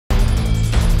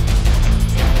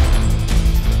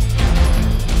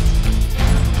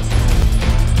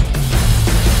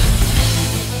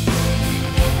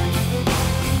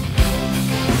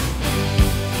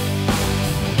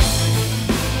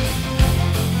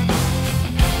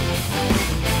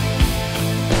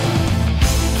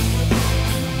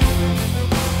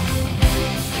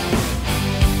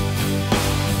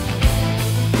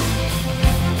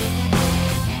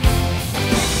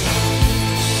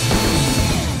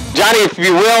Johnny, if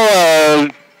you will,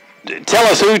 tell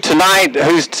us who's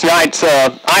tonight's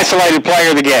isolated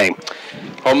player of the game.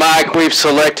 Well, Mike, we've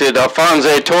selected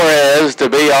Alfonso Torres to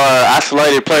be our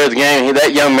isolated player of the game.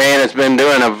 That young man has been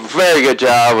doing a very good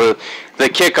job with the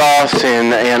kickoffs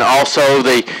and also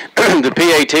the the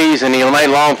PATs, and he made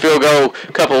a long field goal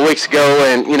a couple of weeks ago.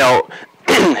 And, you know,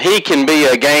 he can be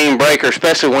a game breaker,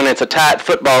 especially when it's a tight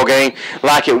football game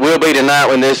like it will be tonight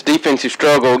when this defensive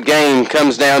struggle game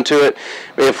comes down to it.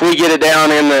 If we get it down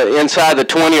inside the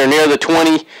 20 or near the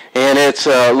 20 and it's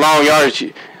long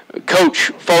yardage,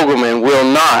 Coach Fogelman will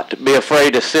not be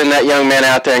afraid to send that young man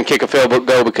out there and kick a field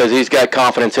goal because he's got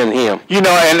confidence in him. You know,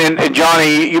 and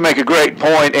Johnny, you make a great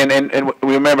point, and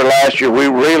we remember last year, we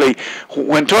really,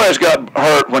 when Torres got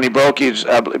hurt, when he broke his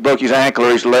ankle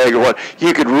or his leg or what,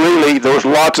 you could really, there was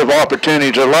lots of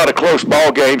opportunities, a lot of close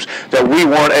ball games that we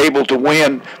weren't able to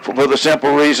win for the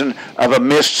simple reason of a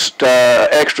missed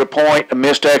extra point,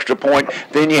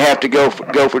 then you have to go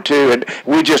for two, and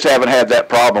we just haven't had that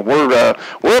problem.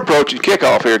 We're approaching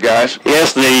kickoff here, guys.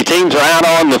 Yes, the teams are out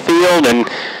on the field, and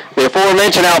the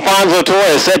aforementioned Alfonso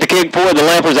Torres set to kick for the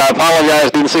Leopards. I apologize,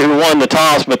 didn't see who won the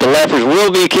toss, but the Leopards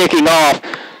will be kicking off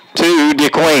to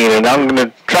DeQueen, and I'm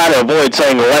going to try to avoid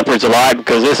saying the Leopards a lot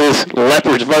because this is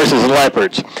Leopards versus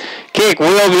Leopards. Kick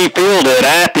will be fielded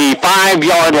at the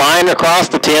 5-yard line across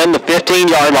the 10, the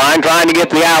 15-yard line, trying to get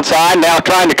to the outside, now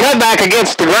trying to cut back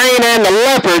against the grain, and the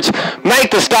Leopards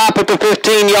make the stop at the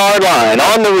 15-yard line.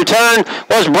 On the return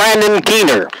was Brandon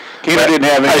Keener. Keener didn't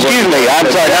have any. Excuse me,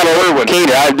 I'm sorry, not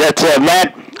Keener. That's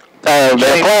Matt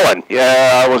Colin.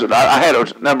 Yeah, I had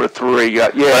it number 3.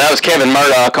 Yeah, well, that was Kevin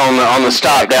Murdoch on the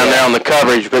stop down there on the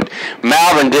coverage. But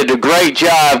Malvern did a great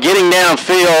job getting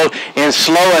downfield and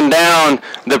slowing down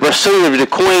the pursuit of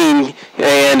DeQueen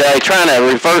and trying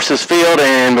to reverse his field.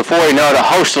 And before you know it, a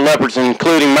host of Leopards,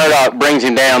 including Murdoch, brings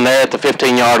him down there at the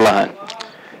 15-yard line.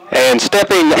 And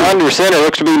stepping under center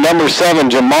looks to be number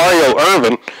 7, Jamario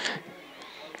Irvin.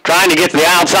 Trying to get to the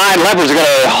outside. Leopards are going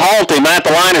to halt him at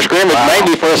the line of scrimmage,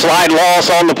 maybe for a slight loss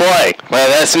on the play. Well,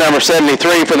 that's number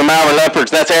 73 for the Malvern Leopards.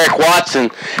 That's Eric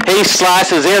Watson. He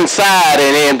slices inside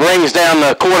and brings down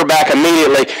the quarterback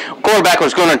immediately. Quarterback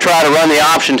was going to try to run the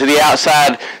option to the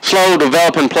outside. Slow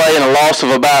developing play and a loss of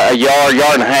about a yard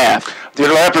and a half. The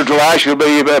Leopards will actually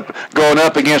be going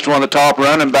up against one of the top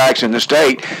running backs in the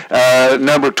state.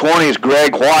 Number 20 is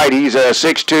Greg White. He's a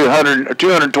 6'2",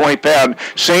 220-pound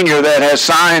senior that has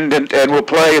signed and will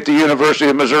play at the University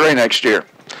of Missouri next year.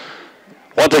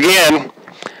 Once again,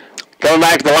 coming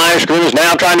back to the line of scrimmage,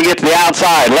 now trying to get to the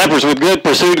outside. Leopards with good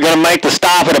pursuit going to make the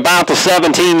stop at about the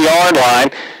 17-yard line.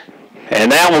 And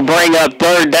that will bring up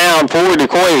 3rd down for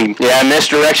DeQueen. Yeah,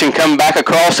 misdirection coming back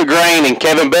across the grain, and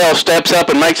Kevin Bell steps up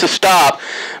and makes a stop,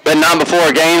 but not before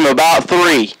a gain of about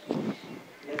 3.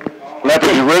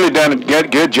 Leopards have really done a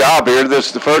good job here. This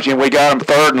is the first game we got them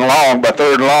 3rd and long by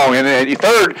 3rd and long. And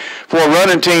third for a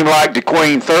running team like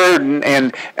DeQueen, 3rd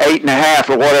and 8.5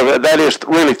 or whatever, that is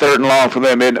really 3rd and long for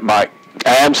them, isn't it, Mike?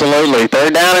 Absolutely.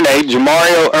 3rd down and 8,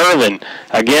 Jamario Irvin,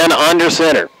 again under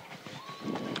center.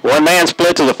 One man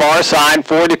split to the far side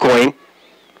for DeQueen.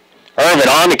 Irvin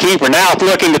on the keeper, now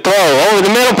looking to throw. Over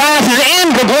the middle, pass is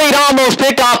incomplete, almost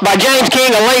picked off by James King.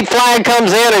 A late flag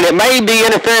comes in, and it may be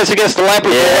interference against the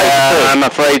Leopards. Yeah, I'm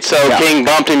afraid so. Yeah. King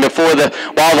bumped him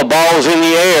while the ball was in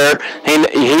the air.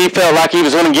 He felt like he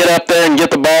was going to get up there and get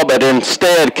the ball, but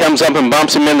instead comes up and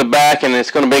bumps him in the back, and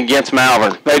it's going to be against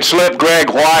Malvern. They'd slipped Greg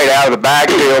White out of the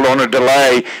backfield on a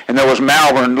delay, and there was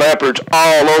Malvern Leopards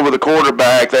all over the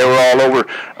quarterback. They were all over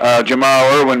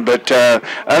Jamal Irwin, but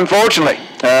unfortunately,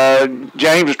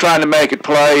 James was trying to make it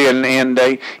play, and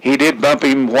he did bump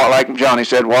him, like Johnny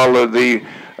said, while the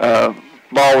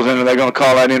ball was in there. They're going to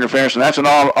call that interference, and that's an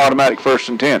automatic 1st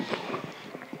and 10.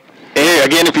 Here,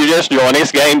 again, if you're just joining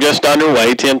us, game just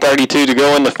underway, 10:32 to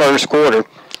go in the first quarter,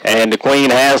 and DeQueen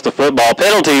has the football.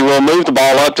 Penalty will move the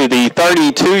ball up to the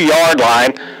 32-yard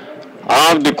line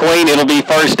of DeQueen. It'll be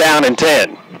 1st down and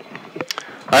 10.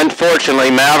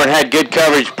 Unfortunately, Malvern had good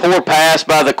coverage. Poor pass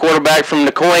by the quarterback from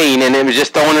DeQueen, and it was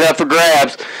just throwing it up for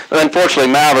grabs.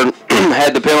 Unfortunately, Malvern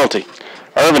had the penalty.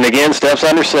 Irvin again steps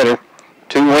under center.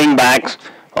 2 wing backs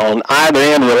on either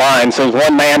end of the line, sends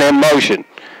one man in motion.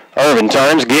 Irvin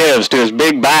turns, gives to his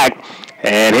big back,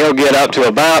 and he'll get up to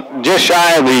about just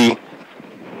shy of the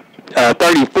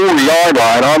 34-yard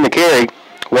line. On the carry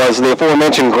was the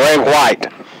aforementioned Greg White.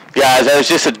 Guys, that was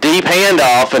just a deep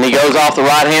handoff, and he goes off the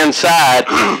right-hand side,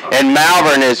 and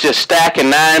Malvern is just stacking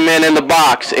 9 men in the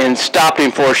box and stopped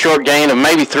him for a short gain of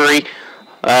maybe 3.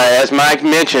 As Mike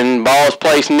mentioned, ball is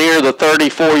placed near the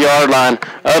 34-yard line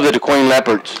of the DeQueen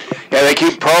Leopards. Yeah, they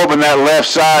keep probing that left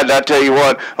side. I tell you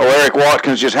what, Eric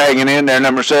Watkins just hanging in there,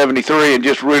 number 73, and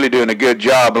just really doing a good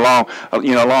job along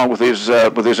with his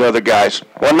other guys.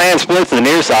 One man splits to the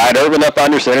near side. Irvin up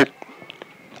under center,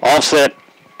 offset,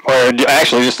 or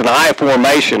actually just an I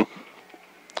formation.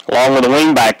 Along with the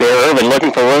wing back there, Irvin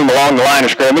looking for room along the line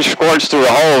of scrimmage, squirts through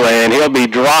a hole, and he'll be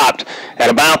dropped at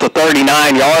about the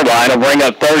 39-yard line. He'll bring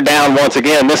up third down once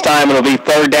again. This time it'll be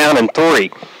 3rd down and 3.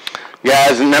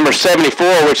 Guys, number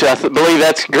 74, which I believe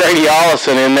that's Grady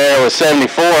Allison in there with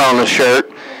 74 on the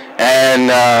shirt,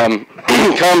 and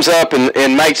comes up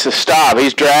and makes a stop.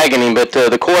 He's dragging him, but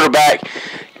the quarterback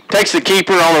takes the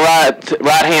keeper on the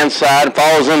right-hand side,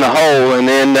 falls in the hole, and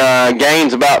then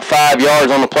gains about 5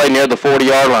 yards on the play near the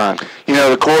 40-yard line. You know,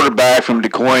 the quarterback from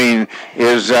DeQueen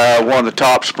is one of the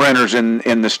top sprinters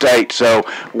in the state, so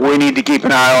we need to keep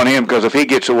an eye on him because if he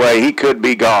gets away, he could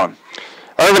be gone.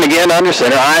 Irvin again under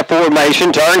center, I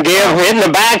formation, turn, give, hit in the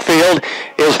backfield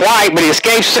is White, but he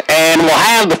escapes and will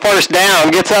have the first down,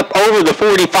 gets up over the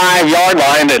 45-yard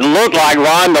line. It looked like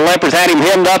Ron, the Leopards had him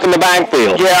hemmed up in the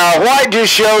backfield. Yeah, White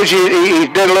just shows you, he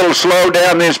did a little slow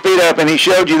down, then speed up, and he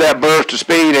showed you that burst of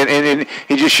speed, and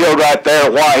he just showed right there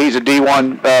why he's a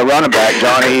D1 running back,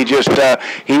 Johnny. He just,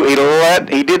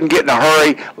 he didn't get in a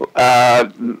hurry,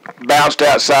 bounced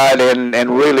outside,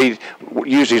 and really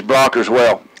used his blockers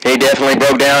well. He definitely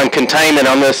broke down containment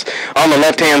on the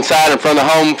left-hand side in front of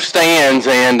the home stands,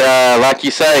 and like you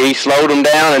say, he slowed him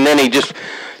down, and then he just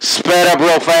sped up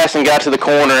real fast and got to the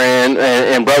corner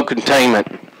and broke containment.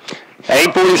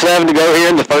 8:47 to go here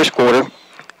in the first quarter.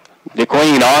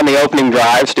 DeQueen on the opening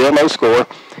drive, still no score.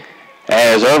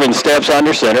 As Irvin steps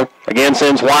under center, again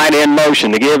sends White in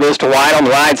motion. To give this to White on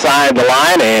the right side of the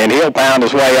line, and he'll pound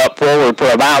his way up forward for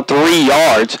about 3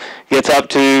 yards. Gets up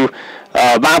to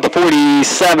about the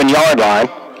 47-yard line.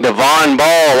 Devon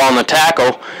Ball on the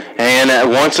tackle,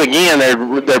 and once again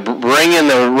they're bringing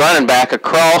the running back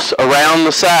across around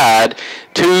the side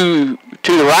to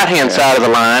the right-hand side of the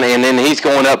line, and then he's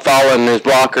going up following his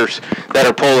blockers that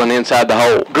are pulling inside the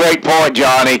hole. Great point,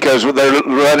 Johnny, because they're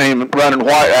running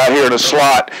White out here in a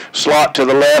slot to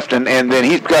the left, and then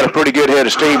he's got a pretty good head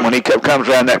of steam when he comes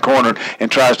around that corner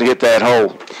and tries to hit that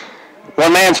hole.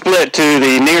 One man split to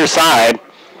the near side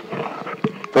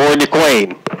for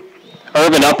DeQueen.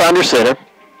 Irvin up under center.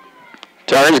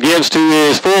 Turns, gives to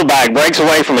his fullback, breaks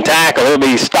away from a tackle. He'll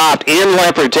be stopped in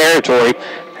Leopard territory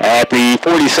at the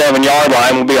 47-yard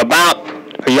line. Will be about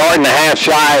a yard and a half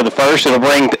shy of the first. It'll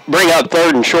bring up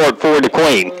 3rd and short for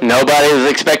DeQueen. Nobody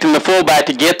was expecting the fullback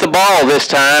to get the ball this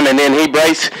time, and then he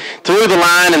breaks through the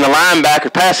line and the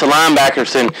linebacker, past the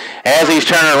linebackers, and as he's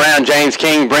turning around, James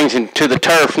King brings him to the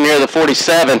turf near the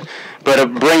 47, but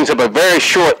it brings up a very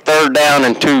short 3rd down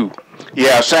and 2.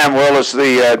 Yeah, Sam Willis,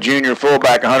 the junior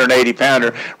fullback,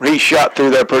 180-pounder, he shot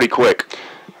through there pretty quick.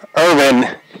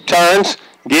 Irvin turns,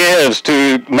 gives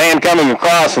to man coming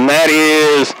across, and that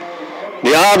is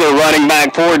the other running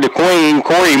back for DeQueen,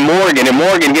 Corey Morgan, and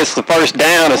Morgan gets the first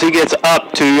down as he gets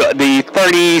up to the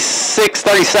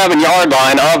 37-yard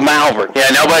line of Malvern. Yeah,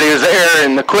 nobody was there,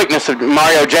 and the quickness of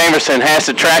Mario Jamerson has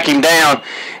to track him down,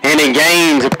 and he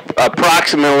gains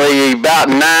approximately about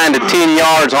 9 to 10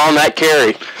 yards on that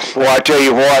carry. Well, I tell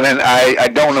you what, and I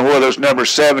don't know whether it's number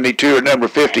 72 or number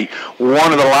 50.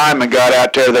 One of the linemen got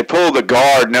out there. They pulled the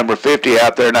guard, number 50,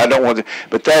 out there, and I don't want to,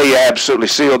 but they absolutely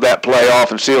sealed that play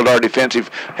off and sealed our defensive,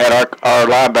 had our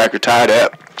linebacker tied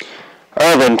up.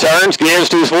 Irvin turns, gives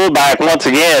to his fullback once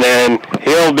again, and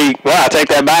he'll be, well, I take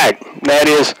that back. That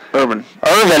is Irvin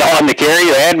on the carry.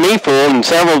 They had me fooled and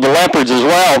several of the Leopards as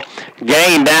well.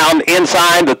 Gain down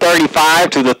inside the 35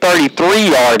 to the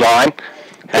 33-yard line.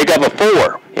 Pick up a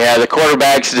 4. Yeah, the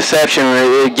quarterback's deception,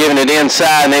 giving it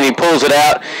inside, and then he pulls it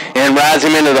out and rides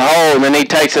him into the hole, and then he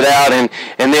takes it out, and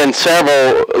then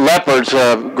several Leopards,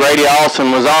 Grady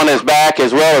Allison was on his back,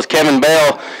 as well as Kevin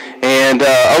Bell and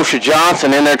Osha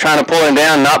Johnson in there trying to pull him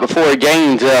down, not before he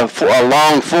gains a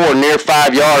long 4, near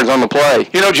 5 yards on the play.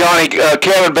 You know, Johnny,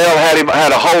 Kevin Bell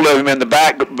had a hold of him in the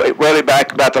back, really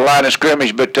back about the line of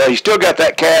scrimmage, but he still got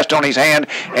that cast on his hand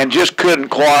and just couldn't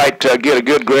quite get a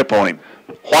good grip on him.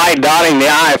 White dotting the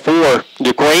I for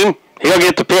DeQueen. He'll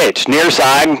get the pitch near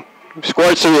side,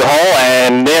 squirts through the hole,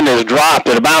 and then is dropped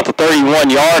at about the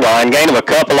 31-yard line. Gain of a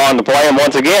couple on the play, and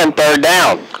once again, 3rd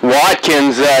down.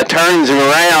 Watkins turns him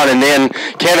around, and then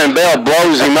Kevin Bell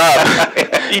blows him up.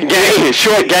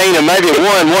 Short gain of maybe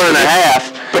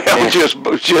 1.5.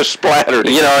 Bell just splattered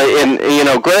him. You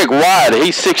know, Greg White,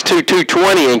 he's 6'2",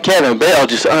 220, and Kevin Bell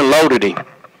just unloaded him.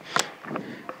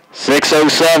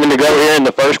 6:07 to go here in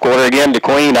the first quarter. Again,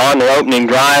 DeQueen on the opening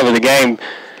drive of the game.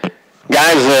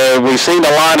 Guys, we've seen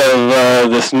a lot of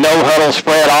this no-huddle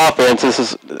spread offense.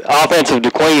 This offensive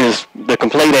DeQueen is the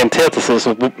complete antithesis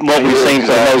of what we've seen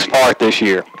for the most part this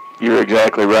year. You're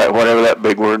exactly right, whatever that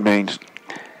big word means.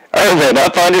 Irvin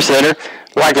up under center.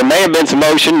 Like there may have been some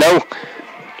motion. No.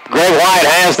 Greg White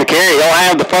has the carry. He'll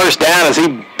have the first down as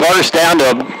he bursts down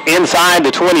to inside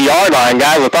the 20-yard line.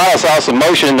 Guys, I thought I saw some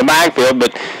motion in the backfield,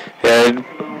 but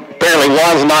apparently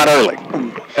was not early.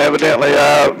 Evidently,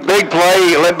 big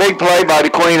play by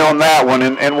DeQueen on that one,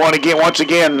 and once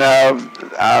again,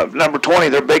 number 20,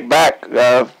 their big back,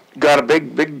 got a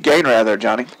big gainer out of there,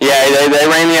 Johnny. Yeah, they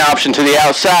ran the option to the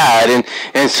outside, and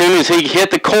as soon as he hit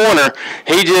the corner,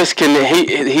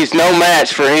 he's no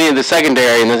match for any of the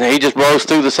secondary, and he just blows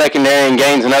through the secondary and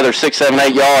gains another 6, 7,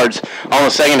 8 yards on the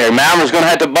secondary. Malvern's going to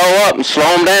have to bow up and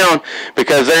slow them down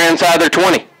because they're inside their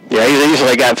 20. Yeah, he's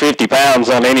easily got 50 pounds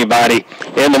on anybody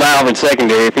in the Malvern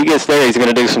secondary. If he gets there, he's going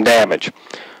to do some damage.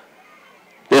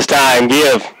 This time,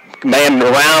 give man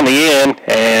around the end,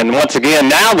 and once again,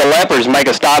 now the Leopards make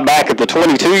a stop back at the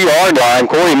 22-yard line.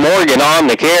 Corey Morgan on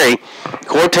the carry.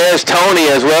 Cortez Tony,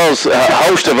 as well as a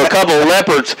host of a couple of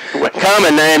Leopards,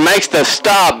 coming and makes the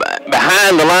stop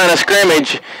behind the line of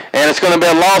scrimmage, and it's going to be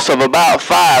a loss of about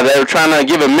 5. They were trying to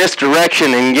give a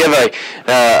misdirection and give a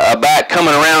back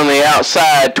coming around the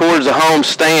outside towards the home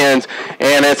stands,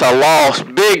 and it's a loss.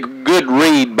 Big, good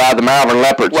read by the Malvern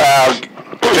Leopards. Wow.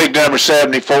 Big number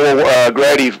 74,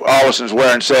 Grady Ollison's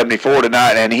wearing 74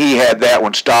 tonight, and he had that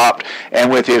one stopped.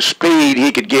 And with his speed,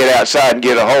 he could get outside and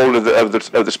get a hold of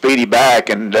the speedy back,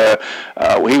 and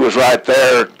he was right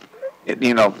there,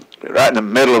 right in the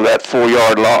middle of that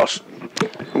 4-yard loss.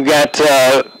 We got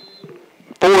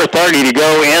 4:30 to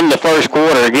go in the first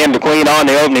quarter. Again, DeQueen on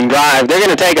the opening drive. They're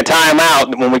going to take a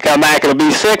timeout. When we come back, it'll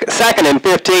be second and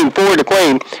 15 for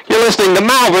DeQueen. You're listening to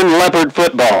Malvern Leopard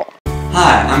Football.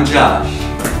 Hi, I'm Josh.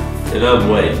 Get up,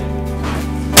 wait.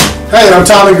 Hey, I'm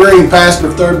Tommy Green, pastor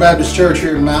of Third Baptist Church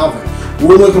here in Malvern.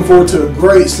 We're looking forward to a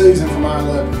great season from our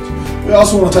Leopards. We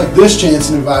also want to take this chance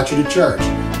and invite you to church.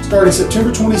 Starting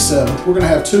September 27th, we're going to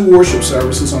have 2 worship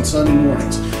services on Sunday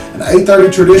mornings, an 8:30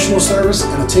 traditional service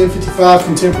and a 10:55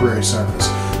 contemporary service.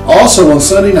 Also on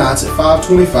Sunday nights at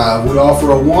 5:25, we offer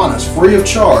Awanas free of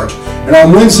charge, and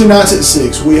on Wednesday nights at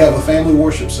 6, we have a family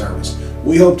worship service.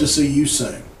 We hope to see you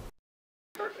soon.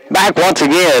 Back once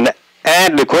again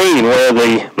at DeQueen, where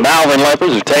the Malvern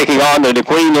Leopards are taking on the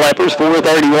DeQueen Leopards.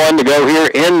 4:31 to go here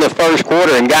in the first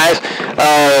quarter. And guys,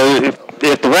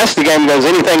 if the rest of the game goes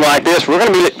anything like this, we're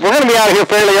going to be out of here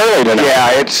fairly early tonight.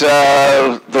 Yeah, it's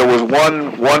there was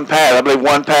one pass, I believe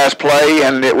one pass play,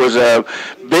 and it was a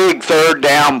big third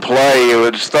down play. It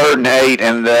was 3rd and 8,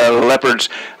 and the Leopards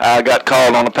got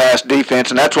called on a pass defense,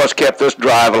 and that's what's kept this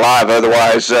drive alive.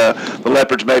 Otherwise, the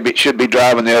Leopards should be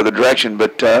driving the other direction,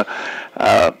 but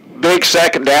big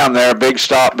second down there, big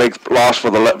stop, big loss for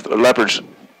the Leopards.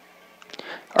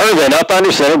 Irvin up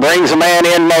under center, brings a man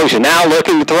in motion. Now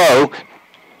looking to throw.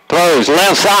 Throws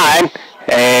left side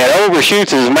and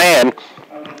overshoots his man.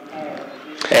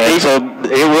 And so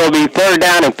it will be 3rd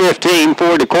down and 15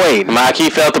 for DeQueen. Mike, he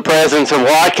felt the presence of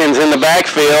Watkins in the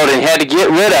backfield and had to get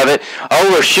rid of it.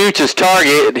 Overshoots his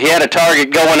target. He had a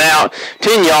target going out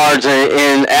 10 yards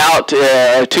and out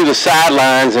to the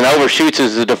sidelines, and overshoots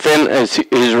his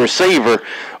receiver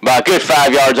by a good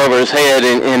 5 yards over his head.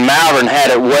 And Malvern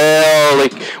had it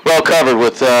well covered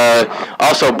with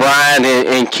also Bryan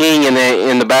and King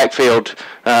in the backfield.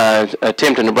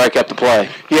 Attempting to break up the play.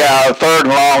 Yeah, 3rd and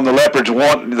long. The Leopards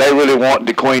really want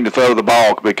DeQueen to throw the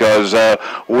ball because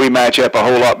we match up a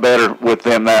whole lot better with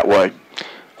them that way.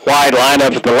 White lined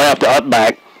up at the left, up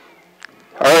back.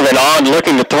 Irvin on,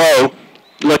 looking to throw,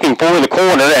 looking for the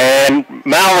corner, and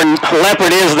Malvern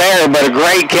Leopard is there, but a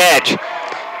great catch.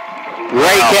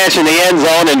 Great catch in the end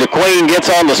zone, and DeQueen gets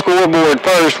on the scoreboard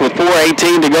first with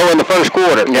 4:18 to go in the first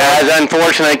quarter. Guys,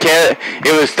 unfortunately,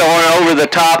 it was thrown over the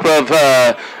top of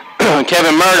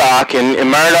Kevin Murdoch,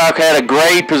 and Murdoch had a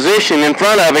great position in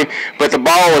front of him, but the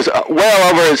ball was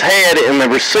well over his head, and the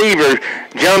receiver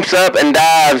jumps up and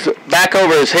dives back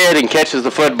over his head and catches the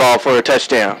football for a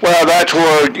touchdown. Well, that's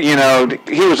where, he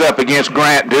was up against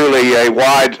Grant Dooley, a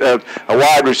wide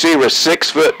receiver,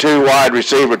 6'2" wide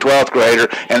receiver, 12th grader,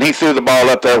 and he threw the ball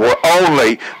up there where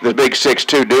only the big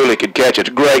 6'2" Dooley could catch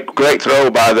it. Great throw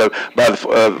by the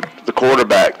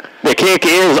quarterback. The kick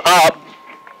is up.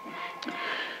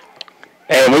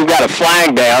 And we've got a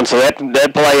flag down, so that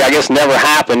play, I guess, never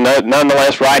happened.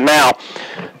 Nonetheless, right now,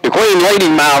 DeQueen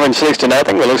leading Malvern 6-0.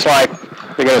 It looks like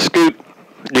they're going to scoot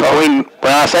DeQueen.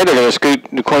 Well, I say they're going to scoot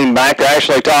DeQueen back. They're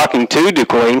actually talking to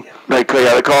DeQueen. They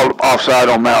called offside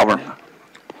on Malvern.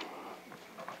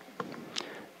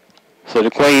 So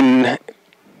DeQueen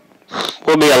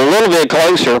will be a little bit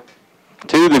closer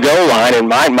to the goal line and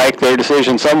might make their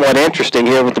decision somewhat interesting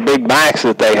here with the big backs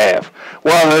that they have.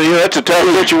 Well, that's a tough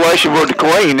situation for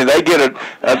DeQueen. They get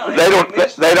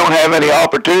they don't have any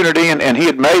opportunity, and he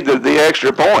had made the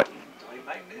extra point.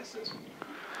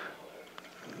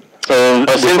 So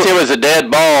since it was a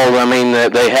dead ball, I mean,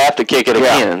 they have to kick it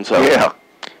again. So yeah.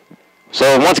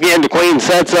 So once again, DeQueen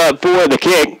sets up for the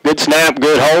kick. Good snap,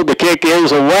 good hold. The kick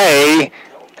is away,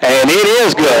 and it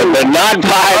is good, but not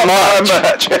by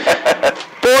much.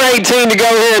 4:18 to go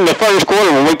here in the first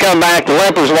quarter. When we come back, the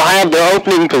Leopards will have their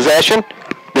opening possession.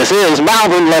 This is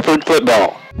Malvern Leopard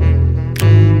football.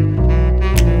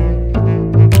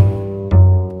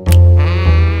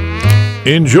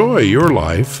 Enjoy your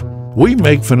life. We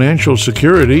make financial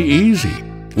security easy.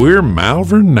 We're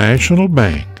Malvern National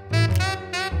Bank.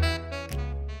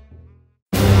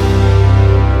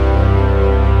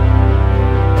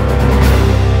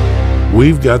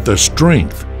 We've got the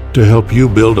strength to help you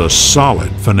build a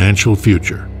solid financial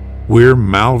future. We're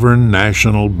Malvern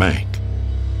National Bank.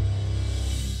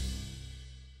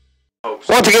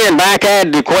 Once again, back at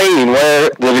DeQueen, where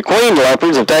the DeQueen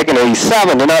Leopards have taken a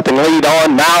 7-0 lead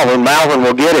on Malvern. Malvern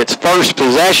will get its first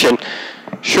possession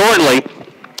shortly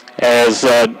as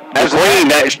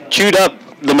DeQueen chewed up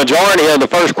the majority of the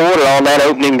first quarter on that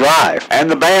opening drive.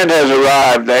 And the band has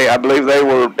arrived. I believe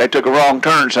they took a wrong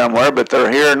turn somewhere, but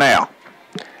they're here now.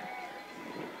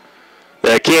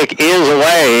 The kick is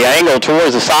away, angled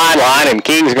towards the sideline, and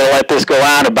King's going to let this go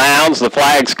out of bounds. The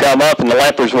flags come up, and the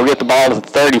Leopards will get the ball to the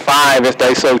 35 if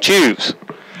they so choose.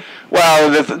 Well,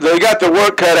 they got the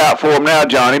work cut out for them now,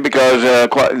 Johnny, because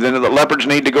the Leopards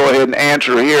need to go ahead and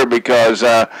answer here because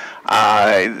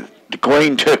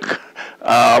DeQueen took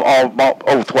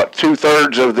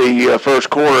two-thirds of the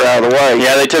first quarter out of the way.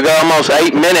 Yeah, they took almost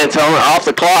 8 minutes off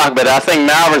the clock, but I think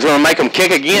Malvern's going to make them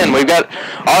kick again. We've got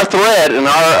our threat and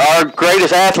our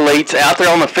greatest athletes out there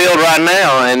on the field right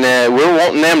now, and we're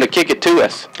wanting them to kick it to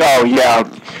us. Oh, yeah.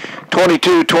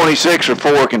 22, 26, or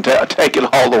 4 can take it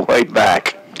all the way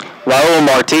back. Raul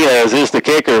Martinez is the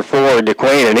kicker for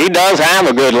DeQueen, and he does have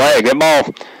a good leg. That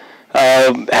ball,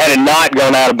 had it not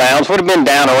gone out of bounds, would have been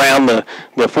down around the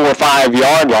 4 or 5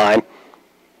 yard line.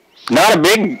 Not a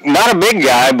big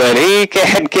guy, but he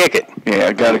can kick it.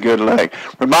 Yeah, got a good leg.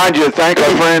 Remind you to thank our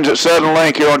friends at Southern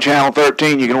Link here on Channel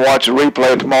 13. You can watch the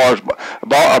replay of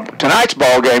tonight's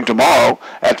ball game tomorrow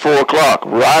at 4 o'clock,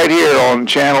 right here on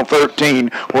Channel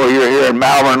 13, where you're hearing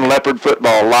Malvern Leopard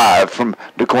football live from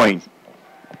DeQueen.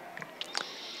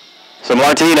 So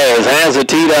Martinez has it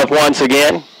teed up once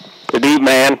again. The deep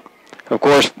man, of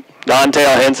course,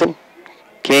 Dontel Henson.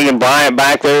 King and Bryant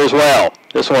back there as well.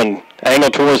 This one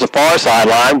angled towards the far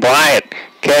sideline. Bryant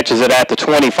catches it at the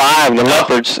 25, and the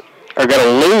Leopards are going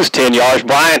to lose 10 yards.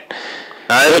 Bryant.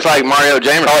 It looks like Mario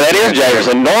Jamerson. Oh, that is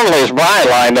Jamerson. Normally it's Bryant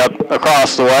lined up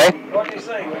across the way.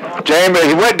 Jamerson,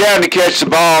 he went down to catch the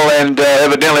ball, and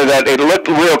evidently it looked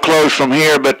real close from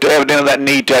here, but evidently that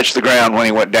knee touched the ground when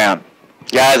he went down.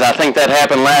 Guys, I think that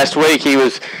happened last week. He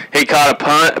caught a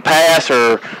pass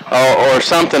or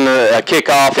something, a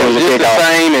kickoff. It was just the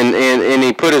same, and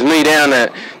he put his knee down to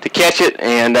catch it,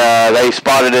 and they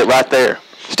spotted it right there.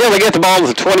 Still, they get the ball to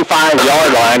the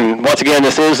 25-yard line. And once again,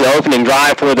 this is the opening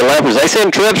drive for the Leopards. They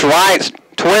send trips right,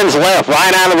 twins left,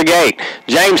 right out of the gate.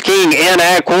 James King in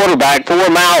at quarterback for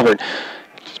Malvern.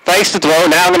 Face the throw,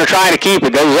 now going to try to keep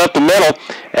it. Goes up the middle,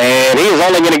 and he is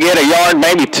only going to get a yard,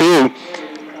 maybe 2.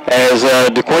 As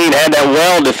DeQueen had that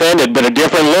well defended, but a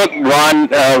different look run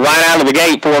right out of the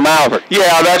gate for Malvern.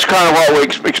 Yeah, that's kind of what we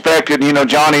expected. You know,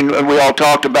 Johnny, we all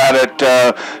talked about it.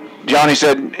 Johnny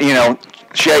said, you know,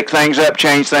 shake things up,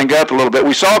 change things up a little bit.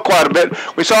 We saw quite a bit.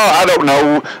 We saw, I don't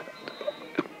know,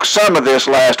 some of this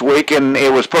last week, and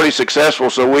it was pretty successful,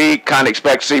 so we kind of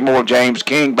expect to see more of James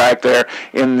King back there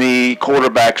in the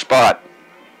quarterback spot.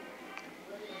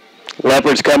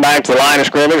 Leopards come back to the line of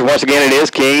scrimmage. Once again, it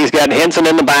is King. He's got Henson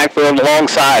in the backfield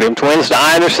alongside him. Twins to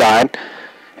either side.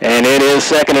 And it is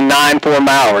 2nd and 9 for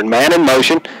Malvern. Man in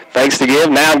motion. Fakes the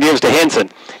give. Now gives to Henson.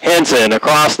 Henson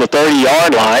across the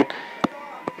 30-yard line.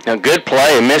 A good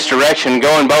play, misdirection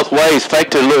going both ways.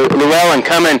 Fake to Llewellyn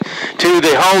coming to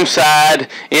the home side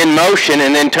in motion,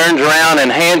 and then turns around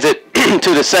and hands it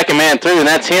to the second man through, and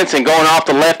that's Henson going off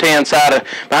the left-hand side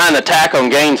behind the tackle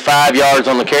and gains 5 yards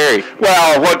on the carry.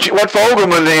 Well, what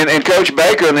Fogelman and Coach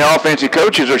Baker and the offensive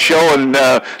coaches are showing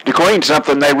DeQueen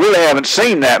something they really haven't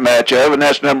seen that much of, and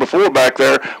that's number 4 back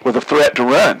there with a threat to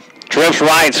run. Trips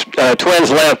right, twins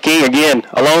left. King again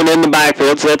alone in the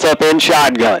backfield, sets up in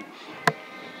shotgun.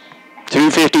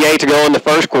 2:58 to go in the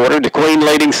first quarter. DeQueen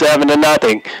leading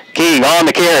 7-0. King on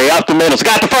the carry, up the middle. He's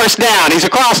got the first down. He's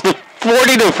across the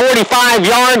 40 to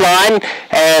 45-yard line,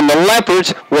 and the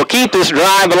Leopards will keep this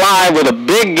drive alive with a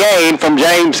big gain from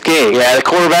James King. Yeah, the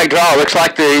quarterback draw looks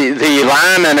like the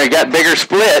linemen have got bigger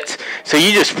splits, so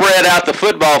you just spread out the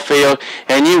football field,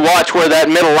 and you watch where that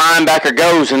middle linebacker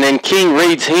goes, and then King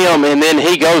reads him, and then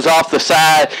he goes off the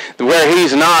side where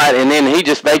he's not, and then he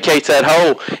just vacates that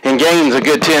hole and gains a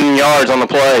good 10 yards on the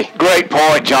play. Great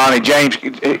point, Johnny. James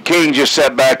King just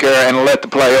sat back there and let the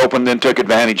play open, then took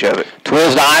advantage of it.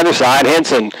 Twist to either side.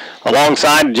 Henson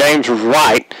alongside James was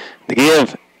right. The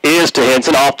give is to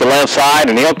Henson off the left side,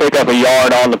 and he'll pick up a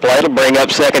yard on the play to bring up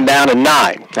 2nd down and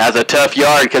 9. That's a tough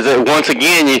yard because once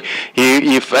again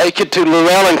you fake it to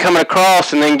Llewellyn coming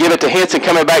across and then give it to Henson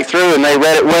coming back through, and they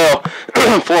read it well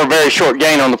for a very short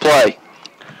gain on the play.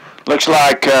 Looks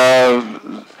like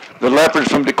the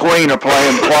Leopards from DeQueen are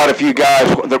playing quite a few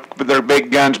guys. They're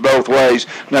big guns both ways.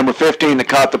 Number 15 that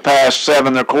caught the pass,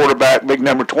 7 their quarterback. Big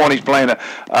number 20 is playing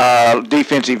a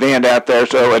defensive end out there,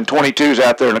 and 22's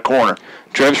out there in the corner.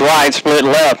 Trips right, split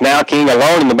left. Now King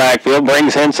alone in the backfield,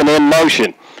 brings Henson in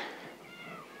motion.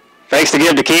 Fakes to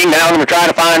give to King. Now going to try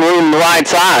to find room on the right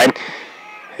side.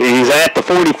 He's at the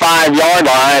 45-yard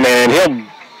line, and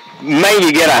he'll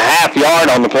maybe get a half yard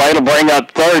on the play to bring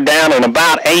up 3rd down and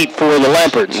about 8 for the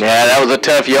Leopards. Yeah, that was a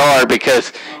tough yard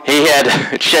because he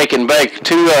had shake and bake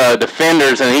 2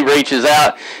 defenders, and he reaches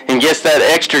out and gets that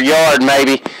extra yard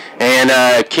maybe, and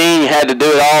King had to do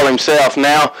it all himself.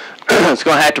 Now it's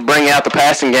going to have to bring out the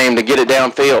passing game to get it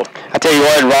downfield. I tell you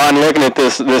what, Ron, looking at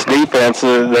this defense,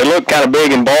 they look kind of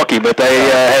big and bulky, but they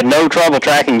had no trouble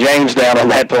tracking James down on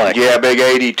that play. Yeah, big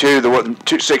 82, the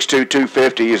 6'2",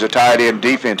 250 is a tight end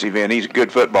defensive end. He's a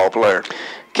good football player.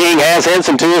 King has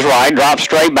Henson to his right, drops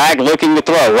straight back, looking to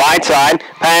throw. Right side,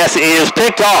 pass is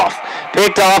picked off.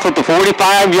 Picked off at the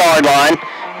 45-yard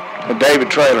line. David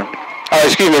Traylor. Oh,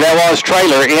 excuse me, that was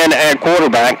Traylor in at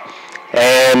quarterback.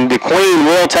 And DeQueen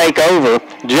will take over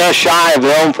just shy of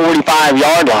their own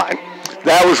 45-yard line.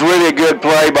 That was really a good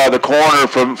play by the corner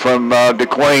from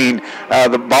DeQueen.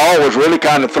 The ball was really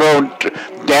kind of thrown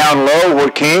down low where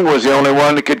King was the only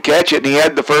one that could catch it, and he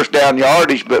had the first down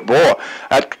yardage. But, boy,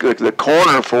 the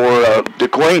corner for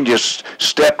DeQueen just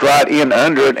stepped right in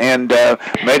under it and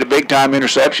made a big-time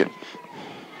interception.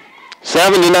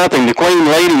 7-0.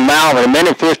 DeQueen leading Malvern.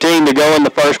 1:15 to go in the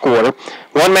first quarter.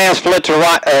 One-man split to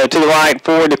the right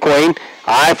for DeQueen.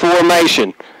 I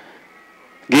formation.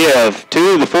 Give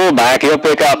to the fullback. He'll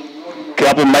pick up a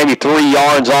couple, maybe 3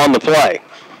 yards on the play.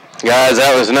 Guys,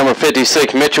 that was number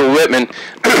 56, Mitchell Whitman,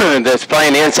 that's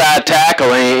playing inside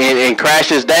tackle and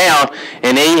crashes down,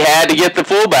 and he had to get the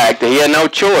fullback. He had no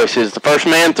choice. It's the first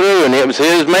man through, and it was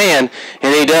his man,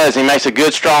 and he does. He makes a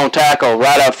good, strong tackle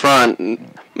right up front.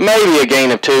 Maybe a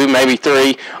gain of 2, maybe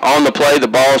 3 on the play. The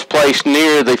ball is placed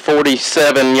near the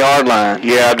 47-yard line.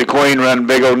 Yeah, DeQueen run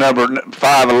big old number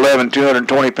 5'11",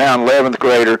 220-pound 11th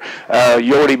grader,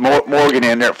 Yordy Morgan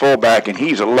in there at fullback, and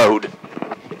he's a load.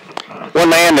 One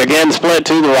man again split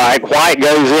to the right. White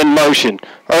goes in motion.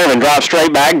 Irvin drops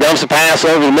straight back, dumps a pass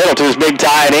over the middle to his big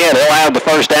tight end. He'll have the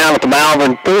first down at the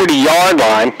Malvern 40-yard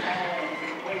line.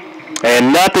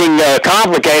 And nothing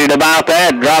complicated about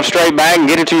that. Drop straight back and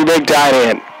get it to your big tight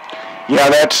end. Yeah,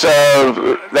 that's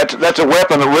a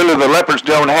weapon that really the Leopards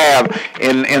don't have.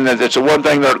 In that it's the one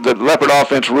thing that the Leopard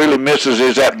offense really misses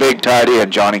is that big tight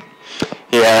end, Johnny.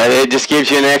 Yeah, it just gives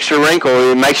you an extra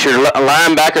wrinkle. It makes your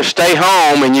linebacker stay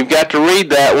home, and you've got to read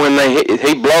that when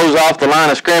he blows off the line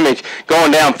of scrimmage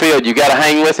going downfield. You've got to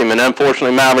hang with him, and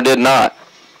unfortunately Malvern did not.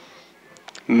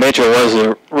 Mitchell was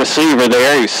the receiver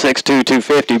there. He's 6'2",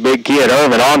 250, big kid.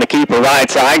 Irvin on the keeper right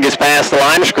side, gets past the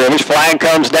line of scrimmage. Flag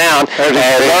comes down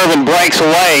as Irvin breaks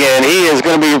away, and he is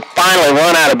going to be finally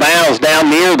run out of bounds down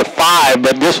near the 5,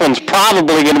 but this one's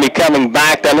probably going to be coming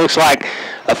back. That looks like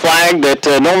a flag that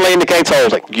normally indicates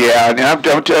holding. Yeah, and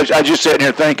I just sitting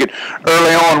here thinking,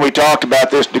 early on we talked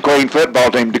about this DeQueen football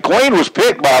team. DeQueen was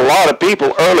picked by a lot of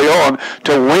people early on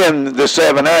to win the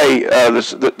 7A,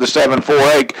 the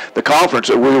 7-4A, the conference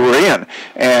that we were in.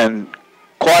 And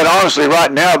quite honestly,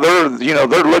 right now they're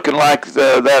looking like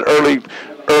that early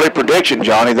prediction,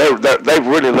 Johnny. They've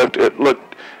really looked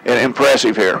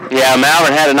impressive here. Yeah,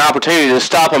 Malvern had an opportunity to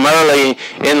stop them early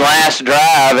in last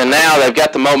drive, and now they've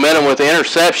got the momentum with the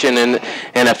interception and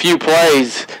a few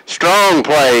plays, strong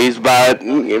plays by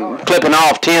clipping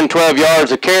off 10, 12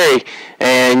 yards of carry,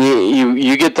 and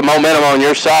you get the momentum on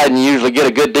your side, and you usually get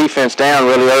a good defense down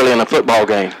really early in a football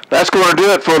game. That's going to do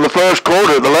it for the first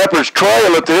quarter. The Leopards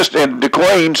trail at this in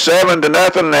DeQueen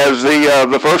 7-0 as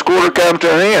the first quarter comes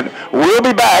to an end. We'll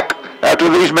be back after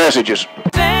these messages.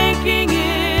 Thinking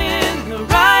in the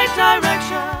right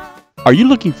direction. Are you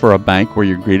looking for a bank where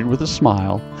you're greeted with a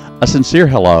smile, a sincere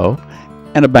hello,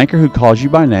 and a banker who calls you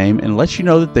by name and lets you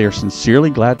know that they are sincerely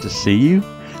glad to see you?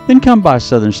 Then come by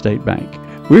Southern State Bank.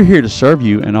 We're here to serve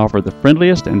you and offer the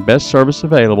friendliest and best service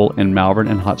available in Malvern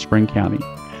and Hot Spring County.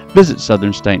 Visit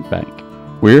Southern State Bank.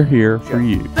 We're here for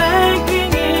you.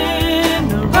 Thinking in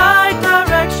the right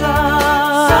direction.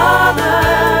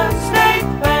 Southern State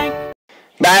Bank.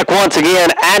 Back once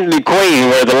again at DeQueen,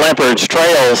 where the Leopards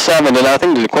trail 7-0.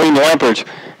 The DeQueen Leopards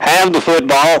have the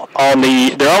football on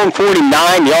their own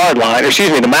 49-yard line,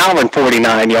 the Malvern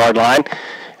 49-yard line,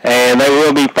 and they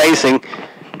will be facing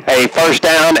a first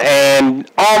down and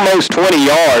almost 20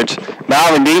 yards.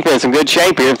 Malvern defense in good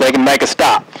shape here if they can make a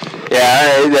stop.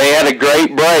 Yeah, they had a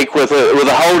great break with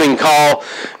a holding call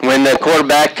when the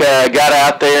quarterback got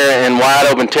out there in wide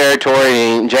open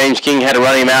territory, and James King had to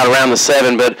run him out around the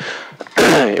 7. But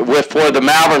for the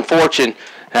Malvern Fortune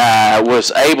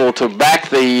was able to back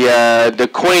the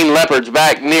DeQueen Leopards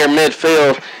back near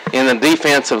midfield, and the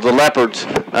defense of the Leopards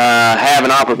have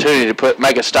an opportunity to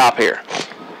make a stop here.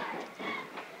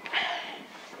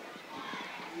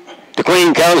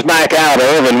 DeQueen comes back out.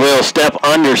 Irvin will step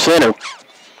under center.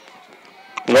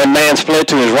 One man split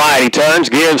to his right. He turns,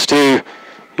 gives to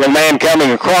young man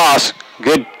coming across.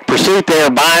 Good pursuit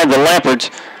there by the Leopards.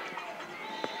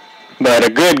 But a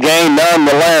good gain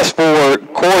nonetheless for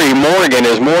Corey Morgan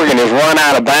as Morgan is run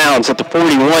out of bounds at the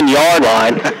 41-yard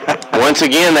line. Once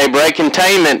again, they break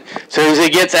containment. As soon as he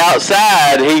gets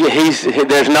outside,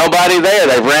 there's nobody there.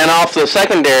 They've ran off the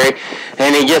secondary,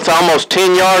 and he gets almost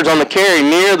 10 yards on the carry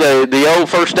near the old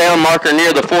first down marker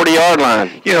near the 40-yard line.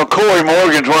 You know, Corey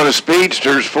Morgan's one of the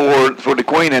speedsters for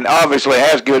DeQueen, and obviously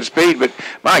has good speed. But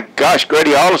my gosh,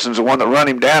 Grady Ollison's the one that run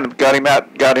him down and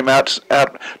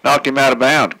knocked him out of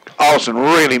bounds. Ollison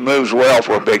really moves well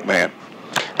for a big man.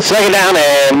 Second down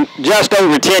and just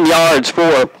over 10 yards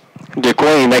for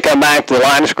DeQueen. They come back to the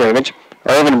line of scrimmage.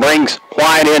 Irvin brings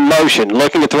White in motion.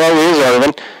 Looking to throw is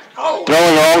Irvin.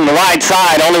 Throwing along the right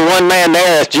side. Only one man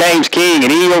there is James King,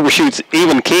 and he overshoots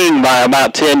even King by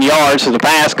about 10 yards, so the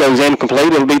pass goes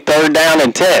incomplete. It'll be third down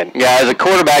and 10. Guys, the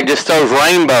quarterback just throws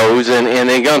rainbows, and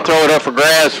they're going to throw it up for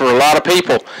grabs for a lot of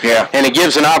people. Yeah. And it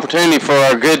gives an opportunity for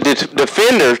our good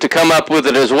defenders to come up with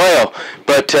it as well.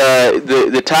 But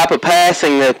the type of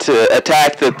passing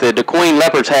attack that the DeQueen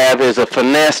Leopards have is a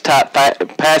finesse-type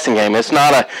passing game. It's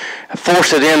not a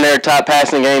force-it-in-there type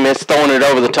passing game. It's throwing it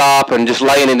over the top and just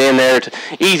laying it in there. It's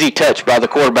easy touch by the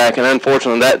quarterback, and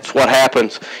unfortunately that's what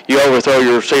happens. You overthrow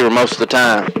your receiver most of the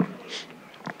time.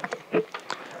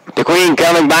 DeQueen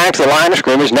coming back to the line of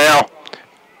scrimmage now.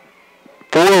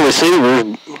 4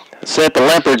 receivers set the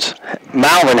Leopards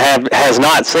Malvern has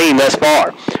not seen thus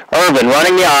far. Irvin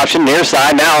running the option near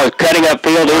side. Now cutting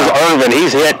upfield is Irvin.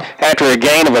 He's hit after a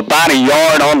gain of about a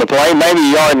yard on the play, maybe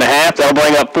a yard and a half. They'll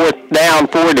bring up fourth down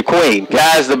for DeQueen.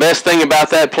 Guys, the best thing about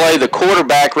that play, the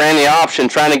quarterback ran the option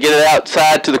trying to get it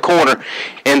outside to the corner,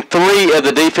 and 3 of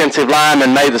the defensive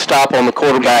linemen made the stop on the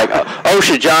quarterback.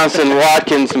 Osha Johnson,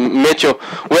 Watkins, Mitchell,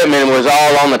 Whitman was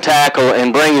all on the tackle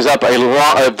and brings up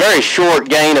a very short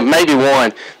gain of maybe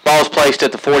 1. Ball's placed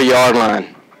at the 40-yard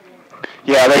line.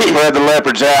 Yeah, they spread the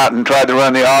Leopards out and tried to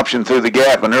run the option through the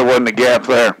gap, and there wasn't a gap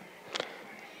there.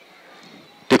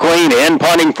 DeQueen in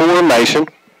punting formation.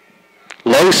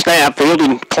 Low snap,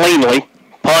 fielded cleanly.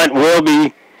 Punt will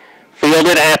be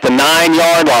fielded at the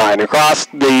 9-yard line across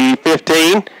the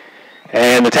 15.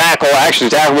 And the tackle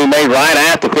will be made right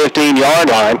at the 15-yard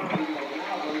line.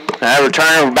 A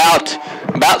return of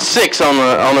about 6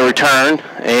 on the return.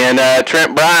 And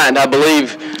Trent Bryant, I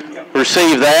believe,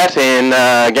 received that, and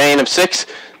a gain of 6.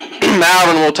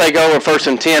 Malvern will take over 1st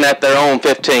and 10 at their own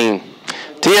 15.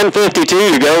 10:52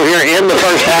 to go here in the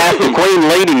first half. DeQueen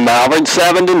leading Malvern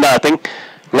 7-0.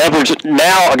 Leopards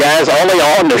now, guys, only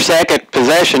on their second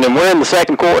possession, and we're in the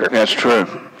second quarter. That's true.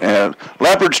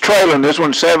 Leopards trailing this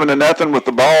one 7-0 with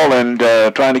the ball and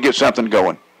trying to get something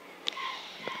going.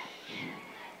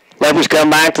 Leopards come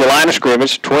back to the line of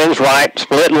scrimmage. Twins right,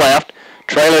 split left.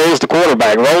 Trailer is the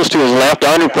quarterback. Rolls to his left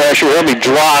under pressure. He'll be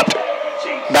dropped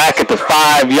back at the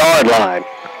 5-yard line.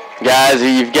 Guys,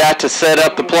 you've got to set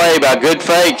up the play by good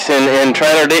fakes, and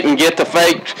Trailer didn't get the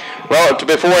fake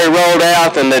before he rolled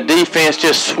out, and the defense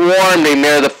just swarmed him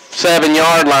near the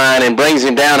 7-yard line and brings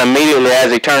him down immediately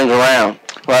as he turns around.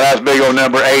 Well, that's big old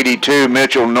number 82,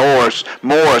 Mitchell Morris, the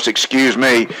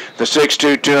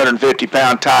 6'2",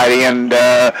 250-pound tight end,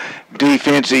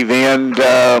 defensive end,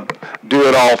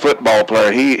 do-it-all football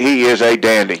player. He is a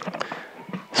dandy.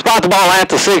 Spot the ball at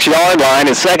the 6-yard line.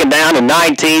 It's second down and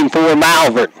 19 for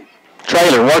Malvern.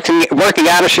 Traylor working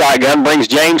out a shotgun, brings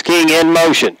James King in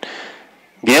motion.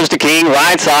 Gives to King,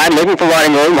 right side, looking for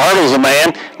running room, hurdles a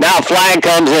man. Now a flag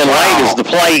comes in late as the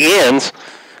play ends.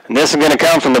 And this is going to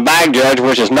come from the back judge,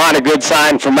 which is not a good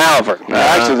sign for Malvern.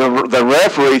 Actually, the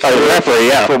referee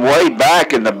from way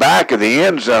back in the back of the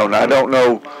end zone. I don't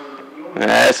know. That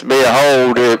has to be a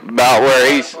hold about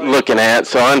where he's looking at.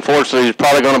 So, unfortunately, he's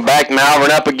probably going to back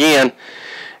Malvern up again.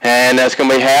 And that's going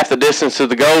to be half the distance to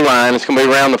the goal line. It's going to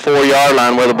be around the 4-yard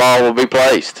line where the ball will be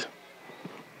placed.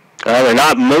 They're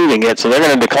not moving it, so they're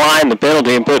going to decline the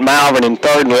penalty and put Malvern in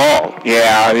 3rd and long.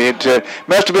 Yeah, it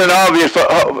must have been an obvious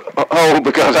hold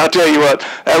because I'll tell you what,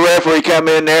 that referee come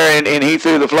in there and he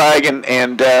threw the flag and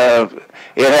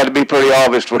it had to be pretty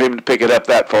obvious for him to pick it up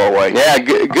that far away. Yeah,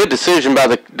 good decision by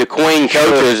the DeQueen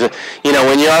coaches. Sure. You know,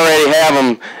 when you already have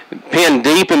them pinned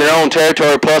deep in their own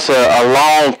territory plus a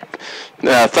long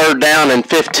 3rd down and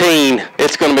 15,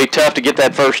 it's going to be tough to get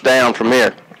that first down from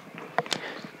here.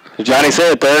 Johnny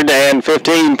said 3rd and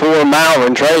 15 for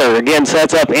Malvern. Traylor again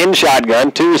sets up in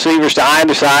shotgun. 2 receivers to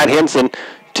either side. Henson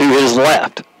to his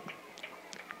left.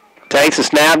 Takes a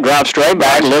snap, drops straight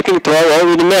back, looking to throw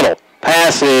over the middle.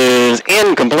 Pass is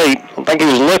incomplete. I think he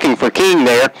was looking for King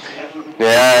there.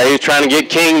 Yeah, he was trying to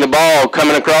get King the ball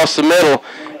coming across the middle,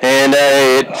 and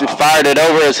it fired it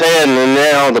over his head, and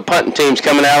now the punting team's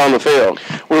coming out on the field.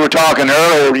 We were talking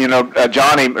earlier, you know,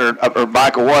 Johnny or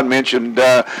Michael One mentioned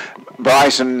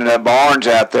Bryson Barnes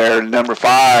out there, number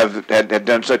 5, had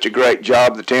done such a great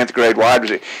job, the 10th grade wide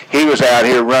receiver. He was out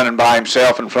here running by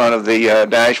himself in front of the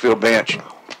Nashville bench.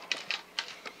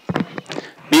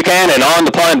 Buchanan on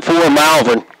the punt for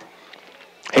Malvern.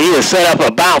 He is set up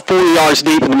about 40 yards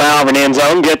deep in the Malvern end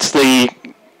zone, gets the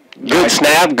good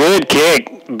snap, good kick,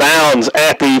 bounds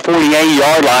at the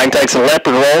 48-yard line, takes a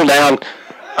leopard roll down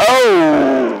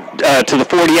to the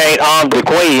 48 of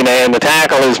DeQueen, and the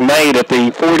tackle is made at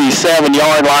the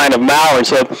 47-yard line of Malvern.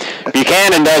 So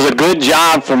Buchanan does a good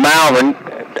job for Malvern,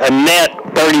 a net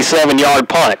 37-yard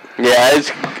punt. Yeah,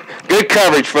 it's good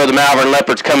coverage for the Malvern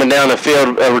Leopards coming down the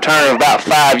field, a return of about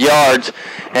 5 yards.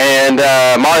 And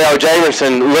Mario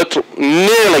Jamerson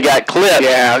nearly got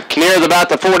clipped near about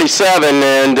the 47,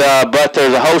 and but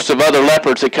there's a host of other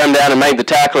Leopards that come down and made the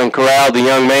tackle and corralled the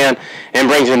young man and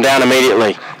brings him down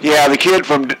immediately. Yeah, the kid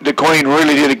from DeQueen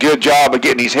really did a good job of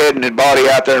getting his head and his body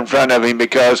out there in front of him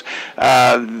because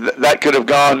that could have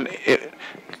gone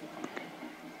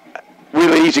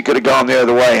really easy, could have gone the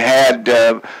other way had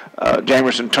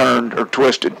Jamerson turned or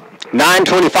twisted.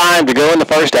 9:25 to go in the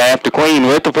first half. DeQueen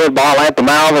with the football at the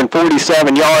Malvern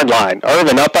 47-yard line.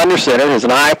 Irvin up under center is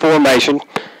an I formation.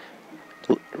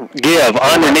 Give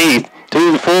underneath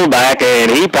to the fullback, and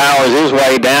he powers his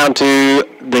way down to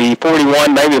the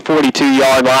 41, maybe the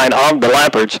 42-yard line of the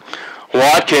Leopards.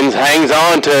 Watkins hangs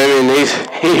on to him, and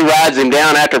he rides him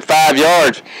down after 5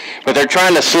 yards. But they're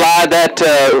trying to slide that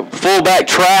fullback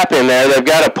trap in there. They've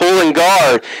got a pulling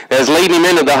guard that's leading him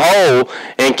into the hole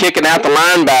and kicking out the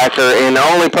linebacker, and the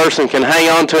only person can hang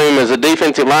on to him is a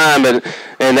defensive lineman,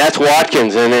 and that's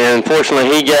Watkins. And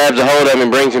unfortunately, he grabs a hold of him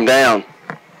and brings him down.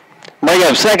 Bring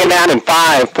up 2nd down and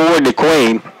 5 for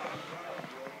DeQueen.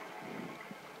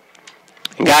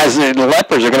 Guys, the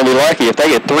Leopards are going to be lucky if they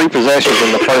get 3 possessions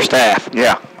in the first half.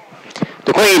 Yeah.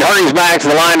 DeQueen hurries back to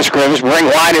the line of scrimmage, bring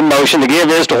White in motion to give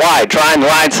this to White. Trying the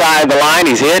right side of the line,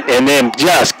 he's hit, and then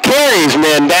just carries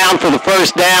men down for the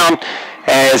first down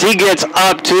as he gets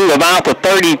up to about the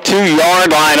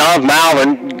 32-yard line of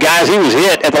Malvern. Guys, he was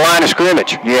hit at the line of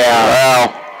scrimmage. Yeah,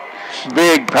 well,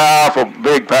 big,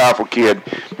 powerful kid.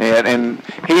 And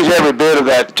he's every bit of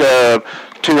that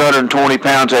 220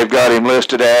 pounds they've got him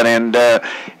listed at, and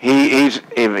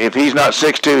if he's not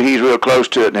 6'2", he's real close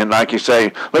to it. And like you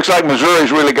say, looks like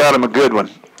Missouri's really got him a good one.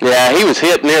 Yeah, he was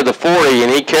hit near the 40,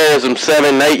 and he carries him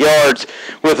 7, 8 yards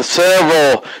with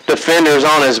several defenders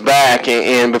on his back,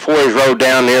 and before he's rode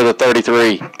down near the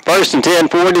 33. 1st and 10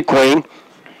 for DeQueen.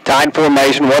 Tight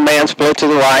formation, 1-man split to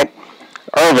the right.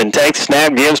 Irvin takes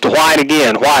snap, gives to White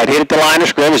again. White hit at the line of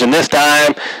scrimmage, and this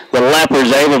time the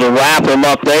Leopards able to wrap him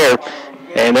up there,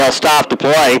 and they'll stop the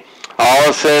play.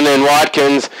 Allison and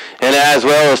Watkins, and as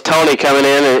well as Tony coming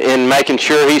in and making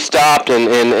sure he stopped, and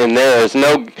there is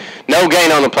no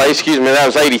gain on the play. Excuse me, that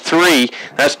was 83.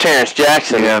 That's Terrence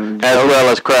Jackson, and as well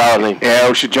as Crowley. Yeah,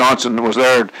 O'Shea Johnson was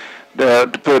there to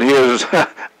put his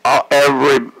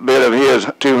every bit of his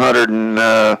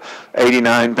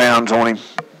 289 pounds on him.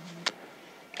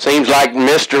 Seems like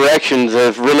misdirections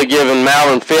have really given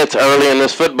Malvern fits early in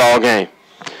this football game.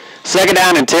 2nd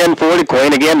down and 10 for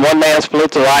DeQueen. Again, 1-man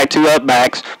split to the right, 2 up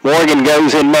backs. Morgan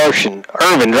goes in motion.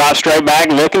 Irvin drops straight back,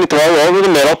 looking to throw over the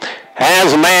middle.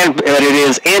 Has a man, but it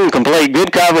is incomplete.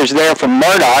 Good coverage there from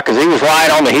Murdoch because he was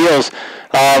right on the heels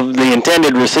of the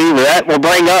intended receiver. That will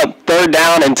bring up 3rd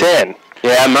down and 10.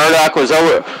 Yeah, Murdoch was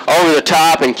over the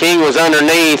top, and King was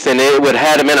underneath, and it would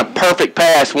have had him in a perfect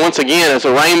pass. Once again, it's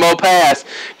a rainbow pass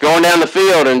going down the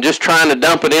field and just trying to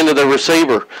dump it into the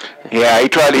receiver. Yeah, he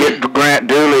tried to hit Grant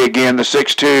Dooley again, the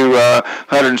 6'2",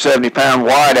 170-pound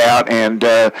wideout, and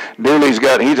Dooley's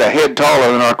he's a head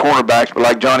taller than our cornerbacks, but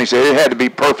like Johnny said, it had to be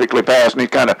perfectly passed, and he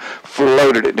kind of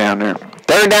floated it down there.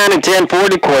 3rd down and 10 for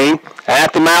DeQueen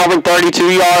at the Malvern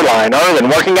 32-yard line. Irvin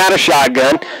working out a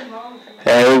shotgun,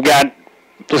 and we've got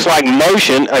just like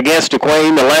motion against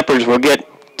DeQueen. The Leopards will get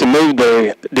to move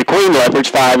the DeQueen Leopards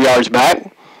 5 yards back.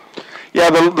 Yeah,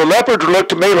 the Leopards looked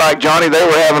to me like, Johnny, they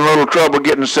were having a little trouble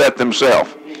getting set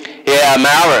themselves. Yeah,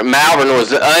 Malvern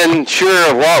was unsure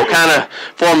of what kind of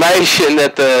formation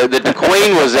that the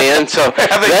DeQueen was in, so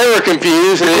they were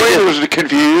confused. DeQueen was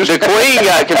confused. DeQueen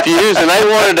got confused, and they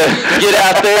wanted to get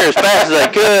out there as fast as they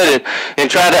could and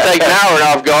try to take Malvern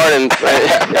off guard, and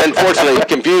unfortunately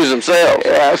confuse themselves.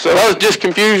 Yeah, so that was just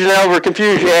confusion over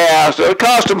confusion. Yeah, so it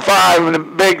cost them 5 and a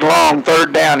big, long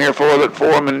 3rd down here for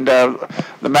them, and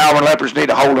the Malvern Leopards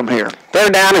need to hold them here.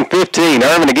 3rd down and 15.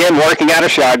 Irvin again working out a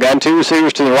shotgun. 2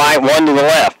 receivers to the right, 1 to the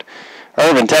left.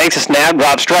 Irvin takes a snap,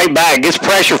 drops straight back, gets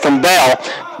pressure from Bell.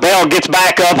 Bell gets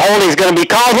back up. Holding's going to be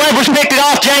called. Leopards picked it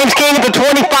off. James King at the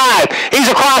 25. He's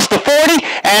across the 40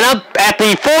 and up at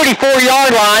the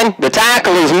 44-yard line. The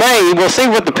tackle is made. We'll see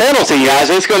what the penalty is.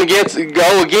 It's going to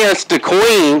go against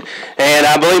DeQueen, and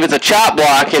I believe it's a chop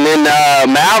block. And then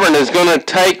Malvern is going to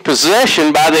take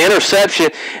possession by the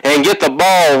interception and get the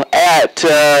ball at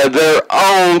their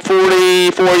own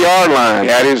 44-yard line.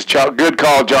 Yeah, it is good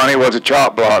call, Johnny. It was a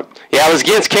chop block. Yeah, it was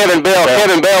against Kevin Bell. Yeah.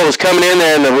 Kevin Bell was coming in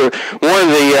there, and one of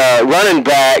the running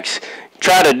backs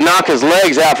tried to knock his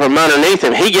legs out from underneath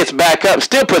him. He gets back up,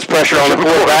 still puts pressure on the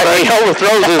quarterback. He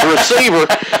overthrows his receiver,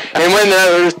 and when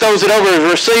throws it over his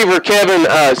receiver,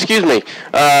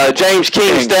 James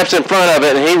King steps in front of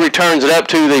it, and he returns it up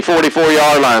to the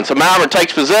 44-yard line. So Malvern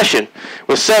takes possession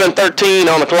with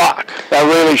 7:13 on the clock. That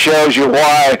really shows you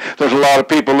why there's a lot of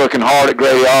people looking hard at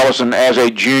Grady Allison as a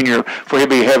junior for him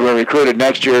to be heavily recruited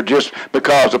next year just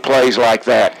because of plays like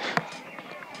that.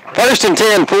 1st and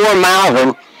 10 for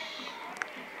Malvern.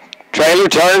 Trailer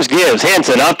turns, gives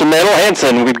Henson up the middle.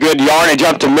 Henson with good yardage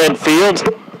up to midfield.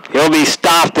 He'll be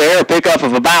stopped there. A pickup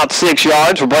of about 6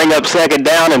 yards will bring up 2nd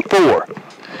down and 4.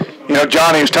 You know,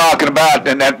 Johnny was talking about,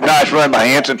 and that nice run by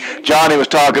Henson, Johnny was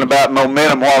talking about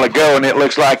momentum a while ago, and it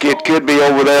looks like it could be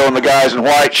over there on the guys in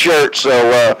white shirts.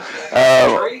 So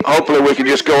hopefully we can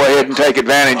just go ahead and take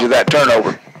advantage of that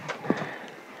turnover.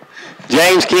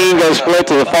 James King goes split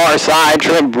to the far side.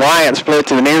 Trent Bryant split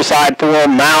to the near side for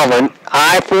Malvern.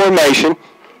 I formation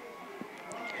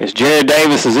as Jared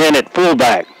Davis is in at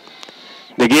fullback.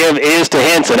 The give is to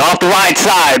Henson. Off the right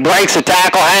side, breaks the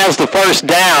tackle, has the 1st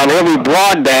down. He'll be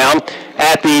brought down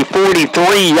at the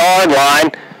 43-yard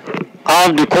line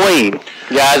of DeQueen.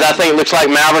 Guys, I think it looks like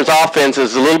Malvern's offense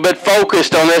is a little bit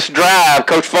focused on this drive.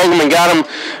 Coach Fogelman got them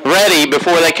ready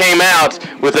before they came out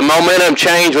with the momentum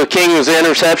change with King's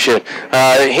interception.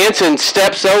 Henson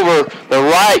steps over the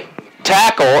right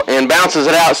tackle and bounces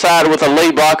it outside with a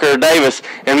lead blocker, Davis,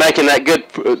 and making that good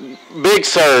big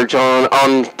surge on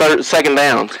 2nd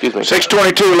down.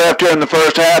 6:22 left here in the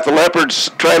first half. The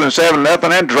Leopards trailing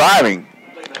 7-0 and driving.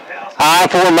 I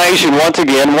formation once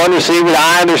again. 1 receiver to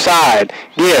either side.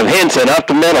 Give Henson up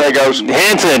the middle. There goes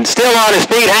Henson, still on his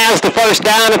feet, has the 1st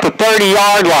down at the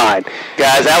 30-yard line.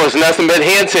 Guys, that was nothing but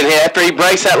Henson. After he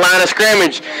breaks that line of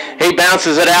scrimmage, he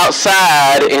bounces it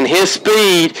outside, and his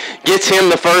speed gets him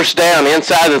the 1st down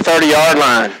inside the 30-yard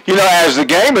line. You know, as the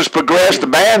game has progressed, the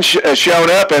band's shown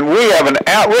up, and we have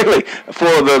really,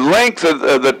 for the length of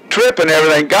the trip and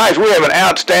everything, guys, we have an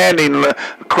outstanding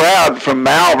crowd from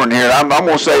Malvern here. I'm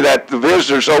going to say that the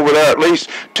visitors over there, at least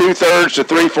 2/3 to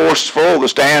 3/4 full the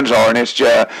stands are, and it's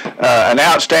an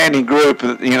outstanding group.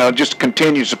 You know, just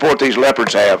continue to support these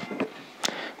Leopards have.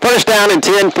 1st down and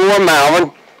 10 for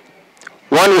Malvern.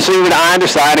 1 receiver to either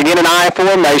side. Again, an I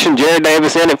formation. Jared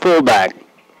Davis in at fullback.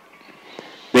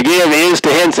 The give is to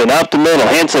Henson up the middle.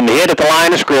 Henson hit at the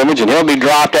line of scrimmage, and he'll be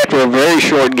dropped after a very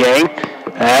short gain.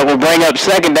 That will bring up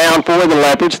 2nd down for the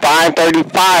Leopards.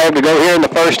 5:35 to go here in the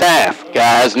first half.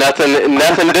 Guys, nothing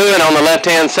doing on the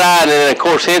left-hand side, and then, of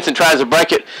course, Henson tries to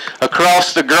break it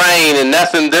across the grain, and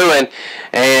nothing doing,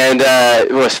 and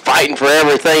was fighting for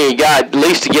everything he got, at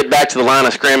least to get back to the line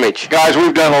of scrimmage. Guys,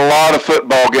 we've done a lot of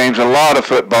football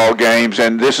games,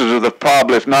 and this is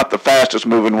probably, if not the fastest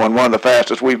moving one of the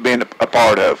fastest we've been a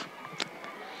part of.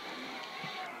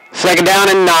 Second down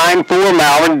and 9 for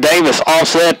Malvern. Davis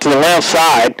offset to the left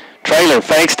side. Traylor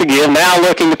fakes to give, now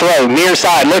looking to throw. Near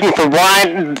side, looking for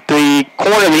Bryant, the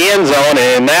corner of the end zone,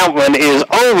 and that one is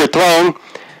overthrown.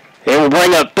 It will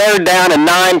bring up third down and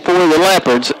 9 for the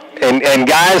Leopards. And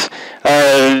guys,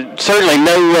 certainly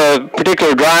no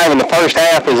particular drive in the first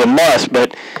half is a must,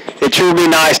 but it sure would be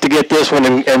nice to get this one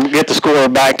and get the score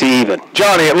back to even.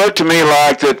 Johnny, it looked to me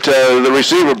like that the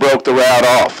receiver broke the route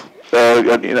off.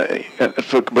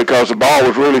 Because the ball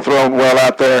was really thrown well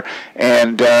out there,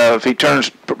 and if he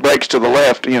breaks to the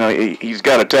left, he's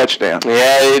got a touchdown.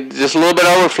 Yeah, just a little bit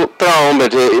overthrown,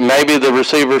 but maybe the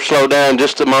receiver slowed down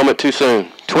just a moment too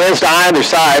soon. Twist to either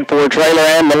side for Traylor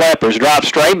and the Leopards. Drop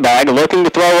straight back, looking to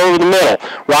throw over the middle.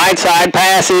 Right side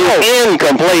pass is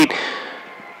incomplete.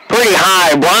 Pretty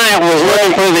high. Bryant was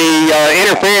looking for the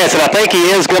interference, and I think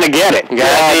he is going to get it.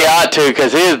 Yeah, he ought to,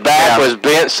 because his back was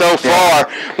bent so far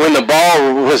when the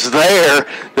ball was there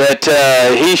that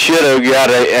he should have got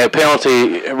a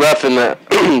penalty roughing the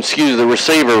the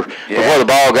receiver before the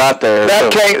ball got there.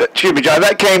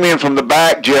 That came in from the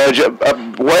back, Judge,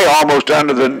 way almost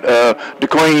under the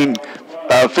DeQueen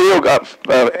field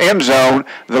end zone.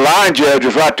 The line judge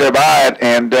was right there by it,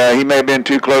 and he may have been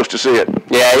too close to see it.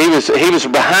 Yeah, he was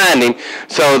behind him,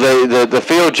 so the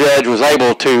field judge was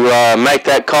able to make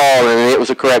that call, and it was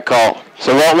a correct call.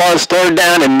 So what was third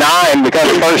down and 9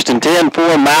 becomes first and 10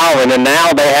 for Malvern, and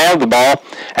now they have the ball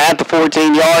at the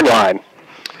 14-yard line.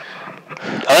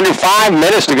 Under 5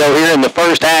 minutes to go here in the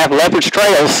first half. Leopards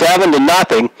trail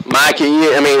 7-0. Mike,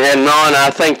 and Ron, I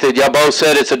think that y'all both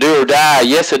said it's a do or die.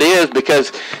 Yes, it is,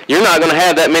 because you're not going to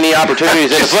have that many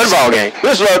opportunities in a football game.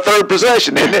 This is our third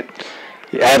possession, isn't it?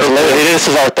 Yeah, absolutely. This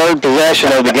is our third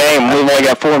possession of the game. We've only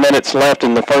got 4 minutes left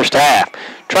in the first half.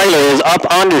 Traylor is up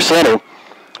under center.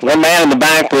 One man in the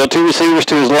backfield, 2 receivers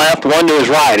to his left, 1 to his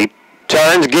right. He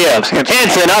turns, gives.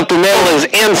 Henson up the middle is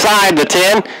inside the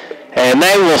 10. And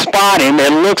they will spot him,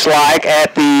 it looks like,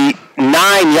 at the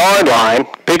 9-yard line.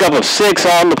 Pickup of 6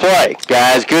 on the play.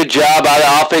 Guys, good job by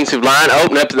the offensive line,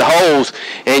 opening up the holes.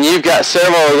 And you've got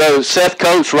several of those. Seth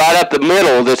Coates right up the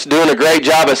middle that's doing a great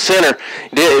job at center.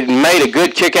 Made a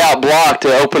good kick-out block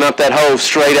to open up that hole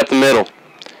straight up the middle.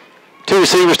 2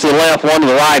 receivers to the left, 1 to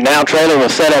the right. Now Traylor will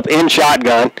set up in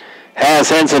shotgun. Has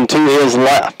Henson to his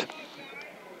left.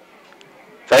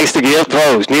 Fakes to give,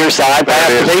 throws, near side, pass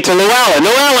to Llewellyn.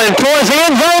 Llewellyn towards the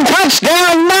end zone,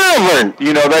 touchdown Malvern.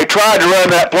 They tried to run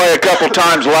that play a couple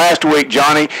times last week,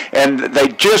 Johnny, and they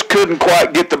just couldn't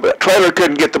quite Traylor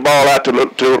couldn't get the ball out to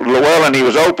Llewellyn. He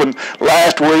was open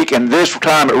last week, and this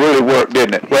time it really worked,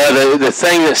 didn't it? Well, the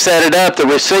thing that set it up, the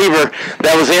receiver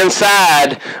that was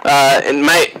inside, and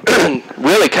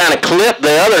really kind of clipped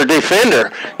the other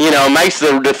defender. Makes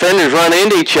the defenders run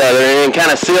into each other and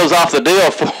kind of seals off the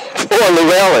deal for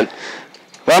Llewellyn.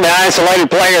 Well, the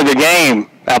isolated player of the game,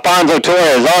 Alfonso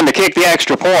Torres, on to kick the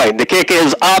extra point. The kick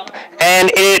is up, and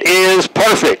it is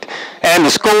perfect. And the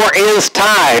score is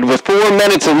tied with 4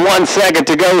 minutes and 1 second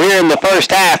to go here in the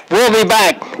first half. We'll be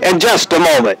back in just a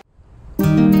moment.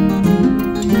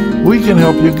 We can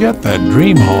help you get that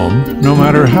dream home, no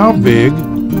matter how big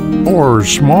or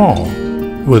small,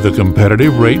 with a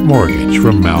competitive rate mortgage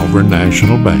from Malvern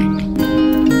National Bank.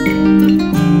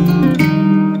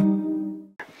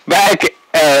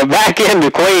 Back in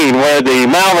DeQueen, where the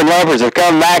Malvern Leopards have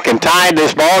come back and tied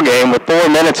this ball game with 4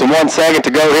 minutes and 1 second to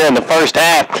go here in the first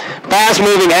half.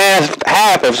 Fast-moving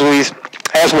half,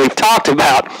 as we've talked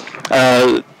about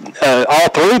all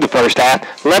through the first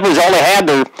half. Leopards only had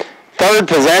their third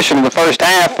possession in the first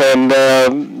half, and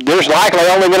there's likely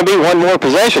only going to be one more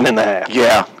possession in the half.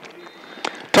 Yeah.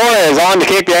 Torres on to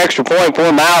kick the extra point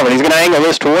for Malvern. He's going to angle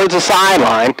this towards the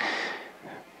sideline.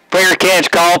 Fair catch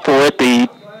called for at the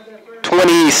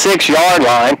 26-yard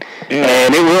line,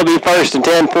 and it will be first and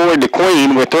 10 for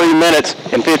DeQueen with 3 minutes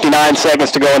and 59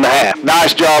 seconds to go in the half.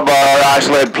 Nice job by our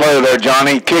isolated player there,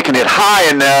 Johnny, kicking it high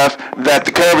enough that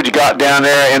the coverage got down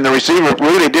there, and the receiver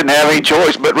really didn't have any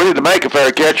choice but really to make a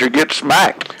fair catch or get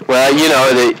smacked. Well,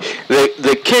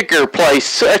 the kicker plays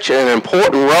such an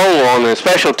important role on the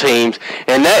special teams,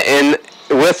 and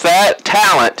with that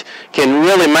talent can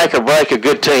really make or break a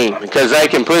good team, because they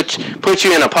can put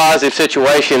you in a positive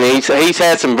situation. He's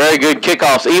had some very good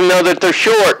kickoffs, even though that they're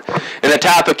short and the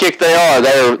type of kick they are.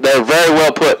 They're very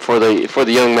well put for the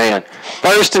young man.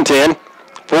 First and 10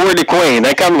 for DeQueen.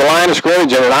 They come to the line of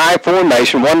scrimmage in an I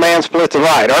formation. One man split to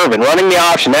right. Irvin running the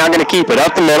option, now going to keep it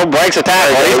up the middle, breaks a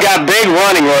tackle. He's got big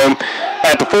running room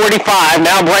at the 45,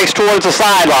 now breaks towards the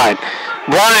sideline.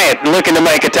 Bryant looking to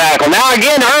make a tackle. Now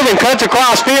again, Irvin cuts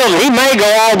across field. He may go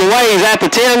all the way. He's at the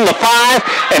 10, the 5,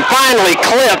 and finally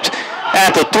clipped at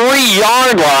the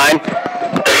 3-yard line.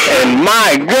 And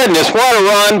my goodness, what a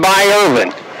run by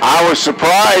Irvin. I was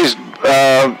surprised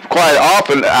quite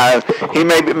often. He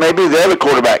may be the other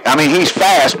quarterback. I mean, he's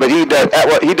fast, but he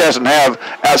doesn't have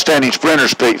outstanding sprinter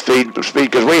speed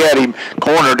because we had him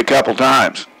cornered a couple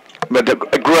times. But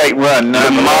a great run.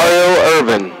 Mario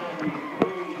Irvin.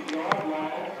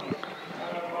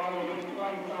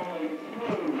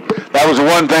 That was the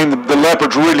one thing the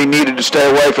Leopards really needed to stay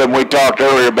away from. We talked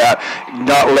earlier about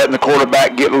not letting the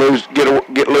quarterback get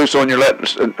loose on your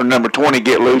number 20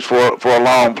 get loose for a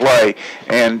long play,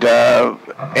 and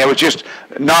it was just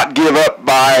not give up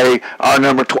by our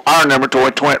number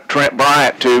 20 Trent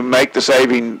Bryant to make the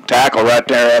saving tackle right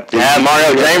there at the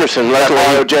Mario Jamerson.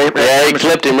 Yeah, he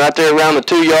clipped him right there around the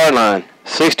 2-yard line.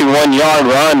 61-yard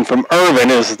run from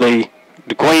Irvin as the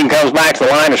DeQueen comes back to the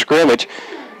line of scrimmage.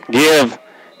 Give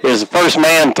is the first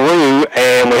man through,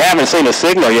 and we haven't seen a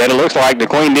signal yet. It looks like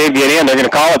DeQueen did get in. They're going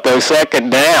to call it, though, second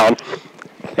down,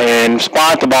 and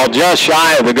spot the ball just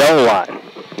shy of the goal line.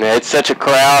 Yeah, it's such a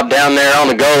crowd down there on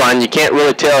the goal line, you can't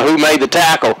really tell who made the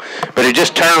tackle, but he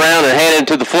just turned around and handed it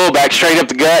to the fullback straight up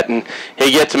the gut, and he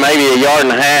gets maybe a yard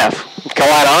and a half.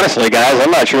 Quite honestly, guys,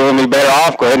 I'm not sure we'll be better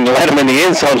off. Go ahead and let him in the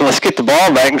end zone. Let's get the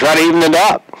ball back and try to even it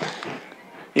up.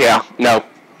 Yeah, no.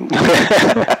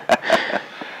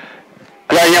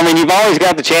 Yeah, I mean, you've always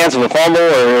got the chance of a fumble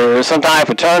or some type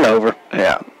of turnover.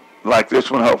 Yeah, like this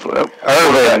one, hopefully.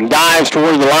 Irvin dives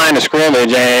towards the line of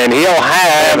scrimmage, and he'll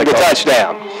have the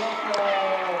touchdown.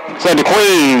 So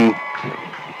DeQueen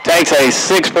takes a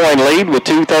 6-point lead with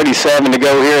 2:37 to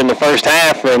go here in the first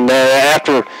half, and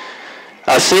after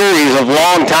a series of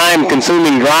long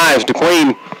time-consuming drives,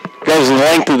 DeQueen goes the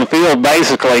length of the field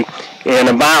basically in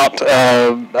about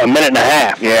a minute and a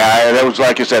half. Yeah, that was,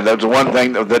 like you said, that was the one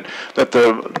thing that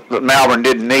Malvern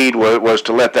didn't need was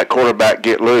to let that quarterback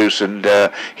get loose, and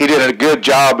he did a good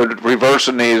job of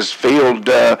reversing his field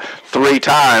 3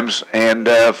 times, and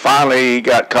finally he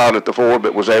got caught at the 4,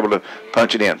 but was able to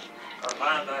punch it in.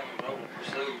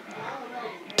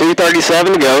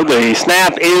 2:37 to go. The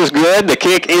snap is good. The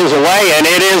kick is away, and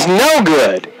it is no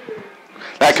good.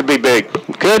 That could be big.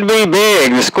 Could be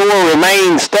big. The score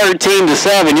remains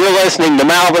 13-7. You're listening to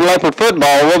Malvern Leopard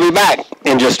football. We'll be back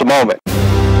in just a moment.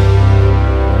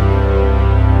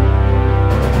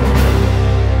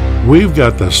 We've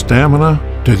got the stamina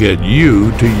to get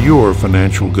you to your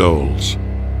financial goals.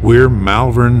 We're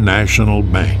Malvern National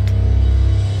Bank.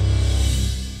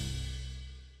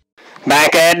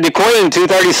 Back at DeQueen,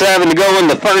 2:37 to go in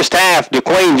the first half.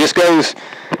 DeQueen just goes,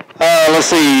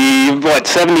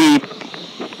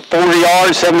 40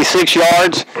 yards, 76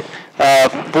 yards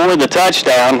for the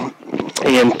touchdown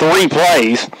in 3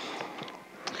 plays.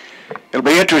 It'll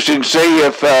be interesting to see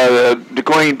if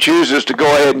DeQueen chooses to go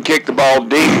ahead and kick the ball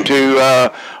deep to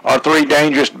our 3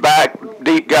 dangerous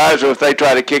deep guys, or if they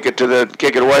try to kick it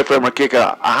away from him, or kick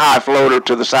a high floater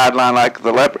to the sideline like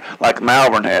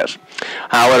Malvern has.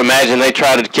 I would imagine they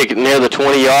try to kick it near the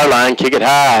 20-yard line, kick it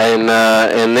high,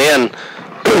 and then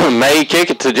may kick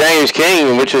it to James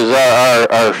King, which is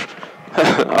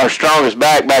our strongest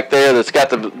back there that's got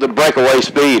the breakaway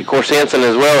speed. Of course, Henson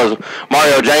as well as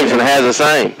Mario Jameson has the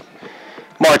same.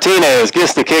 Martinez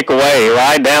gets the kick away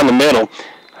right down the middle,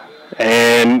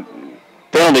 and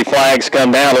penalty flags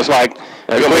come down. Looks like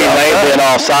DeQueen may have been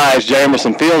offsides.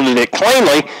 Jamerson fielded it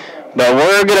cleanly, but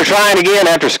we're going to try it again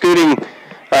after scooting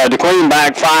DeQueen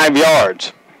back 5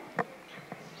 yards.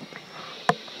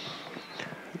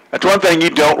 That's one thing you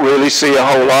don't really see a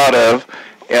whole lot of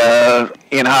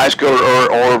in high school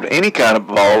or any kind of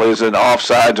ball is an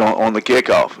offsides on the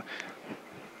kickoff.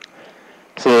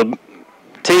 So the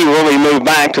T will be moved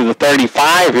back to the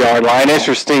 35-yard line.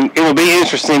 It will be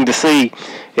interesting to see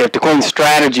if DeQueen's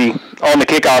strategy on the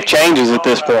kickoff changes at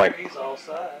this point. He's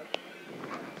offside.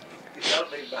 He's got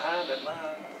to be behind that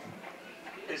line.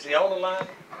 Is he on the line?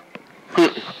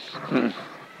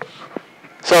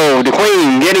 So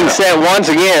DeQueen getting set once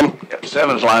again.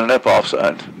 7's lining up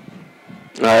offside.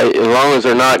 As long as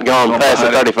they're not going past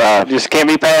the 35. Just can't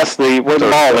be past where the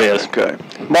ball is. Okay.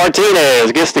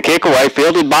 Martinez gets the kick away,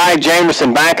 fielded by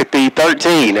Jamerson back at the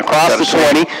 13, across the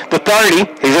 20, the 30.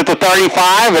 He's at the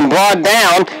 35 and brought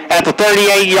down at the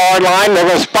 38-yard line. They're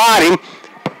going to spot him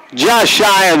just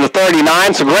shy of the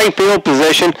 39. So great field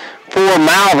position for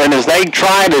Malvern as they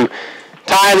try to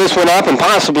tie this one up and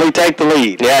possibly take the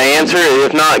lead. Yeah, answer,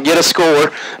 if not, get a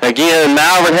score. Again,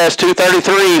 Malvern has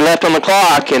 2:33 left on the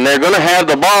clock, and they're going to have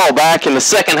the ball back in the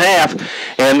second half,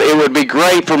 and it would be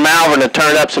great for Malvern to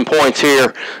turn up some points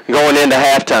here going into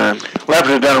halftime.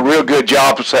 Leopards have done a real good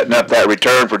job of setting up that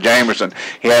return for Jamerson.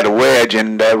 He had a wedge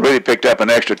and really picked up an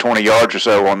extra 20 yards or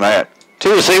so on that.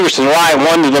 2 receivers to the right,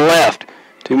 1 to the left.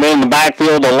 Two men in the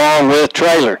backfield along with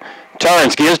Trailer.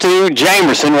 Turns, gives to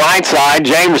Jamerson, right side.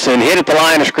 Jamerson hit at the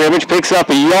line of scrimmage, picks up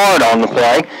a yard on the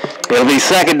play. It'll be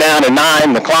 2nd down and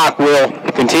 9. The clock will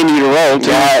continue to roll.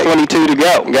 2:22 to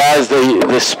go. Guys,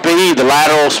 the speed, the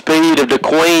lateral speed of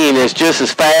DeQueen is just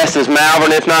as fast as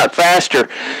Malvern, if not faster.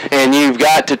 And you've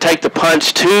got to take the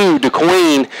punch to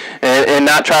DeQueen and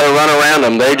not try to run around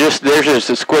them. They're just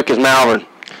as quick as Malvern.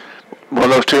 Well,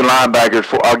 those two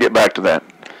linebackers, I'll get back to that.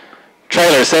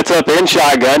 Trailer sets up in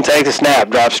shotgun, takes a snap,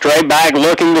 drops straight back,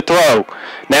 looking to throw.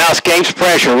 Now escapes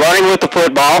pressure, running with the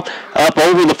football up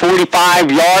over the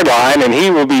 45-yard line, and he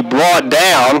will be brought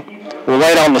down. We'll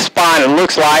wait on the spot. It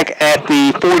looks like at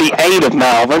the 48 of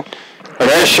Malvern. Or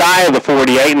they're shy of the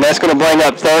 48, and that's going to bring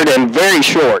up 3rd and very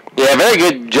short. Yeah, very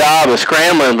good job of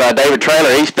scrambling by David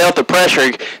Trailer. He felt the pressure,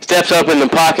 he steps up in the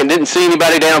pocket, didn't see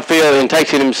anybody downfield, and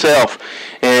takes it himself.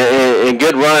 And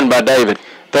good run by David.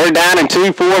 3rd down and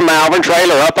 2 for Malvern.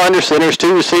 Trailer up under centers,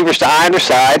 2 receivers to either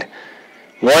side.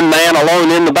 1 man alone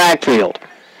in the backfield.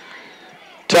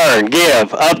 Turn,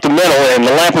 give, up the middle, and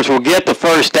the Leopards will get the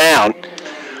 1st down.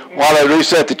 While they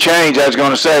reset the change, I was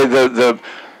going to say the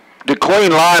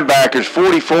DeQueen linebackers,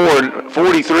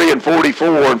 43 and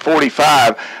 44 and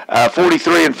 45.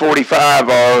 43 and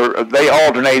 45 they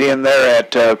alternate in there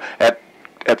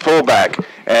at fullback,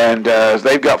 and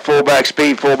they've got fullback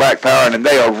speed, fullback power, and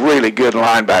they are really good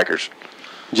linebackers.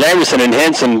 Jameson and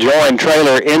Henson join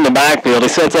Trailer in the backfield. He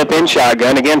sets up in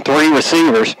shotgun. Again, 3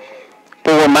 receivers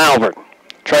for Malvern.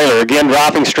 Trailer again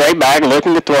dropping straight back,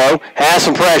 looking to throw. Has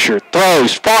some pressure.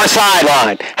 Throws, far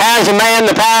sideline. Has a man.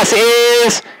 The pass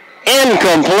is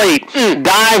incomplete.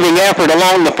 Diving effort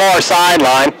along the far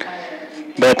sideline.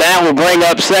 But that will bring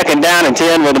up 2nd down and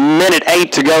 10 with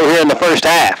 1:08 to go here in the first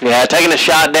half. Yeah, taking a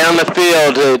shot down the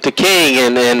field to King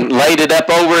and laid it up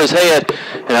over his head.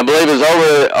 And I believe it was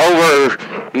over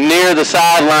near the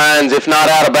sidelines, if not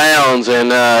out of bounds,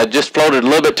 and just floated a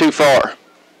little bit too far.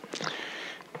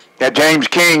 Yeah, James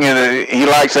King, and he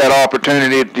likes that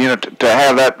opportunity, to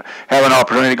have an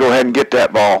opportunity to go ahead and get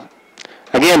that ball.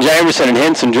 Again, Jamerson and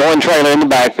Henson join Trailer in the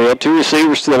backfield. 2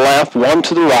 receivers to the left, 1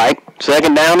 to the right.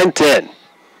 2nd down and 10.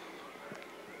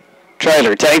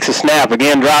 Trailer takes a snap,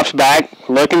 again drops back,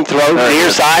 looking, throw, near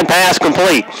side, pass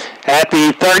complete. At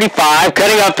the 35,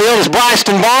 cutting upfield is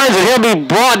Bryson Barnes, and he'll be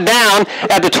brought down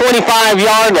at the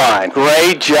 25-yard line.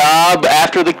 Great job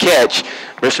after the catch.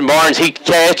 Bryson Barnes, he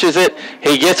catches it,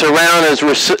 he gets around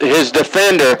his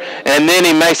defender, and then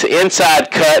he makes an inside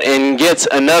cut and gets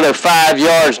another 5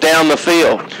 yards down the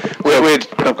field.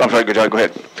 I'm sorry, go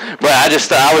ahead. But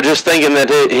I was just thinking that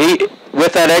he,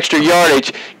 with that extra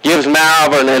yardage, gives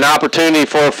Malvern an opportunity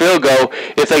for a field goal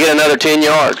if they get another 10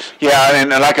 yards. Yeah,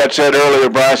 and like I said earlier,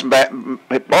 Barnes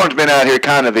been out here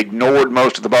kind of ignored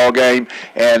most of the ball game,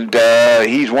 and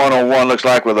he's one-on-one, looks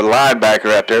like, with a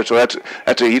linebacker out there, so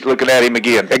he's looking at him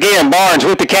again. Again, Barnes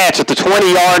with the catch at the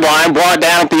 20-yard line, brought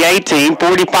down at the 18,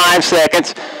 45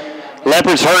 seconds.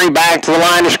 Leopards hurry back to the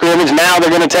line of scrimmage. Now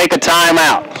they're going to take a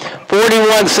timeout.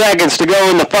 41 seconds to go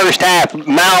in the first half.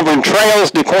 Malvern trails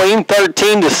DeQueen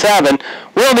 13-7.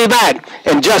 We'll be back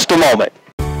in just a moment.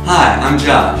 Hi, I'm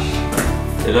Josh.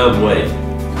 Get up, wait.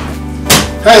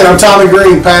 Hey, I'm Tommy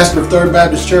Green, pastor of Third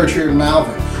Baptist Church here in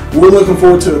Malvern. We're looking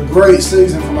forward to a great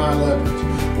season from our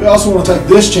Leopards. We also want to take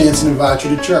this chance and invite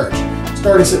you to church.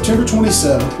 Starting September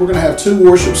 27th, we're going to have 2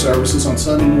 worship services on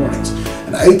Sunday mornings,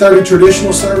 an 8:30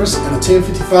 traditional service and a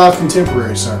 10:55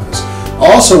 contemporary service.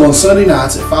 Also on Sunday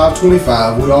nights at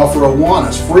 5:25, we offer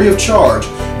Awanas free of charge,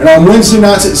 and on Wednesday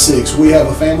nights at 6, we have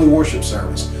a family worship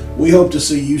service. We hope to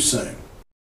see you soon.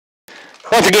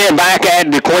 Once again, back at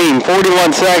DeQueen,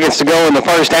 41 seconds to go in the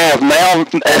first half.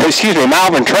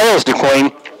 Malvern trails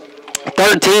DeQueen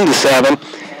 13-7,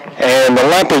 and the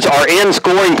Leopards are in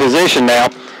scoring position now.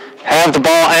 Have the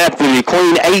ball at the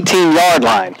DeQueen 18-yard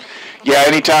line. Yeah,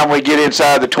 anytime we get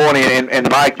inside the 20, and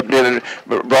Mike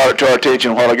brought it to our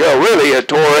attention a while ago, really,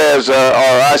 Torres,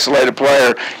 our isolated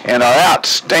player, and our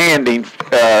outstanding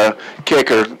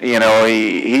kicker,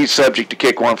 he's subject to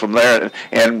kick one from there,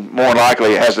 and more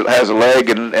likely has a leg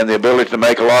and the ability to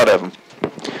make a lot of them.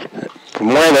 From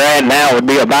where they're at now would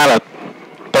be about a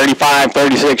 35,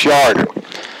 36-yarder.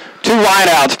 2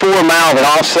 wideouts for Malvern.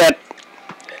 Offset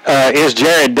is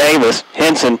Jared Davis.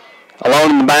 Henson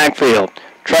alone in the backfield.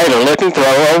 Trailer looking, throw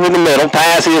over the middle.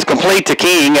 Pass is complete to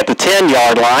King at the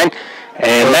 10-yard line.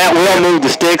 And that will move the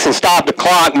sticks and stop the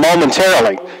clock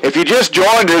momentarily. If you just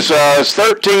joined us, it's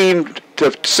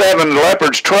 13-7.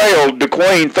 Leopards trailed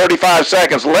DeQueen. 35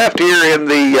 seconds left here in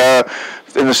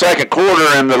the second quarter,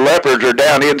 and the Leopards are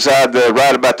down inside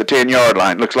right about the 10-yard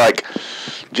line. Looks like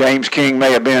James King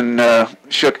may have been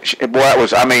shook. Boy, that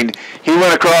was, I mean, he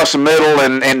went across the middle,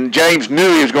 and James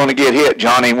knew he was going to get hit.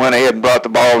 Johnny went ahead and brought the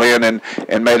ball in and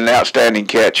made an outstanding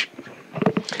catch.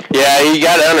 Yeah, he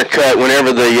got undercut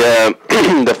whenever the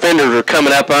defenders were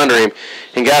coming up under him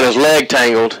and got his leg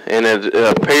tangled, and it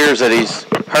appears that he's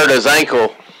hurt his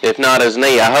ankle, if not his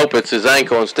knee. I hope it's his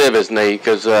ankle instead of his knee,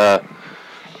 because it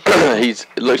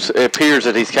appears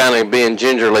that he's kind of being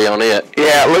gingerly on it.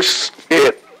 Yeah, it looks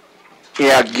it.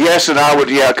 Yeah, guessing I would,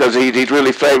 yeah, because he's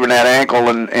really favoring that ankle,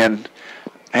 and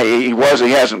he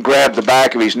hasn't grabbed the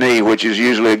back of his knee, which is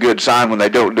usually a good sign when they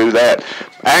don't do that.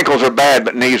 Ankles are bad,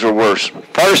 but knees are worse.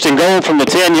 First and goal from the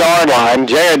 10-yard line.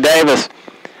 Jared Davis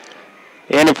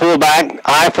in the fullback,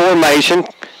 I formation.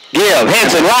 Give,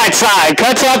 Henson, right side,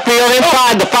 cuts upfield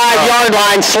inside the 5-yard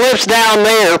line, slips down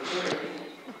there.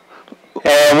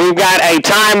 And we've got a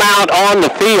timeout on the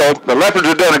field. The Leopards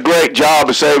have done a great job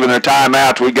of saving their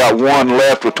timeouts. We got one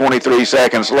left with 23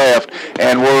 seconds left,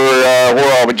 and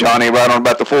we're over, Johnny, right on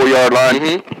about the 4-yard line.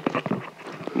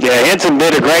 Mm-hmm. Yeah, Henson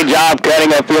did a great job cutting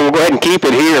upfield. We'll go ahead and keep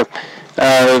it here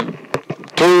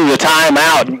through the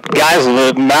timeout. Guys,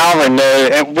 Malvern,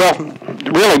 well,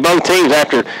 really both teams,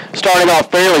 after starting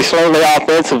off fairly slowly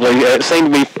offensively,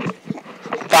 seem to be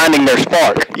finding their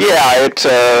spark. Yeah, it's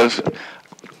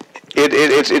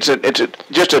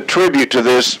just a tribute to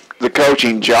the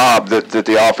coaching job that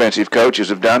the offensive coaches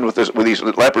have done with these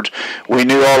Leopards. We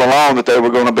knew all along that they were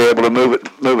going to be able to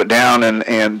move it down,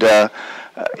 and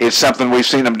it's something we've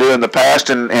seen them do in the past,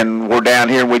 and we're down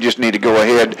here, and we just need to go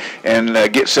ahead and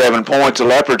get 7 points. The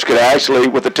Leopards could actually,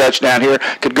 with a touchdown here,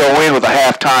 could go in with a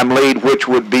halftime lead, which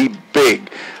would be big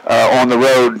on the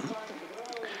road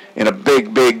in a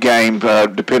big game,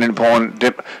 depending upon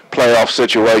playoff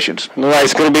situations. Right,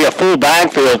 it's going to be a full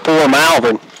backfield for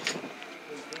Malvern.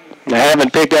 They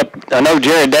haven't picked up, I know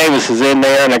Jared Davis is in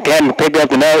there, and I haven't picked up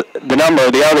the number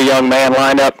of the other young man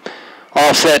lined up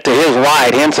offset to his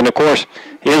right. Henson, of course,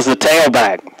 is the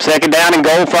tailback. Second down and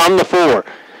goal from the 4.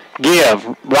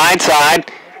 Give, right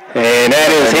side, and that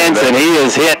is Henson. He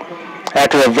is hit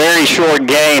after a very short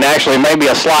gain, actually maybe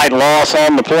a slight loss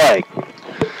on the play.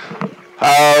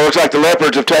 Looks like the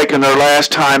Leopards have taken their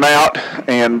last time out,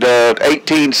 and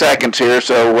 18 seconds here,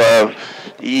 so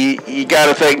you got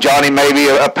to think, Johnny, maybe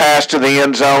a pass to the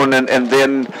end zone, and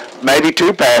then maybe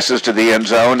 2 passes to the end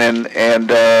zone,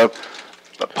 and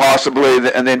possibly,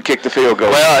 and then kick the field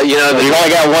goal. Well, you know, you only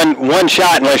got one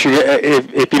shot unless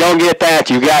if you don't get that,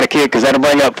 you got to kick, because that'll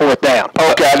bring up 4th down.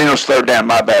 Okay, I didn't know it was 3rd down.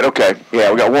 My bad. Okay,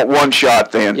 yeah, we got one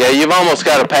shot then. Yeah, you've almost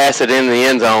got to pass it in the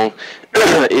end zone.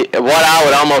 What I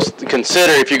would almost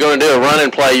consider, if you're going to do a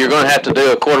running play, you're going to have to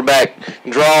do a quarterback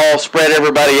draw, spread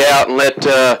everybody out, and let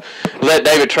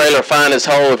David Traylor find his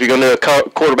hole if you're going to do a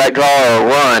quarterback draw or a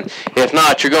run. If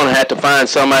not, you're going to have to find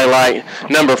somebody like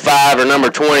number 5 or number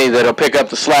 20 that'll pick up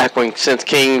the slack when, since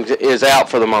King is out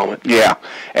for the moment. Yeah,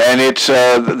 and it's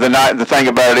the thing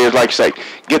about it is, like you say,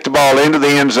 get the ball into the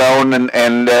end zone, and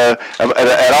at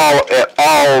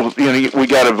all, you know, we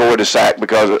got to avoid a sack,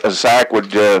 because a sack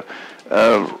would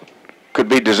could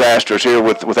be disastrous here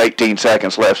with 18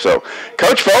 seconds left. So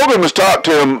Coach Fogan has talked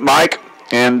to him, Mike,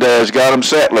 and has got him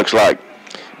set, looks like.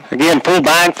 Again, full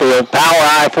backfield, power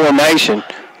I formation.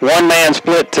 One man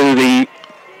split to the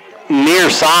near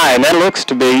side. That looks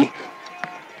to be...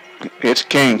 It's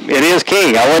King. It is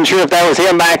King. I wasn't sure if that was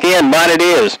him back in, but it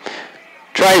is.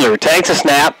 Traylor takes a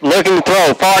snap, looking to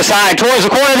throw, far side, towards the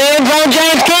corner of the end zone.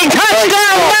 James King,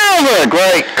 touchdown, Malvern!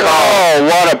 Great call.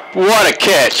 Oh, what a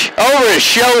catch. Over his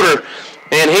shoulder,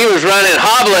 and he was running,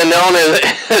 hobbling on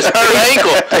his hurt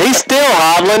ankle. He's still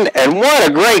hobbling, and what a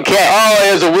great catch. Oh,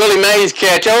 it was a Willie Mays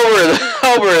catch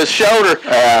over his shoulder,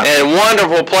 and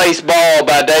wonderful place ball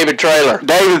by David Traylor.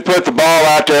 David put the ball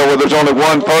out there where there's only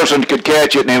one person could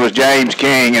catch it, and it was James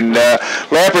King. And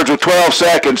Leopards with 12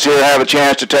 seconds here have a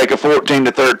chance to take a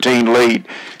 14-13 lead.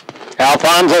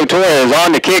 Alfonso Torres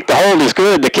on the kick. The hold is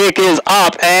good. The kick is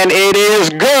up, and it is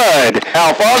good.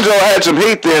 Alfonso had some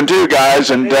heat then too, guys,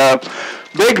 and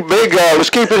big. Let's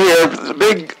keep it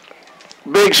here.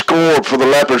 Big score for the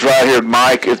Leopards right here,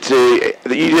 Mike. You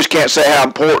just can't say how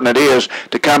important it is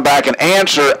to come back and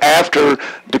answer after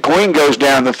DeQueen goes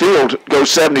down the field,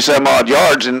 goes 70-some-odd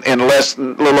yards in less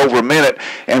than a little over a minute,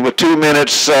 and with 2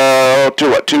 minutes to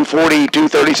 2:40,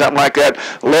 2:30, something like that,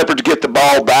 Leopards get the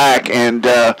ball back and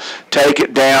take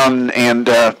it down, and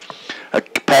a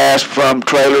pass from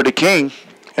Traylor to King.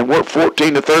 And we're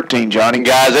 14-13, Johnny.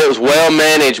 Guys, it was well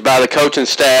managed by the coaching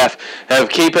staff of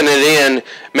keeping it in,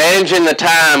 managing the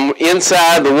time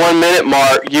inside the 1 minute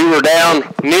mark. You were down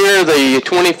near the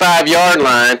 25-yard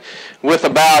line with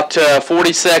about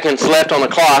 40 seconds left on the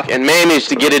clock and managed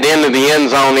to get it into the end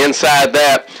zone inside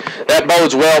that. That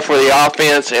bodes well for the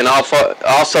offense and also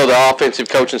the offensive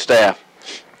coaching staff.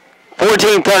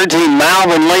 14-13,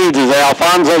 Malvern leads as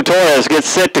Alfonso Torres gets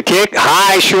set to kick.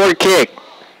 High, short kick.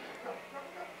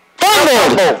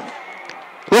 Fumbled!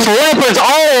 There's Leopards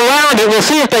all around it. We'll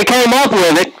see if they came up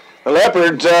with it. The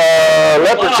Leopards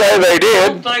say they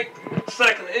did.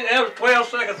 It was 12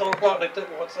 seconds on the clock. They took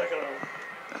 1 second over.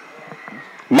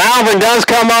 Malvern does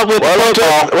come up with the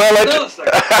football.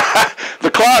 The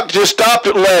clock just stopped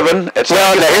at 11. Well,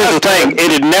 here's the thing.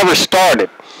 It had never started.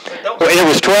 It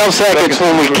was 12 seconds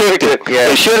when we kicked it.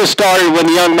 Yeah. It should have started when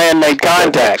the young man made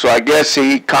contact. So I guess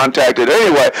he contacted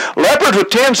anyway. Leopards with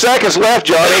 10 seconds left,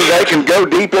 Johnny. They can go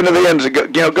deep into the end.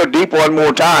 Go deep one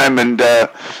more time, and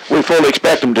we fully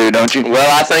expect them to, don't you?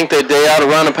 Well, I think that they ought to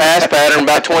run a pass pattern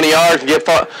about 20 yards and get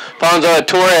Alfonso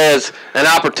Torres an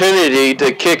opportunity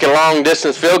to kick a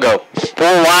long-distance field goal. 4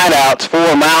 wideouts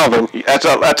for Malvern. That's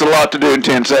a lot to do in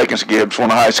 10 seconds, Gibbs, from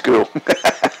high school.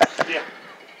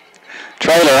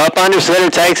 Trailer up under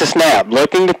center, takes a snap,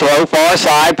 looking to throw far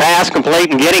side, pass complete,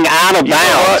 and getting out of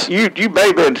bounds.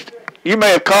 You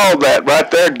may have called that right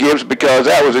there, Gibbs, because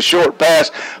that was a short pass,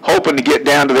 hoping to get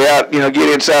down to the get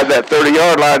inside that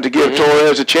 30-yard line to give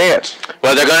Torres a chance.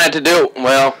 Well, they're going to have to do it.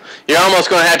 Well, you're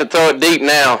almost going to have to throw it deep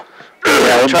now.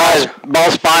 Ball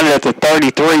spotted at the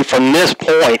 33. From this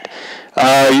point,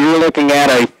 you're looking at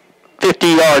a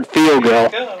 50-yard field goal.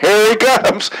 Here he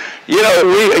comes. You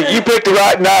picked the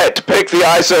right night to pick the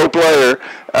ISO player.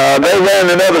 They ran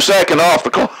another second off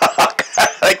the clock.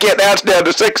 They get now it's down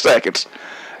to 6 seconds.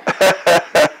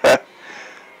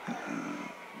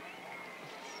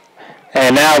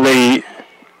 And now the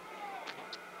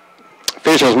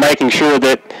officials making sure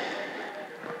that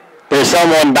there's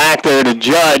someone back there to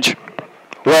judge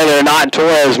whether or not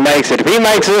Torres makes it. If he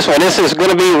makes this one, this is going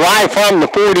to be right from the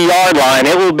 40-yard line.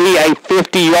 It will be a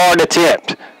 50-yard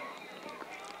attempt.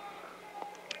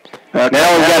 Okay,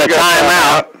 now we've got a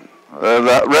timeout.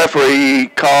 The referee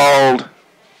called.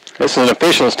 This is an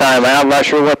official's timeout. I'm not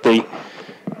sure what the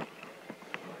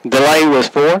delay was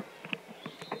for.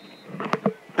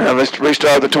 Let's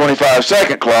restart the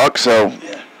 25-second clock. So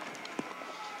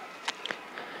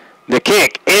the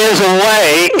kick is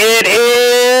away. It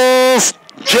is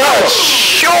just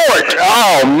short.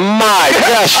 Oh my,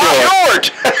 just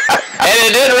short. And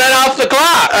it didn't run off the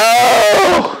clock.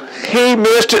 Oh, he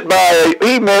missed it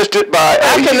by.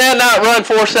 How can that not run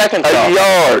 4 seconds? A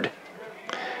yard.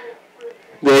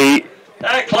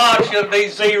 That clock should be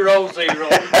 0-0.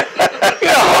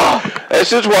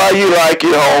 This is why you like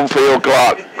your home field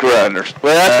clock runners.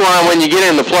 Well, that's why when you get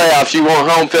in the playoffs, you want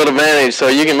home field advantage, so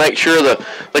you can make sure the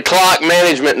clock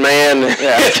management man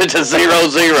gets it to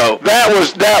 0-0. That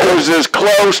was as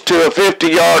close to a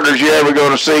 50-yarder as you're ever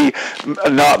going to see.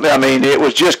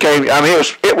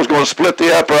 It was going to split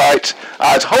the uprights.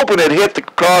 I was hoping it hit the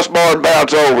crossbar and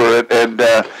bounce over it, and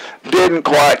didn't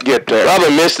quite get there.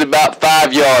 Probably missed about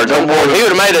 5 yards. No more. He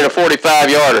would have made it a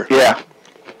 45-yarder. Yeah.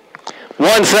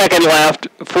 1 second left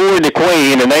for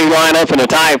DeQueen, and they line up in a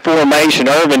tight formation.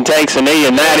 Irvin takes a knee,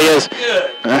 and that is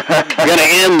going to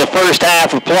end the first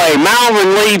half of play.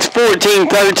 Malvern leads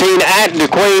 14-13 at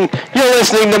DeQueen. You're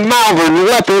listening to Malvern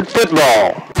Leopard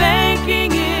football.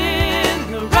 Thinking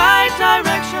in the right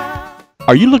direction.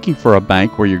 Are you looking for a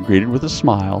bank where you're greeted with a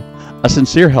smile, a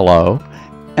sincere hello,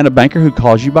 and a banker who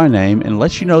calls you by name and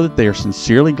lets you know that they are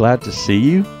sincerely glad to see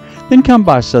you? Then come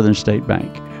by Southern State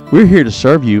Bank. We're here to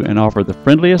serve you and offer the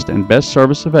friendliest and best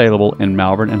service available in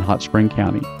Malvern and Hot Spring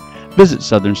County. Visit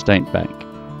Southern State Bank.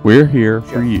 We're here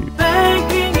for you.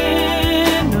 Thinking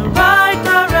in the right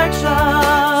direction.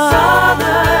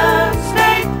 Southern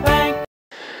State Bank.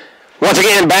 Once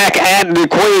again, back at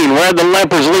DeQueen, where the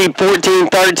Leopards lead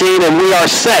 14-13, and we are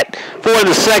set for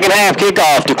the second half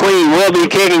kickoff. DeQueen will be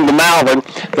kicking to Malvern.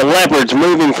 The Leopards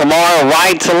moving from our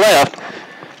right to left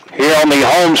here on the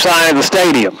home side of the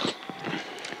stadium.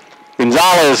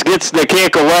 Gonzalez gets the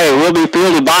kick away. Will be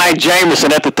fielded by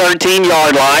Jamerson at the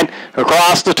 13-yard line,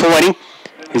 across the 20.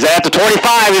 He's at the 25.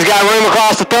 He's got room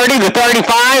across the 30, the 35,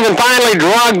 and finally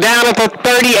drugged down at the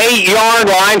 38-yard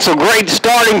line. So great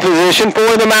starting position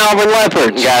for the Malvern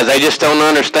Leopards. Guys, they just don't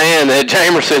understand that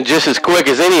Jamerson just as quick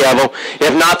as any of them,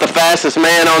 if not the fastest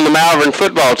man on the Malvern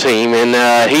football team.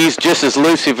 And he's just as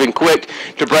elusive and quick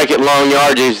to break it long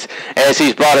yardages as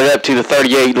he's brought it up to the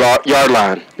 38-yard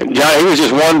line. John, he was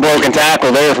just one broken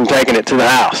tackle there from taking it to the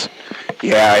house.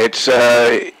 Yeah, it's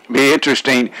be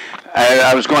interesting.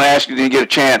 I was going to ask you to get a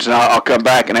chance, and I'll come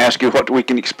back and ask you what we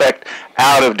can expect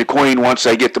out of DeQueen once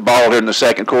they get the ball here in the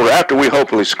second quarter, after we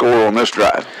hopefully score on this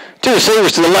drive. Two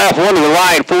receivers to the left, one to the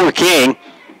right for King.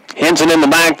 Henson in the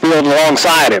backfield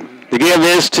alongside him. The give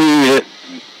is to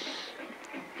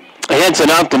Henson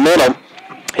up the middle.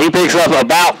 He picks up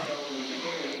about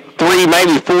 3,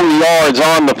 maybe 4 yards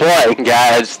on the play.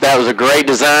 Guys, that was a great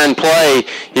design play.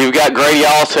 You've got Grady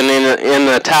Austin in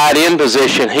the tight end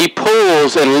position. He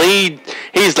pulls and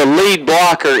he's the lead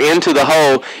blocker into the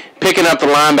hole, picking up the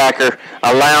linebacker,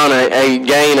 allowing a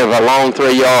gain of a long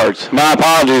 3 yards. My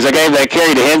apologies. I gave that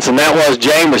carry to Henson. That was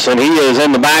Jamerson. He is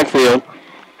in the backfield.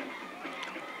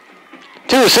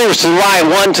 Two receivers to the right,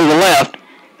 one to the left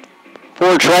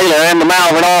for Traylor and the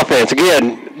Malvern offense.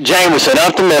 Again, Jamerson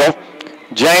up the middle.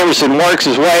 Jamerson works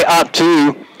his way up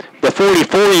to the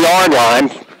 44-yard line.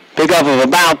 Pickup of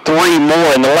about 3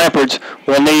 more, and the Leopards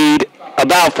will need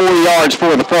about 4 yards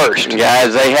for the first.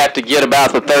 Guys, they have to get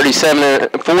about the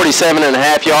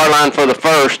 47.5-yard line for the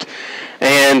first.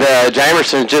 And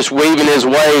Jamerson's just weaving his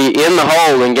way in the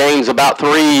hole and gains about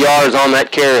 3 yards on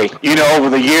that carry. You know, over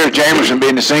the years, Jamerson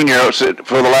being the senior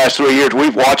for the last 3 years,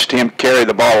 we've watched him carry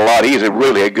the ball a lot. He's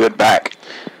really a good back.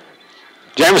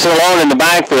 Jamerson alone in the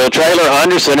backfield. Traylor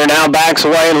under center now backs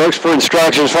away and looks for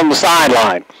instructions from the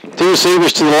sideline. Two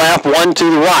receivers to the left, one to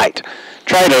the right.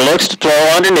 Traylor looks to throw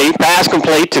underneath. Pass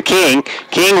complete to King.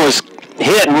 King was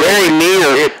hit very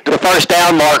near the first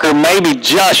down marker, maybe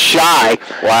just shy.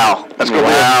 Wow. That's going to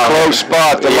be a close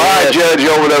spot. The line judge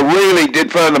over there really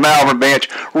did, from the Malvern bench,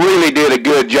 really did a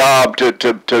good job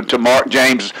to mark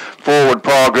James' forward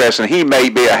progress, and he may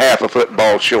be a half a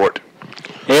football short.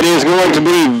 It is going to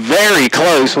be very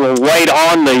close. We'll wait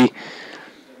on the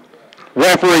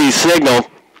referee's signal.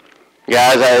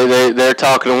 Guys, they're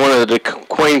talking to one of the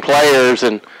DeQueen players,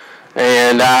 and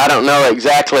I don't know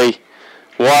exactly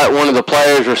what one of the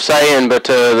players are saying, but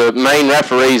the main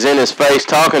referee's in his face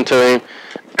talking to him.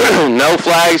 No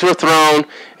flags were thrown,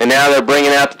 and now they're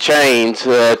bringing out the chains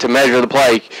to measure the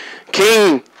play.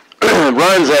 King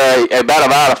runs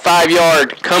about a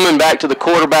 5-yard coming back to the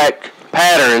quarterback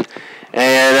pattern,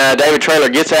 and David Traylor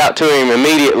gets out to him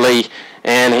immediately,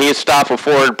 and he stopped for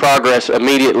forward progress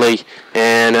immediately,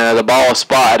 and the ball is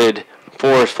spotted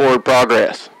for his forward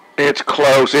progress. It's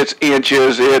close. It's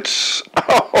inches. It's...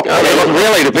 It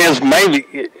really depends. Maybe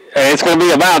it's going to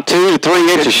be about 2 to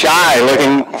 3 inches shy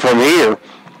looking from here.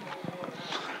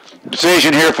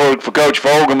 Decision here for Coach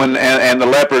Fogelman and the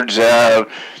Leopards.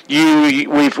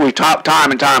 We've talked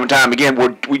time and time again.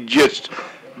 We just...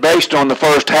 Based on the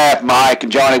first half, Mike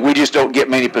and Johnny, we just don't get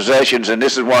many possessions, and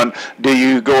this is one, do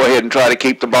you go ahead and try to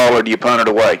keep the ball or do you punt it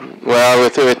away? Well,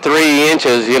 with 3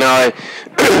 inches, you know,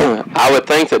 I would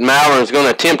think that Malvern is going to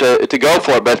attempt to go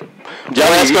for it, but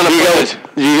Johnny, you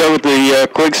go with the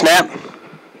quick snap?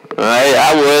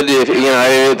 I would.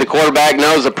 If the quarterback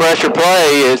knows the pressure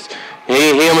play is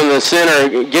him and the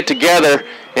center get together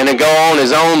and then go on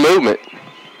his own movement.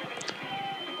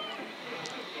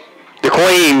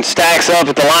 DeQueen stacks up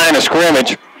at the line of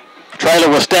scrimmage. Traylor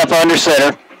will step under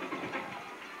center.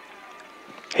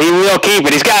 He will keep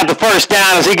it. He's got the first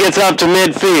down as he gets up to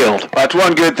midfield. That's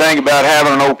one good thing about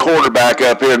having an old quarterback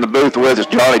up here in the booth with us,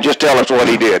 Johnny. Just tell us what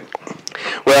he did.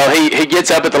 Well, he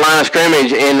gets up at the line of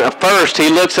scrimmage, and first he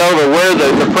looks over where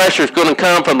the pressure is going to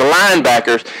come from the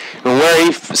linebackers, and where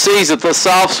he sees the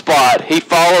soft spot, he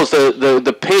follows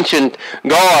the pinching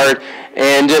guard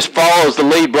and just follows the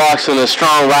lead blocks on the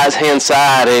strong right-hand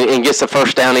side and gets the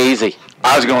first down easy.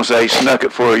 I was going to say he snuck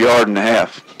it for 1.5 yards.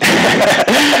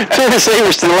 Two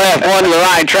receivers to the left, one to the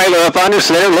right. Traylor up under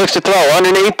center, looks to throw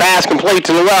underneath, pass complete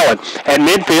to Llewellyn. At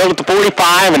midfield at the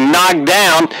 45 and knocked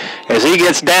down as he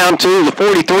gets down to the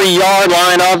 43-yard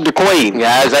line of DeQueen.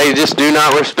 Guys, they just do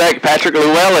not respect Patrick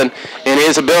Llewellyn and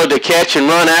his ability to catch and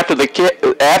run after the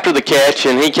catch,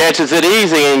 and he catches it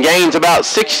easy and gains about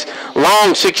 6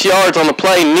 yards on the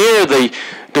play near the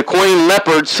DeQueen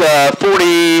Leopards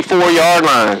 44-yard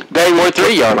line.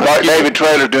 43-yard line. David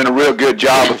Traylor's doing a real good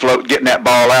job of getting that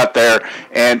ball out there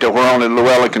and to where only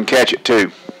Llewellyn can catch it too.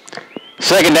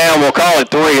 Second down, we'll call it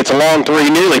 3. It's a long 3,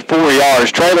 nearly 4 yards.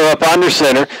 Traylor up under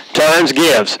center, turns,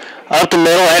 gives. Up the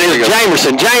middle, that is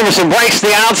Jamerson. Jamerson breaks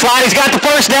the outside. He's got the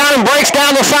first down and breaks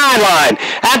down the sideline.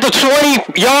 At the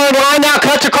 20-yard line now,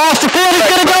 cuts across the field.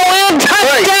 He's going to go in.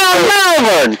 Touchdown,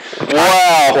 Malvern.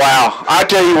 Wow. I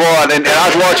tell you what, and I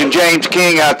was watching James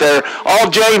King out there. All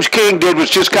James King did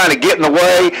was just kind of get in the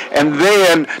way, and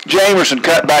then Jamerson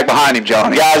cut back behind him,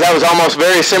 Johnny. Guys, that was almost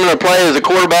very similar play as the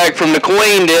quarterback from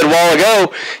DeQueen did a while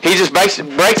ago. He just breaks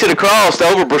it across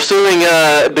over pursuing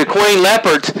DeQueen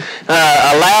Leopards,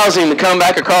 allows him to come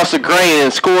back across the green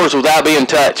and scores without being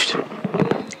touched.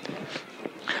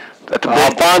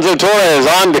 Alfonso Torres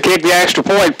on to kick the extra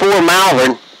point for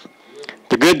Malvern.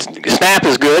 The good snap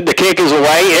is good. The kick is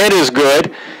away. It is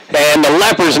good. And the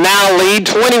Leopards now lead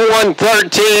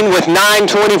 21-13 with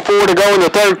 9:24 to go in the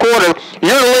third quarter.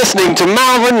 You're listening to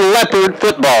Malvern Leopard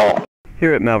football.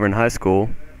 Here at Malvern High School.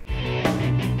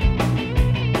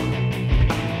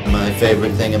 My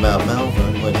favorite thing about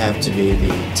Malvern would have to be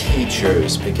the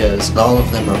teachers, because all of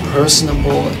them are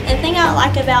personable. The thing I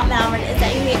like about Malvern is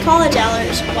that you meet college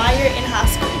hours while you're in high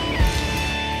school.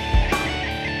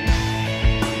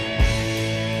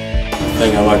 The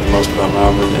thing I like the most about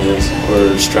Malvern is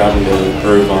we're striving to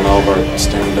improve on all of our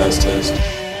standardized tests.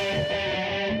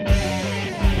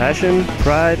 Passion,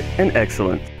 pride, and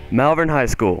excellence. Malvern High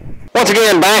School. Once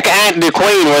again, back at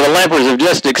DeQueen, where the Leopards have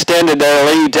just extended their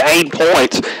lead to 8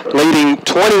 points, leading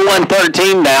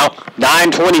 21-13 now,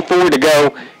 9:24 to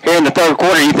go here in the third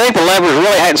quarter. You think the Leopards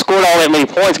really hadn't scored all that many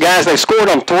points, guys? They scored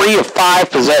on 3 of 5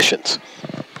 possessions.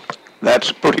 That's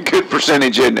a pretty good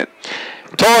percentage, isn't it?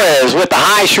 Torres with the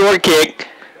high short kick.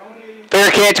 Fair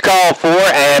catch called for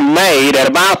and made at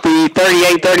about the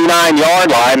 38-39 yard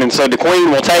line, and so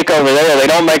DeQueen will take over there. They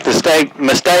don't make the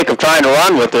mistake of trying to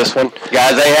run with this one.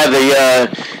 Guys, they have the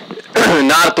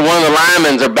not the one of the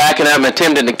linemen are backing up and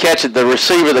attempting to catch it. The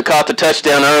receiver that caught the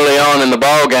touchdown early on in the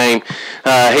ball game,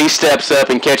 he steps up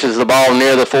and catches the ball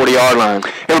near the 40-yard line.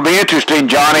 It'll be interesting,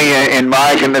 Johnny and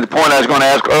Mike, and the point I was going to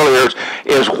ask earlier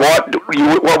is what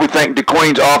we think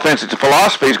DeQueen's offensive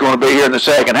philosophy is going to be here in the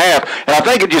second half. And I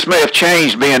think it just may have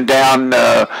changed being down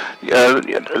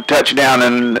touchdown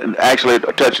and actually a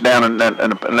touchdown and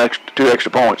an extra, 2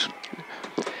 extra points.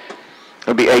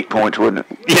 It'll be 8 points, wouldn't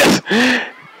it? Yes.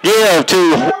 Give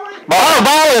to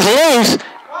ball is loose,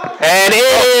 and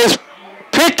it is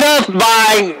picked up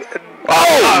by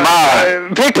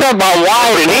picked up by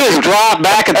White, and he is dropped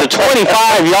back at the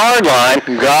 25-yard line.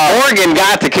 Morgan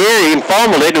got the carry and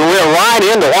fumbled it and went right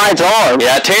into White's arm.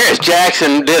 Yeah, Terrence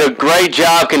Jackson did a great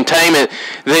job containment.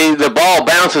 The ball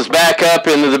bounces back up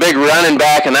into the big running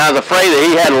back, and I was afraid that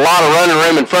he had a lot of running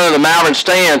room in front of the Malvern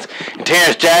stands. And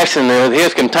Terrence Jackson, with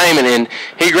his containment, and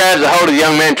he grabs a hold of the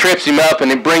young man, trips him up,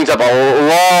 and he brings up a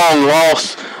long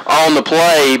loss on the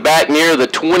play back near the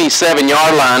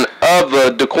 27-yard line of the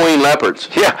DeQueen Leopards.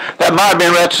 Yeah, that might have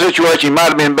been that situation. It might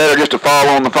have been better just to fall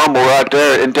on the fumble right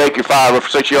there and take your 5 or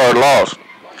 6 yard loss.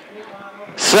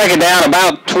 Second down,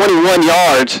 about 21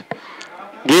 yards.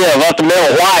 Give up the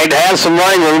middle. White has some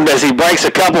running room as he breaks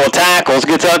a couple of tackles,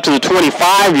 gets up to the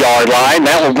 25-yard line.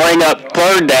 That will bring up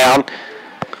third down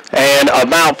and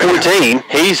about 14.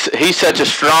 He's such a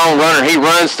strong runner. He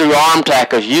runs through arm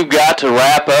tackles. You've got to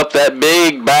wrap up that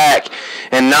big back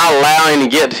and not allow him to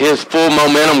get his full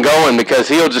momentum going, because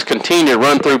he'll just continue to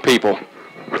run through people.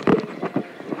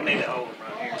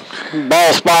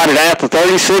 Ball spotted at the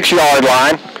 36-yard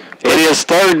line. It is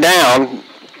third down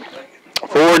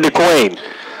for DeQueen.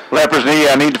 Leopards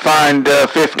need to find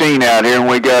 15 out here, and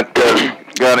we got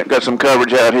some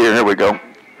coverage out here. Here we go.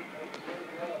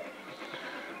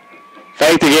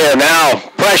 Faith again. Now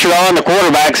pressure on the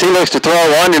quarterbacks. He looks to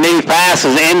throw underneath. Pass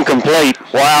is incomplete.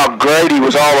 Wow, Grady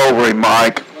was all over him,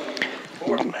 Mike.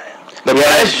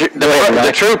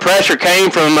 The true pressure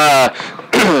came from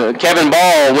Kevin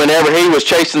Ball whenever he was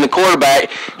chasing the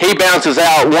quarterback. He bounces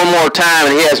out one more time,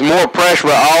 and he has more pressure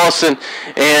with Allison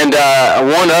and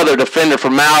one other defender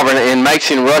from Malvern, and makes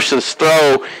him rush this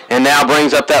throw, and now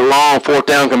brings up that long 4th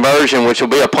down conversion, which will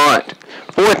be a punt.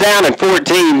 4th down and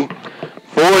 14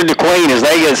 for DeQueen as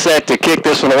they get set to kick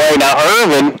this one away. Now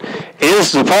Irvin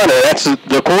is the punter. That's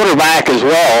the quarterback as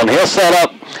well, and he'll set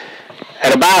up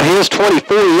at about his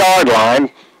 24-yard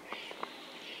line.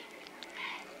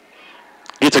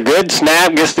 Gets a good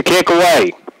snap, gets the kick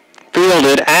away.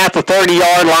 Fielded at the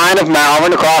 30-yard line of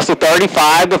Malvern, across the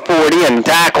 35 to 40, and the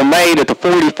tackle made at the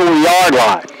 44-yard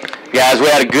line. Guys, we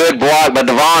had a good block by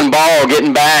Devon Ball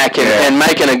getting back and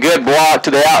making a good block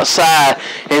to the outside,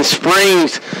 and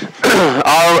springs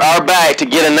our back to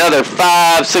get another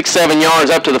 5, 6, 7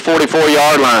 yards up to the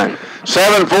 44-yard line.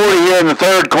 7:40 here in the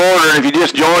third quarter, and if you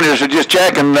just joined us or just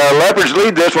checking, Leopards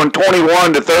lead this one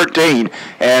 21-13,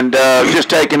 and just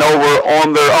taking over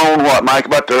on their own, Mike,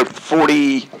 about the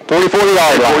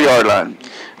 44-yard line.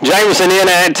 Jameson in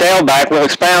at tailback. We'll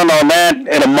expound on that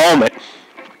in a moment.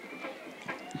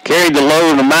 Carried the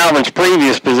load of Malvern's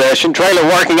previous possession. Traylor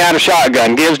working out a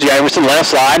shotgun. Gives Jamerson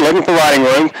left side, looking for running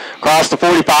room. Across the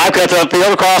 45, cuts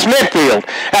upfield, across midfield.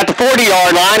 At the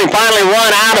 40-yard line, and finally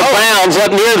run out of bounds up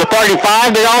near the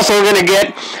 35. They're also going to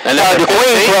get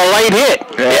DeQueen for a late hit.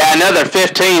 Yeah, another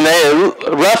 15. They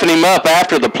roughing him up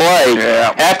after the play. Yeah.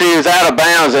 After he was out of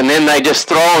bounds, and then they just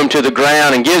throw him to the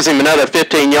ground and gives him another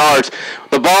 15 yards.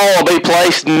 The ball will be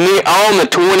placed on the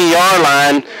 20-yard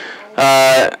line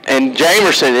and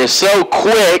Jamerson is so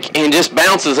quick and just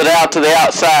bounces it out to the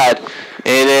outside.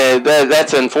 And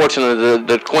that's unfortunate.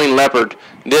 The DeQueen Leopard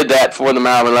did that for the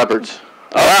Malvern Leopards.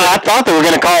 Well, I thought they were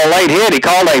going to call a late hit. He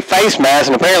called a face mask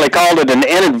and apparently called it an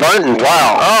inadvertent.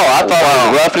 Wow. Oh, I thought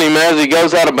it was roughing him as he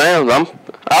goes out of bounds.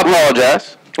 I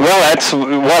apologize. Well, that's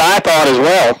what I thought as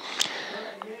well.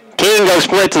 King goes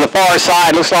split to the far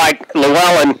side. Looks like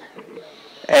Llewellyn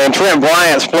and Trent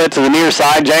Bryant split to the near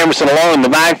side. Jamerson alone in the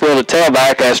backfield at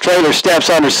tailback as Traylor steps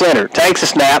under center. Takes a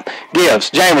snap, gives.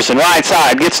 Jamerson right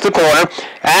side, gets to the corner.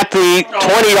 At the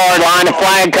 20-yard line, a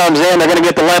flag comes in. They're going to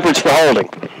get the Leopards for holding.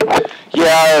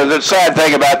 Yeah, the sad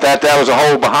thing about that was a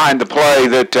hold behind the play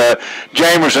that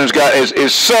Jamerson's got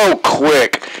is so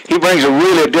quick. He brings a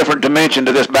really different dimension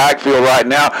to this backfield right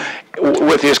now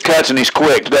with his cuts, and he's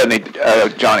quick, doesn't he,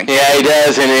 Johnny? Yeah, he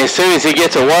does, and as soon as he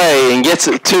gets away and gets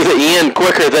to the end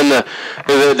quicker than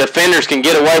the defenders can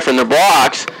get away from their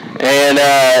blocks, and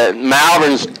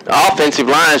Malvern's offensive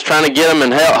line is trying to get them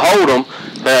and hold them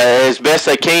as best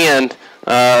they can,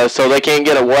 so they can't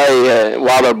get away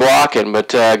while they're blocking. But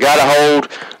got a hold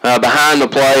behind the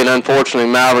play, and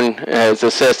unfortunately Malvern has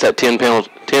assessed that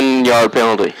 10-yard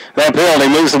penalty. That penalty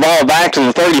moves the ball back to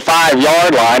the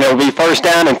 35-yard line. It will be first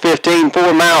down and 15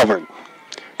 for Malvern.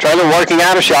 Traylor working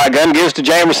out a shotgun, gives to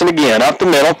Jamerson again, up the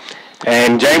middle.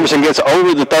 And Jamerson gets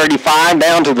over the 35,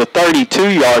 down to the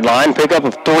 32-yard line. Pick up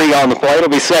of 3 on the play. It'll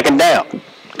be second down.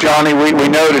 Johnny, we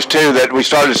noticed, too, that we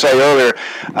started to say earlier,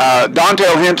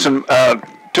 Dontel Henson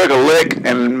took a lick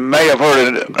and may have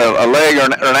hurt a leg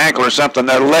or an ankle or something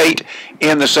late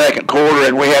in the second quarter,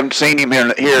 and we haven't seen him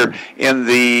here in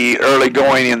the early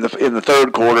going in the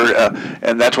third quarter,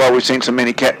 and that's why we've seen so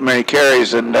many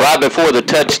carries. And right before the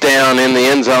touchdown in the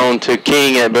end zone to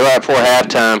King right before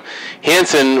halftime,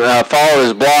 Henson followed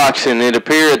his blocks, and it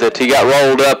appeared that he got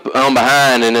rolled up on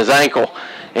behind in his ankle.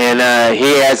 And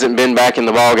he hasn't been back in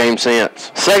the ball game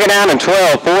since. Second down and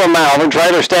 12 for Malvern.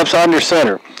 Traylor steps under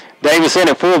center. Davis in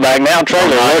at fullback. Now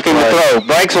Traylor looking to throw.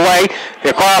 Breaks away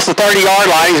across the 30-yard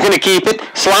line. He's going to keep it.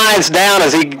 Slides down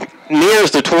as he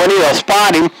nears the 20. They'll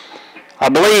spot him, I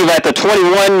believe, at the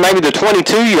 21, maybe the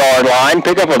 22-yard line.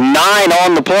 Pick up a 9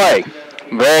 on the play.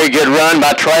 Very good run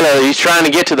by Traylor. He's trying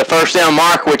to get to the first down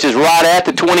mark, which is right at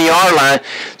the 20-yard line.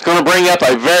 It's going to bring up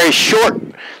a very short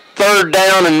third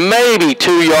down and maybe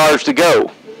 2 yards to go.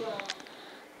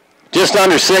 Just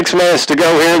under 6 minutes to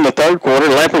go here in the third quarter.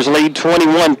 Leopards lead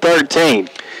 21-13.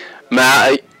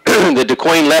 The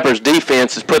DeQueen Leopards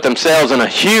defense has put themselves in a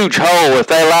huge hole. If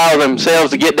they allow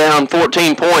themselves to get down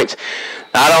 14 points,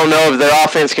 I don't know if their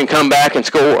offense can come back and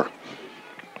score.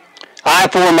 High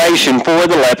formation for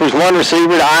the Leopards, one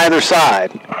receiver to either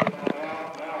side.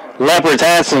 Leopards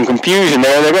had some confusion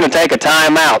there. They're going to take a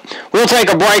timeout. We'll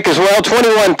take a break as well.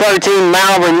 21-13,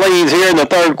 Malvern leads here in the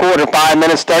third quarter. 5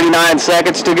 minutes, 39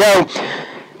 seconds to go.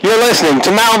 You're listening to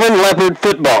Malvern Leopard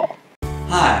Football.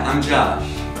 Hi, I'm Josh.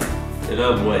 It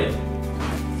up, Wade.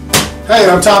 Hey,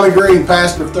 I'm Tommy Green,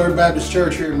 pastor of Third Baptist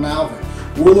Church here in Malvern.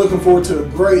 We're looking forward to a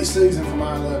great season from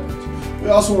our Leopards. We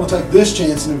also want to take this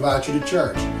chance and invite you to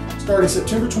church. Starting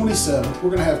September 27th, we're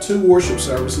going to have 2 worship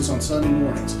services on Sunday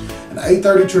mornings, an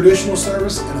 8:30 traditional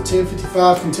service and a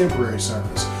 10:55 contemporary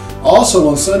service. Also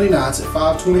on Sunday nights at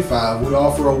 5:25, we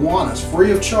offer Awanas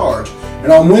free of charge,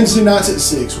 and on Wednesday nights at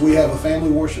 6, we have a family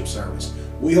worship service.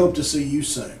 We hope to see you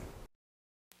soon.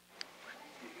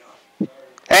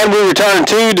 And we return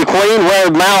to DeQueen, where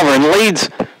Malvern leads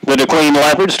the DeQueen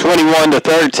Leopards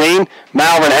 21-13.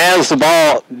 Malvern has the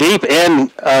ball deep in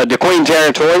DeQueen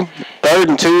territory. 3rd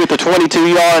and 2 at the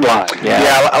 22-yard line.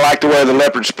 Yeah, I like the way the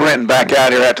Leopards sprinting back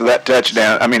out here after that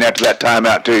touchdown. I mean, after that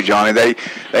timeout too, Johnny.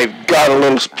 They've got a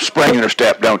little spring in their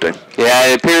step, don't they?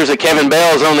 Yeah, it appears that Kevin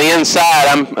Bell is on the inside.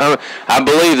 I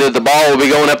believe that the ball will be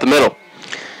going up the middle.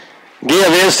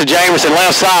 Give is to Jamerson,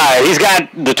 left side. He's got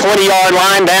the 20-yard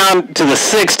line down to the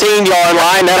 16-yard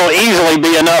line. That'll easily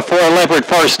be enough for a Leopard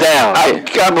first down.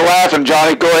 I'm laughing,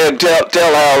 Johnny. Go ahead and tell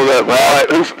how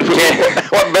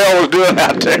what Bell was doing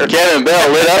out there. Kevin Bell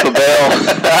lit up a bell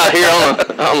out here on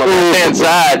the left-hand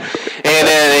side. And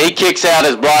then he kicks out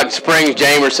his block, springs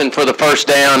Jamerson for the first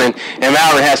down. And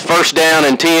Malvern has first down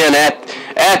and 10 at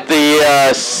the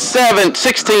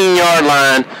 16-yard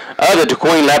line of the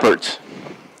DeQueen Leopards.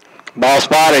 Ball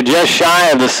spotted just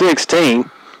shy of the 16.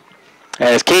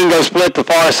 As Kingo split the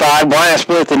far side, Bryant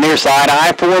split the near side.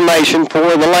 I formation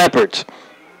for the Leopards.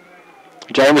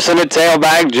 Jamerson at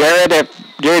tailback,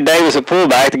 Jared Davis at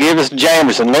fullback to give us to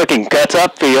Jamerson. Looking, cuts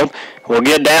upfield. We'll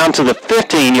get down to the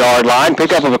 15-yard line.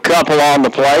 Pick up of a couple on the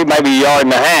play, maybe a yard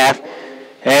and a half.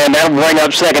 And that'll bring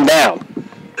up second down.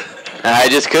 I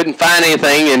just couldn't find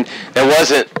anything, and there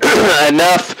wasn't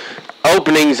enough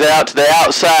openings out to the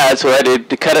outside, so I had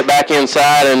to cut it back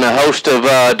inside, and a host of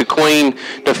DeQueen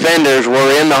defenders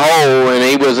were in the hole, and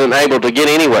he wasn't able to get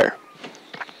anywhere.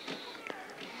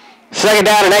 2nd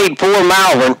down and 8 for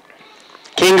Malvern.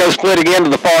 Kingo split again to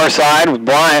the far side with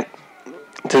Bryant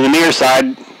to the near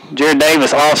side. Jared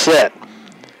Davis offset.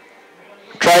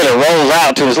 Traylor rolls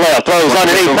out to his left, throws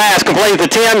underneath pass, completes the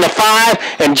 10, the 5,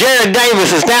 and Jared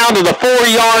Davis is down to the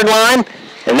 4-yard line,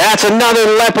 and that's another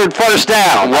Leopard first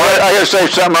down. Well, I got to say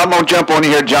something. I'm going to jump on you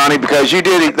here, Johnny, because they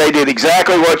did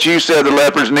exactly what you said the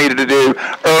Leopards needed to do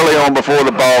early on before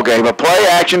the ball game. A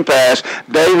play-action pass.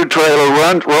 David Traylor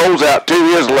rolls out to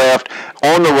his left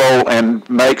on the roll and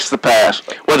makes the pass.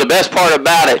 Well, the best part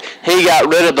about it, he got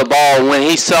rid of the ball when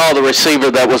he saw the receiver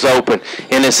that was open.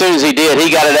 And as soon as he did, he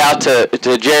got it out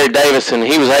to Jared Davis, and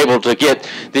he was able to get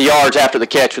the yards after the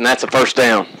catch, and that's a first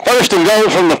down. First and goal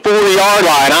from the 4-yard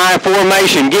line. I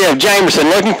formation. Give Jamerson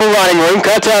looking for running room.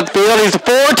 Cuts upfield. He's a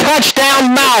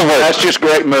 4-touchdown Malvern. That's just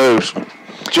great moves.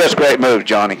 Just great move,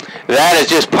 Johnny. That is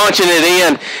just punching it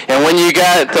in, and when you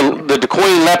got the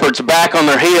DeQueen Leopards back on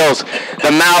their heels,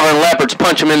 the Malvern Leopards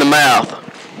punch them in the mouth.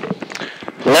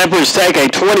 Leopards take a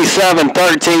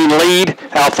 27-13 lead.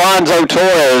 Alfonso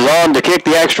Torres on to kick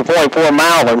the extra point for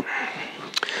Malvern.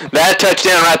 That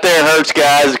touchdown right there hurts,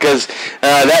 guys, because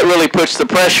that really puts the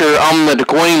pressure on the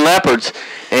DeQueen Leopards,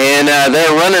 and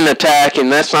they're running attack,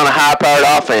 and that's not a high-powered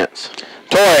offense.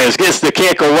 Torres gets the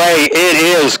kick away. It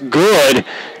is good.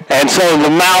 And so the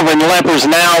Malvern Leopards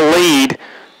now lead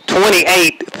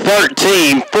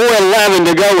 28-13. 4:11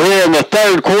 to go here in the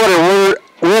third quarter.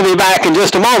 We'll be back in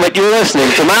just a moment. You're listening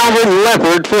to Malvern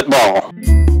Leopard football.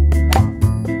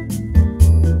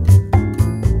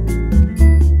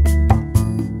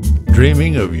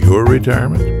 Dreaming of your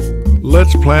retirement?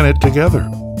 Let's plan it together.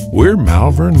 We're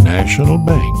Malvern National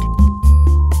Bank.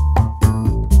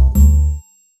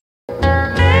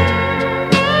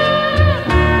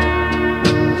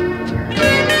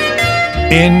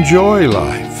 Enjoy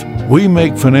life. We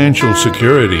make financial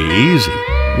security easy.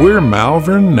 We're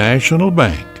Malvern National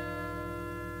Bank.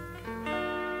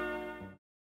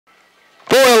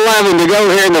 4:11 to go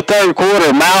here in the third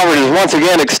quarter. Malvern has once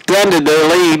again extended their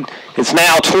lead. It's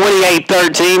now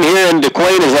 28-13 here in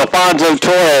DeQueen as Alfonso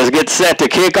Torres gets set to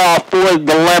kick off for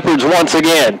the Leopards once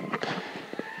again.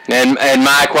 And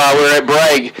Mike, while we're at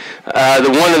break,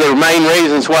 one of the main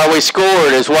reasons why we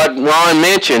scored is what Ron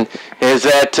mentioned, is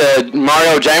that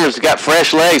Mario Jamerson got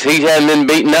fresh legs. He hadn't been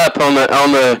beaten up on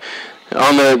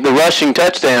the rushing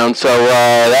touchdown, so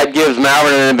that gives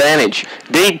Malvern an advantage.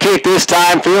 Deep kick this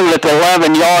time, fielded at the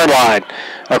 11-yard line.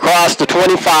 Across the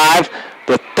 25,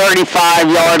 the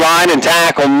 35-yard line, and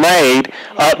tackle made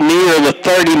up near the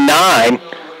 39.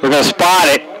 We're going to spot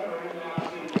it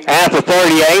at the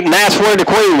 38, and that's where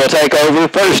DeQueen will take over,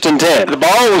 1st and 10. The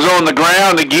ball was on the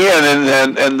ground again,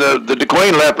 and the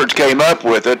DeQueen Leopards came up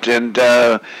with it, and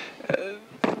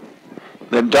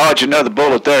then dodged another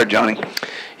bullet there, Johnny.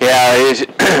 Yeah,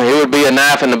 it would be a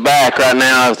knife in the back right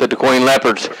now if the DeQueen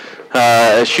Leopards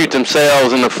shoot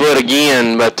themselves in the foot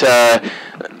again, but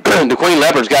DeQueen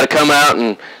Leopards got to come out,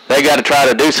 and they got to try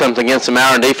to do something against the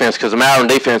Malvern defense, because the Malvern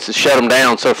defense has shut them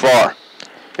down so far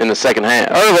in the second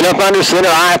half. Irvin up under center,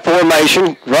 I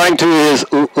formation, running to his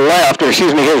left, or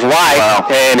excuse me, his right, wow.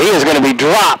 And he is going to be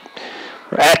dropped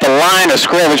at the line of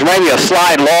scrimmage. Maybe a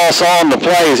slight loss on the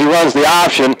play as he runs the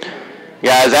option.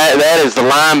 Guys, that is the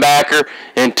linebacker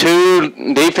and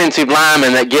 2 defensive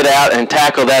linemen that get out and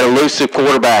tackle that elusive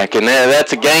quarterback. And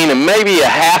that's a gain of maybe a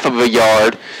half of a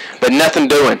yard, but nothing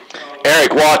doing.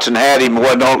 Eric Watson had him,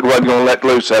 wasn't going to let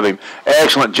loose of him.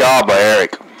 Excellent job by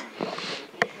Eric.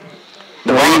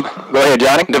 Go ahead,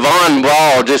 Johnny. Devon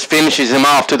Ball just finishes him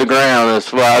off to the ground.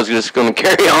 That's why I was just going to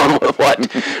carry on with what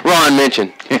Ron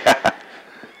mentioned.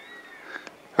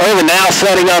 Irvin now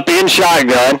setting up in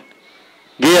shotgun.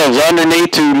 Gives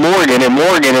underneath to Morgan, and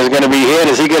Morgan is going to be hit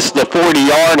as he gets to the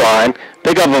 40-yard line.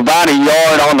 Pick up about a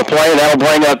yard on the play. That'll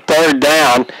bring up 3rd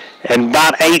down and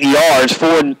about 8 yards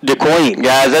for DeQueen.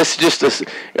 Guys, that's just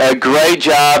a great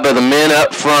job of the men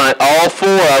up front, all 4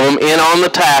 of them in on the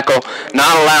tackle,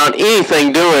 not allowing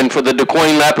anything doing for the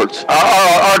DeQueen Leopards.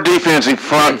 Our defensive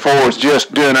front 4 is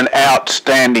just doing an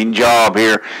outstanding job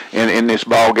here in this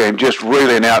ball game. Just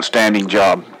really an outstanding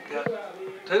job.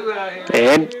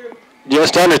 And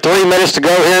just under 3 minutes to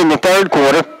go here in the third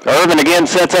quarter. Irvin again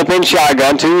sets up in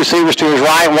shotgun. 2 receivers to his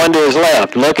right, 1 to his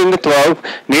left. Looking to throw.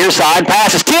 Near side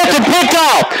pass is tipped and picked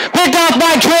off. Picked off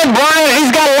by Trent Bryant.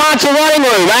 He's got lots of running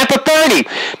room at the 30.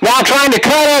 Now trying to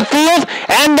cut upfield,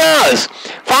 and does.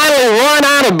 Finally run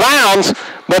out of bounds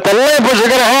But the Leopards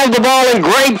are going to have the ball in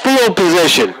great field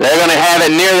position. They're going to have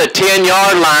it near the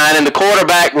 10-yard line, and the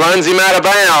quarterback runs him out of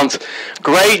bounds.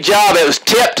 Great job. It was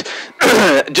tipped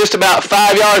just about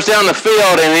 5 yards down the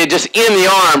field, and it just in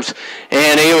the arms,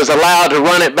 and he was allowed to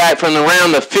run it back from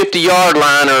around the 50-yard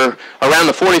line or around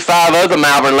the 45 of the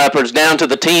Malvern Leopards down to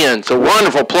the 10. So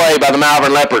wonderful play by the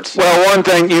Malvern Leopards. Well, one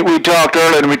thing we talked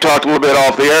earlier, and we talked a little bit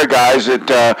off the air, guys, that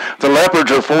the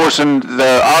Leopards are forcing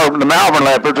the Malvern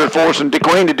Leopards are forcing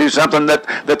DeQueen to do something that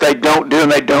they don't do,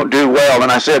 and they don't do well.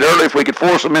 And I said earlier, if we could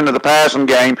force them into the passing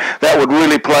game, that would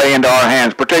really play into our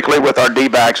hands, particularly with our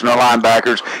D-backs and our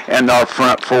linebackers and our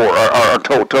front four, our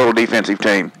total defensive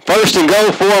team. First and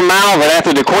goal for Malvern at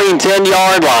the DeQueen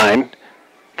 10-yard line.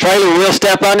 Traylor will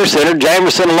step under center.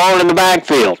 Jamerson alone in the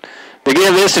backfield. They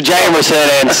give this to Jamerson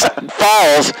and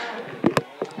falls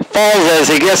as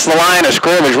he gets the line of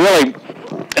scrimmage. Really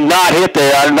not hit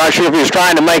there. I'm not sure if he was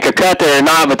trying to make a cut there or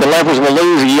not, but the Leopards will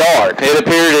lose a yard. It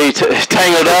appeared he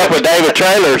tangled up with David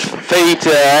Traylor's feet,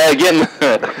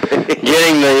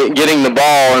 getting the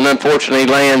ball, and unfortunately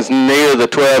lands near the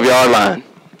 12-yard line.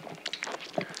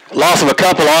 Loss of a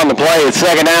couple on the play. It's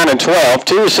 2nd down and 12.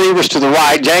 Two receivers to the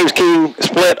right. James King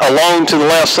split alone to the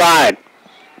left side.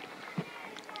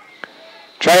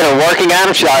 Traylor working out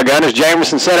of shotgun as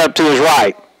Jamerson set up to his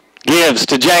right. Gives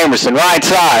to Jamerson, right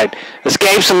side.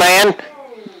 Escapes a man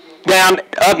down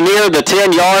up near the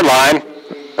 10-yard line.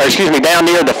 Or excuse me, down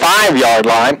near the 5-yard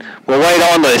line. We'll wait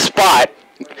on the spot.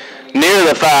 Near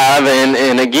the 5,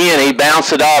 and again, he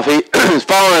bounced it off. He's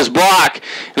following his block.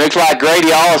 It looks like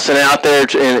Grady Allison out there,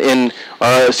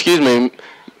 excuse me,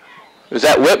 is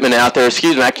that Whitman out there?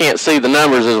 Excuse me, I can't see the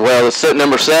numbers as well. It's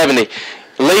number 70.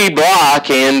 Lead block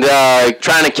and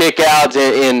trying to kick out,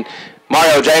 and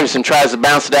Mario Jameson tries to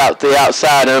bounce it out to the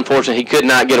outside, and unfortunately, he could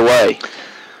not get away.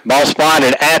 Ball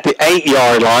spotted at the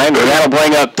 8-yard line, and that'll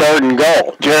bring up 3rd and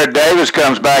goal. Jared Davis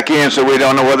comes back in, so we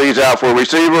don't know whether he's out for a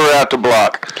receiver or out to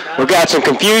block. We've got some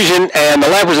confusion, and the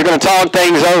Leopards are going to talk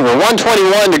things over.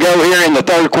 1:21 to go here in the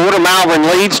 3rd quarter. Malvern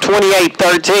leads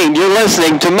 28-13. You're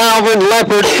listening to Malvern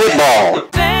Leopard football.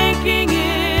 Thinking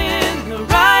in the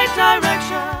right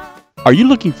direction. Are you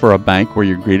looking for a bank where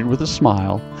you're greeted with a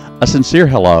smile, a sincere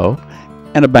hello,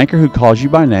 and a banker who calls you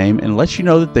by name and lets you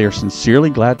know that they are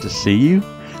sincerely glad to see you?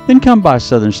 Then come by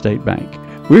Southern State Bank.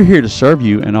 We're here to serve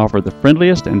you and offer the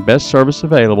friendliest and best service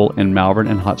available in Malvern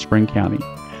and Hot Spring County.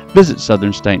 Visit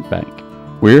Southern State Bank.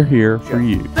 We're here for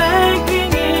you.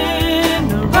 Thinking in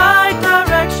the right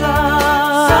direction.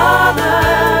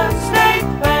 Southern State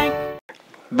Bank.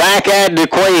 Back at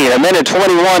DeQueen.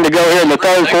 1:21 to go here in the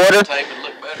 3rd quarter.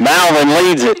 Malvern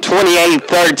leads it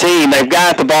 28-13. They've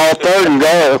got the ball, 3rd and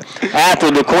goal at the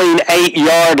DeQueen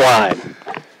 8-yard line.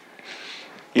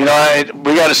 You know,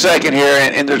 we got a second here,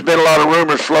 and there's been a lot of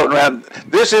rumors floating around.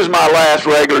 This is my last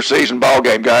regular season ball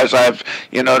game, guys. There's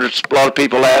a lot of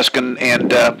people asking,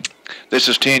 and this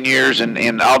is 10 years,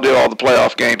 and I'll do all the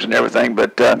playoff games and everything,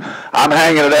 but I'm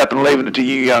hanging it up and leaving it to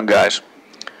you young guys.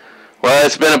 Well,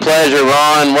 it's been a pleasure,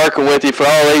 Ron, working with you for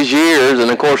all these years, and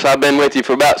of course I've been with you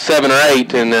for about 7 or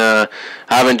 8, and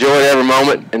I've enjoyed every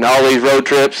moment and all these road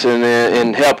trips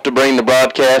and helped to bring the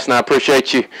broadcast, and I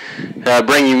appreciate you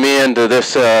bringing me into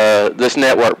this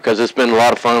network because it's been a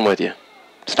lot of fun with you.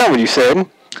 That's not what you said.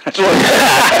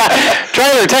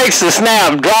 Traylor takes the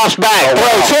snap, drops back,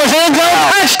 throws towards end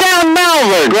zone, touchdown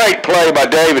Malvern. Great play by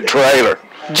David Traylor.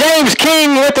 James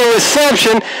King with the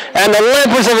reception, and the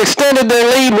Leopards have extended their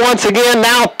lead once again,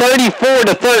 now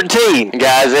 34-13.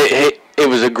 Guys, it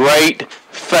was a great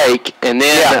fake, and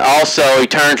then also he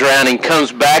turns around and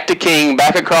comes back to King,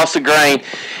 back across the grain,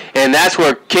 and that's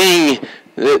where King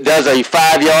does a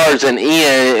 5 yards and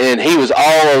in, and he was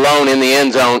all alone in the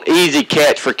end zone. Easy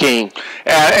catch for King.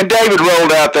 And David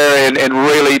rolled out there and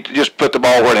really just put the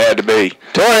ball where it had to be.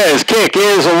 Torres' kick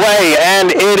is away,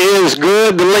 and it is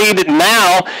good. The lead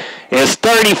now is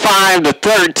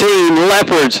 35-13.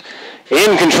 Leopards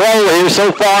in control here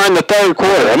so far in the 3rd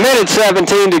quarter.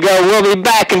 1:17 to go. We'll be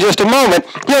back in just a moment.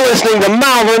 You're listening to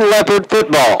Malvern Leopard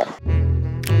football.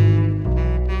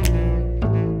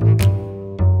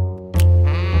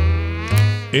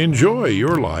 Enjoy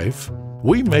your life.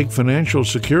 We make financial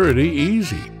security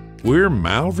easy. We're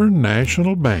Malvern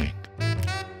National Bank.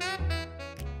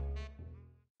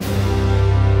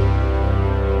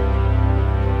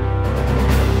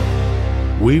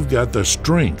 We've got the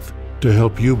strength to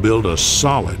help you build a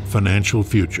solid financial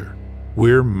future.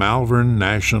 We're Malvern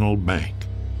National Bank.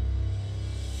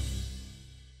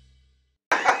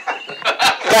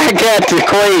 Back at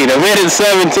DeQueen,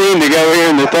 1:17 to go here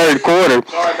in the 3rd quarter.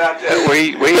 Sorry about that.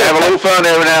 We have a little fun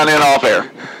every now and then off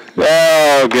air.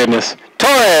 Oh, goodness.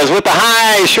 Torres with the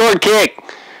high short kick.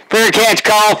 Fair catch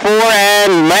call for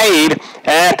and made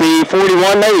at the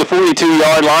 41, maybe the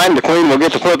 42-yard line. DeQueen will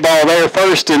get the football there,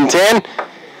 1st and 10.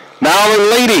 Malvern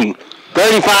leading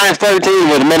 35-13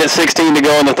 with 1:16 to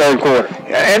go in the third quarter.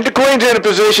 And DeQueen's in a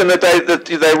position that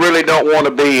they really don't want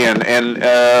to be in, and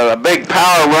a big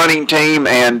power running team,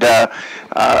 and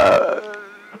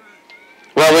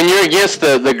well, when you're against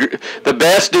the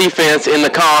best defense in the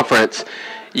conference,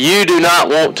 you do not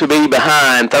want to be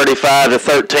behind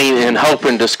 35-13 and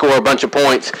hoping to score a bunch of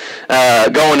points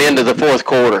going into the fourth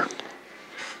quarter.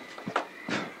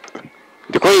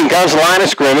 DeQueen comes to the line of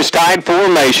scrimmage, tied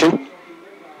formation.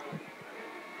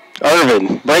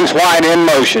 Irvin brings White in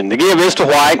motion. The give is to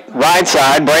White, right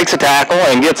side, breaks a tackle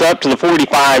and gets up to the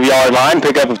 45-yard line.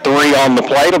 Pick up of 3 on the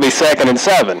play. It'll be 2nd and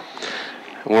 7.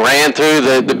 Ran through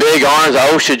the big arms of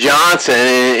Osha Johnson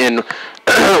and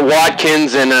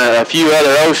Watkins and a few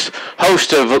other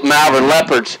host of Malvern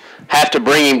Leopards have to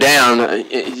bring him down.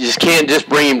 You just can't just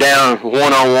bring him down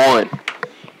one-on-one.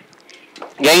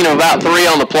 Gain of about 3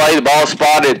 on the play. The ball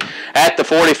spotted at the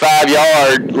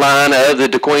 45-yard line of the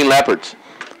DeQueen Leopards.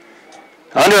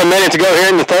 Under a minute to go here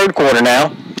in the third quarter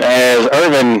now as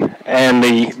Irvin and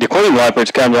the DeQueen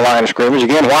Leopards come to the line of scrimmage.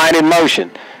 Again, White in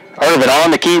motion. Irvin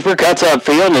on the keeper, cuts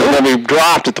upfield, and is going to be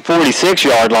dropped at the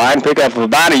 46-yard line. Pick up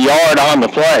about a yard on the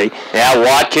play. Yeah,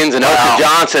 Watkins and Osha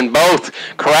Johnson both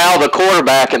corral the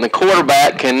quarterback, and the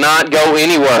quarterback cannot go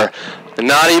anywhere.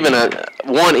 Not even a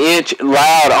 1 inch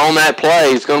loud on that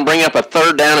play. It's going to bring up a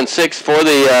 3rd down and 6 for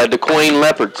the DeQueen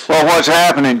Leopards. Well, what's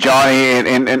happening, Johnny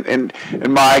and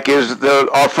Mike, is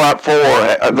our front four,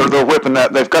 they're whipping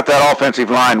that. They've got that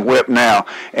offensive line whipped now,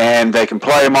 and they can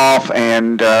play them off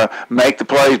and make the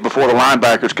plays before the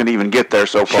linebackers can even get there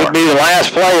so far. Should be the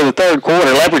last play of the third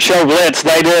quarter. Leopards show blitz.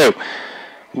 They do.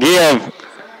 Give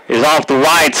is off the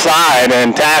right side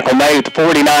and tackle made at the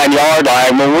 49-yard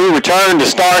line. When we return to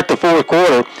start the fourth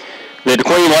quarter, the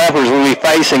DeQueen Leopards will be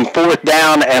facing 4th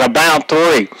down and about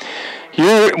 3.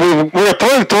 We're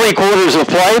through 3 quarters of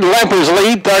play. The Leopards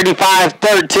lead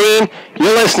 35-13.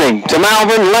 You're listening to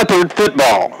Malvern Leopard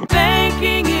football.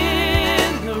 Thinking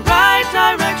in the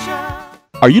right direction.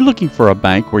 Are you looking for a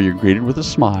bank where you're greeted with a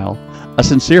smile, a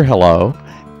sincere hello,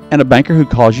 and a banker who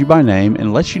calls you by name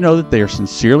and lets you know that they are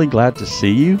sincerely glad to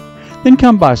see you? Then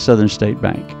come by Southern State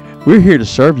Bank. We're here to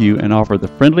serve you and offer the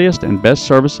friendliest and best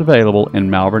service available in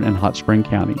Malvern and Hot Spring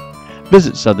County.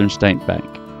 Visit Southern State Bank.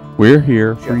 We're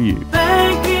here for you.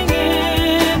 Thinking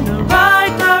in the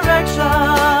right direction.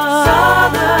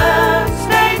 Southern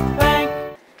State Bank.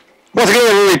 Once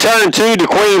again, we return to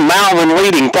DeQueen. Malvern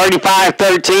leading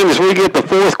 35-13 as we get the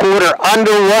fourth quarter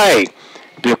underway.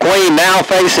 DeQueen now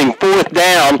facing 4th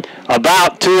down,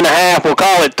 about 2.5, we'll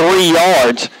call it 3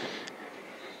 yards.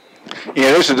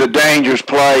 Yeah, this is a dangerous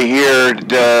play here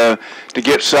to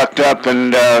get sucked up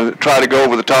and try to go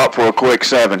over the top for a quick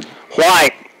 7.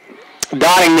 White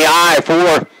dotting the I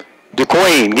for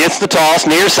DeQueen. Gets the toss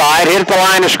near side, hit the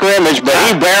line of scrimmage, but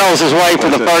he barrels his way for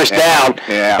the first down.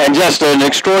 Yeah. And just an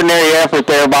extraordinary effort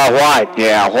there by White.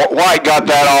 Yeah, White got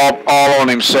that all on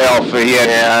himself. He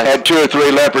had 2 or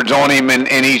 3 Leopards on him,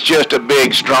 and he's just a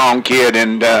big, strong kid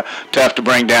and tough to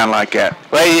bring down like that.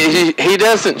 Well, he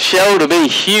doesn't show to be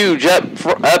huge up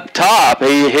top.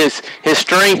 His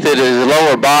strength is his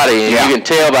lower body, and you can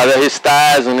tell by his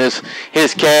thighs and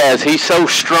his calves. He's so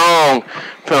strong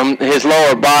from his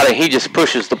lower body, he just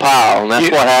pushes the pile, and that's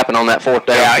what happened on that 4th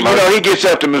down. Yeah, you know, he gets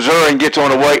up to Missouri and gets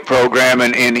on a weight program,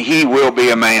 and he will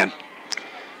be a man.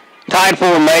 Tight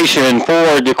formation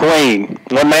for DeQueen.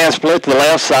 1-man split to the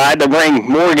left side. They bring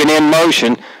Morgan in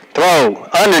motion. Throw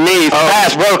underneath.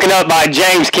 Pass broken up by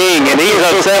James King, and he's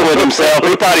upset with himself.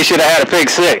 He thought he should have had a pick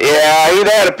 6. Yeah, he'd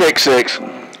had a pick 6.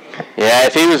 Yeah,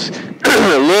 if he was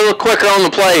a little quicker on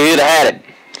the play, he'd have had it.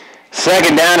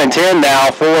 2nd down and 10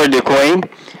 now for DeQueen.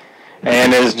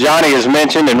 And as Johnny has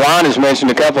mentioned and Ron has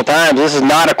mentioned a couple times, this is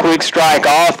not a quick strike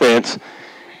offense.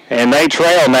 And they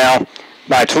trail now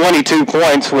by 22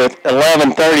 points with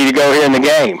 11:30 to go here in the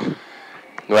game.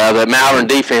 Well, the Malvern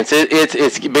defense, they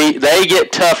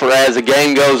get tougher as the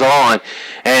game goes on.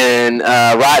 And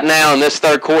right now in this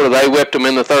third quarter, they whipped them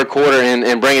in the third quarter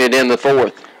and bringing it in the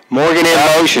fourth. Morgan in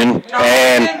motion,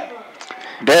 and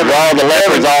Devin, all the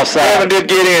Leopards offside. Devin did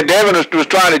get in. Devin was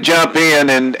trying to jump in,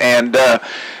 and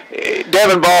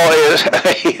Devin Ball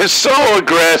is so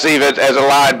aggressive as a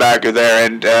linebacker there,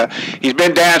 and he's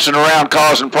been dancing around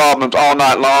causing problems all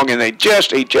night long, and he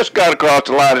just got across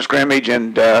the line of scrimmage,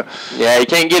 and yeah, he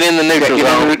can't get in the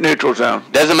neutral zone.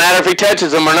 Doesn't matter if he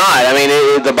touches them or not. I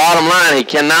mean, the bottom line, he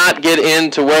cannot get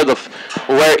into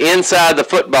where inside the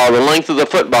football, the length of the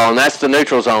football, and that's the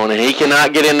neutral zone, and he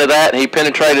cannot get into that. He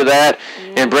penetrated that,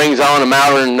 and brings on a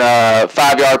Malvern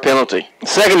 5-yard penalty.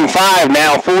 2nd and 5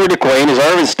 now for DeQueen as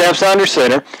Irvin steps under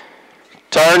center.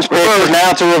 Turns, pitches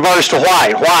now to reverse to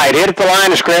White. White hit at the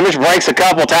line of scrimmage, breaks a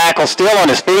couple tackles, still on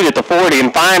his feet at the 40,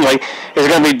 and finally is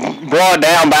going to be brought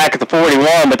down back at the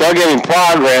 41, but they'll give him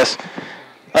progress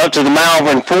up to the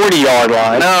Malvern 40-yard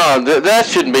line. No, that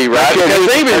shouldn't be right.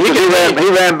 He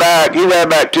ran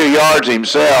back 2 yards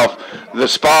himself. The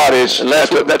spot is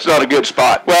that's not a good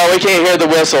spot. Well, we can't hear the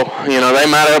whistle. You know, they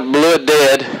might have blew it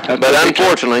dead, but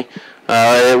unfortunately,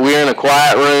 we're in a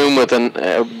quiet room with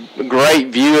a great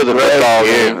view of the football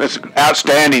game. It's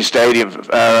outstanding stadium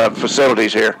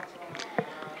facilities here.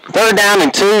 3rd down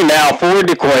and 2 now for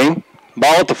DeQueen.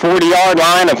 Ball at the 40-yard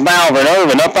line of Malvern.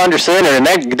 Irvin up under center, and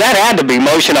that had to be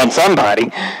motion on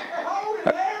somebody.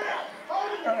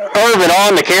 Irvin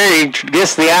on the carry,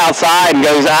 gets the outside and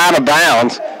goes out of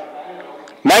bounds.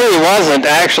 Maybe it wasn't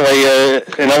actually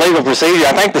an illegal procedure.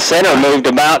 I think the center moved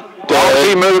about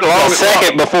a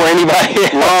second before anybody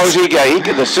else. As long as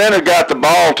the center got the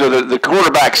ball to the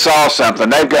quarterback saw something.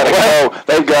 They've got to go.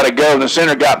 They've got to go. And the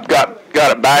center got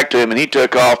it back to him, and he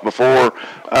took off before.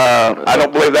 I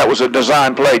don't believe that was a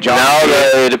design play, John.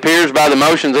 No, it appears by the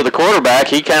motions of the quarterback,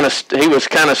 he was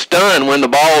kind of stunned when the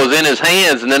ball was in his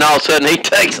hands, and then all of a sudden he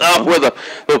takes off where the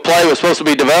play was supposed to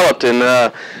be developed, and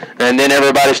then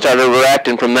everybody started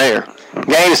reacting from there.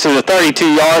 Gains to the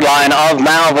 32-yard line of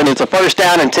Malvern. It's a 1st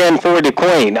down and 10 for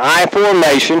DeQueen. I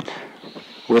formation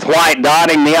with White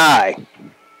dotting the I.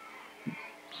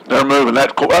 They're moving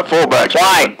that fullback.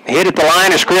 White hit at the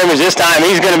line of scrimmage. This time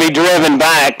he's going to be driven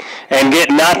back and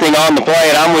get nothing on the play.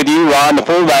 And I'm with you, Ron. The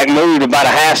fullback moved about a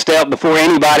half step before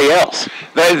anybody else.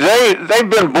 They've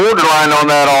been borderline on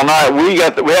that all night. We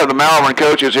have the Malvern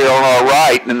coaches here on our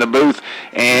right in the booth,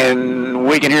 and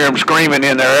we can hear them screaming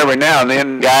in there every now and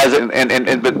then, guys.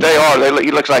 But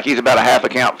he looks like he's about a half a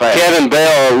count fast. Kevin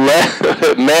Bell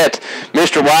met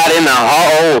Mr. White in the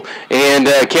hole, and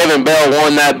Kevin Bell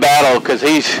won that battle because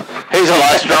he's a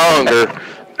lot stronger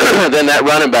than that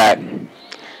running back.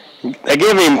 They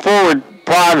give him forward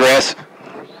progress,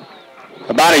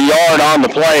 about a yard on the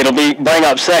play. It'll bring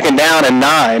up 2nd down and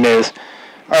 9 as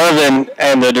Irvin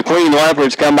and the DeQueen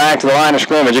Leopards come back to the line of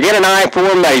scrimmage. Again, an I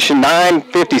formation,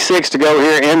 9:56 to go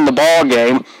here in the ball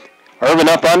game. Irvin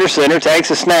up under center, takes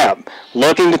a snap.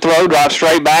 Looking to throw, drops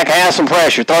straight back, has some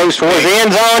pressure, throws towards the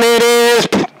end zone. It is...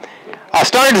 I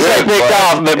started to say picked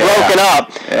off, but broken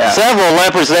up. Yeah. Several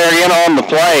Leopards there in on the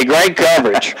play. Great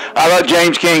coverage. I thought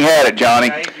James King had it, Johnny.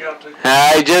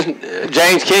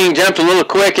 James King jumped a little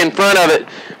quick in front of it,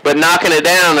 but knocking it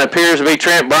down appears to be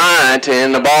Trent Bryant,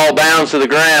 and the ball bounds to the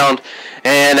ground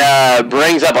and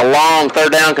brings up a long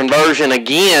 3rd down conversion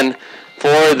again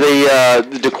for the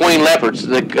DeQueen Leopards.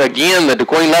 The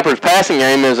DeQueen Leopards passing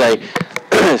game is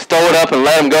throw it up and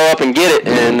let them go up and get it,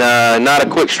 and not a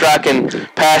quick striking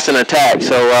pass and attack.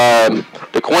 So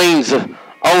DeQueen's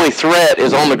only threat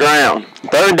is on the ground.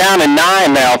 3rd down and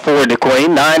 9 now for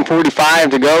DeQueen.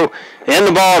 9:45 to go in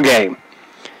the ball game.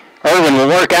 Irvin will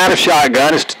work out of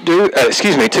shotgun. It's two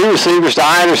receivers to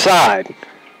either side.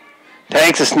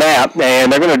 Takes a snap,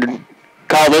 and they're going to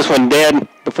call this one dead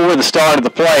before the start of the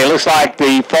play. It looks like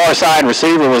the far side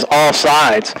receiver was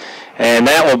offsides, and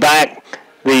that will back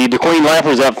the DeQueen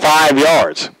Leopards up 5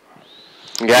 yards.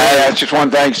 Guys, that's just one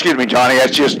thing. Excuse me, Johnny.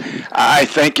 That's just, I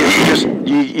think it's just,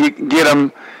 you get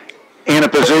them in a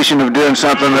position of doing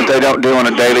something that they don't do on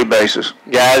a daily basis.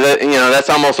 Guys, that's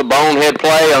almost a bonehead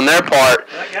play on their part,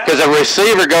 because a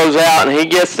receiver goes out and he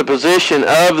gets the position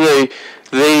of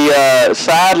the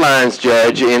sidelines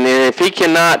judge, and if he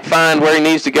cannot find where he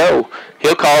needs to go,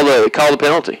 he'll call the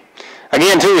penalty.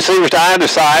 Again, 2 receivers to either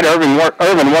side. Irvin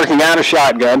working out a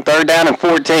shotgun. 3rd down and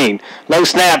 14. Low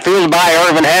snap, fielded by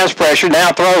Irvin, has pressure,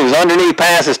 now throws. Underneath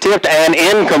pass is tipped and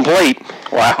incomplete.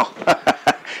 Wow.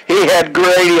 He had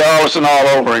Grady Allison all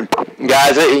over him.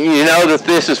 Guys, you know that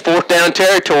this is 4th down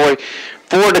territory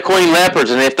for DeQueen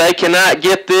Leopards, and if they cannot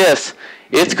get this,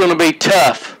 it's going to be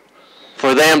tough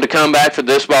for them to come back for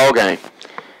this ball game.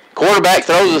 Quarterback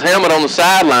throws his helmet on the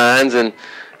sidelines,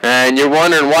 and you're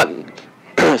wondering what...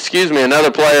 Excuse me, another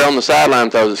player on the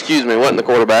sideline throws. Excuse me, wasn't the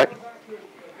quarterback.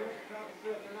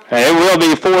 And it will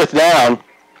be 4th down.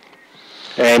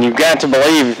 And you've got to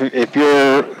believe if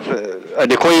you're a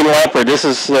DeQueen Leopard, this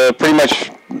is pretty much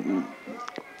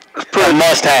a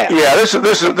must-have. Yeah, this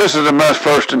is a must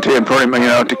 1st and 10, pretty much,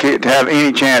 to have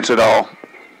any chance at all.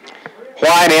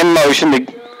 White in motion. The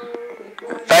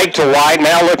fake to White.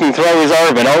 Now looking to throw is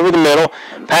Irvin over the middle.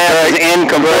 Pass is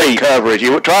incomplete. Coverage.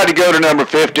 He tried to go to number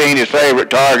 15, his favorite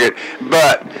target,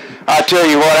 but I tell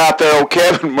you what, out there, old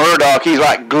Kevin Murdoch, he's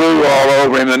like glue all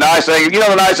over him. The nice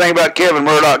thing about Kevin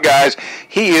Murdoch, guys,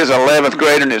 he is 11th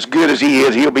grader, and as good as he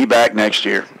is, he'll be back next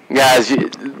year. Guys,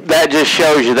 that just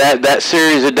shows you that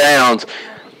series of downs,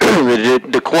 the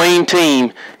DeQueen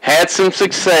team had some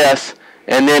success,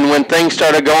 and then when things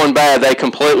started going bad, they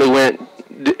completely went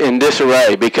in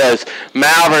disarray because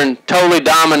Malvern totally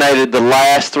dominated the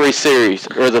last 3 series,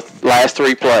 or the last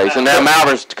 3 plays, and now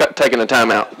Malvern's taking a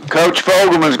timeout. Coach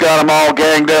Fogelman's got them all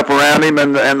ganged up around him,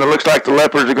 and it looks like the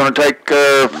Leopards are going to take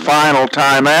their final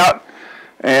timeout,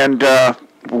 and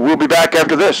we'll be back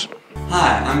after this.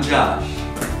 Hi, I'm Josh.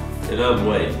 Get up,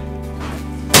 wait.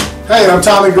 Hey, I'm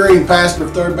Tommy Green, pastor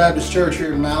of Third Baptist Church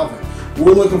here in Malvern.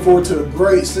 We're looking forward to a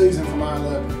great season from our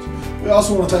Leopards. We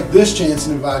also want to take this chance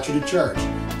and invite you to church.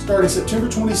 Starting September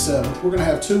 27th, we're going to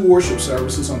have 2 worship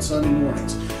services on Sunday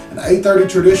mornings, an 8:30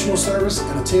 traditional service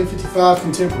and a 10:55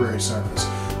 contemporary service.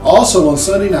 Also on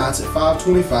Sunday nights at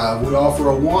 5:25, we offer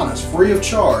Awanas free of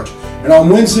charge, and on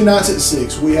Wednesday nights at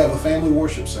 6, we have a family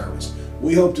worship service.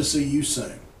 We hope to see you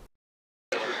soon.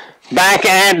 Back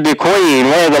at DeQueen,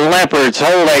 where the Leopards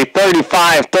hold a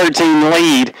 35-13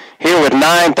 lead here with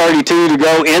 9:32 to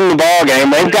go in the ball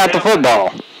game. They've got the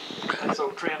football. So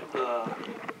Trent,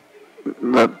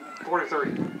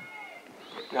 43.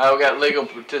 No, we got legal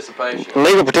participation.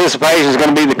 Legal participation is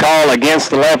going to be the call against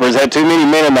the Leopards. Had too many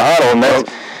men in the huddle, and that's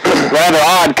rather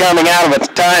odd coming out of a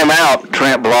timeout.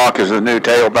 Trent Block is the new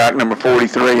tailback, number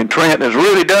 43, and Trent has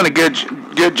really done a good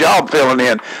job filling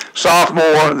in.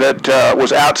 Sophomore that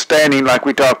was outstanding, like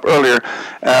we talked earlier,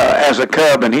 as a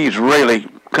Cub, and he's really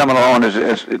coming along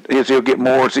as he'll get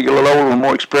more, as he get a little older and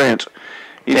more experience.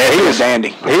 He was dandy.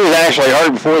 He was actually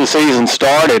hurt before the season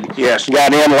started. Yes.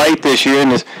 Got in late this year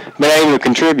and has been able to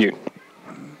contribute.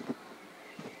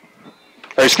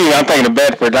 Or excuse me, I'm thinking of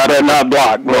Bedford, not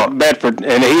Block, but Bedford,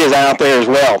 and he is out there as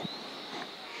well.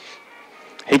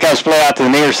 He comes split out to the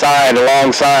near side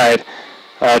alongside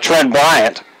Trent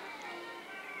Bryant.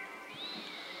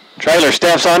 Trailer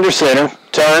steps under center,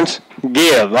 turns,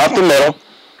 give, up the middle.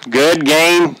 Good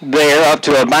gain there up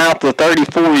to about the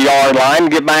 34-yard line.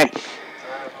 Get back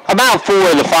about 4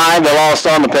 of the 5 they lost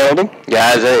on the penalty.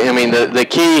 Guys, I mean, the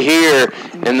key here,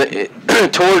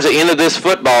 towards the end of this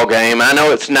football game, I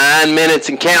know it's 9 minutes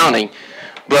and counting,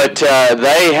 but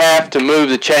they have to move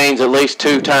the chains at least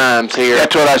 2 times here.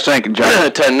 That's what I was thinking,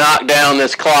 John. To knock down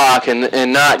this clock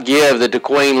and not give the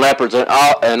DeQueen Leopards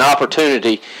an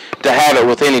opportunity to have it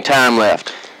with any time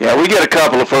left. Yeah, we get a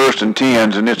couple of 1st and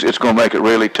 10s, and it's going to make it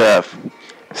really tough.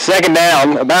 Second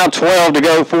down, about 12 to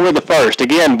go for the first.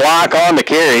 Again, Block on the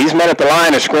carry. He's met at the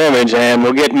line of scrimmage, and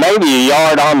we'll get maybe a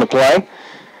yard on the play.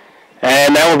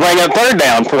 And that will bring up 3rd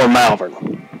down for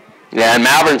Malvern. Yeah, and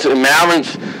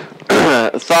Malvern's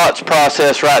thoughts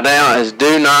process right now is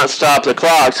do not stop the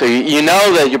clock. So you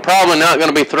know that you're probably not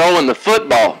going to be throwing the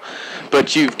football,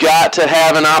 but you've got to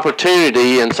have an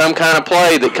opportunity and some kind of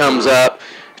play that comes up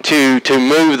to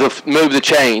move the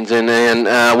chains, and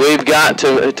we've got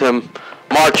to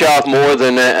march off more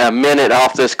than a minute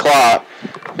off this clock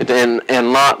and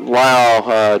not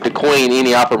allow DeQueen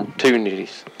any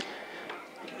opportunities.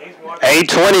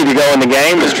 8:20 to go in the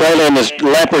game as Trailer and the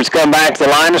Leopards come back to the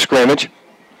line of scrimmage.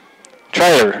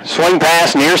 Trailer, swing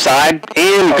pass near side,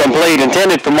 incomplete,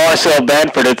 intended for Marcel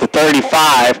Bedford at the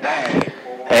 35,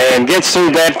 and gets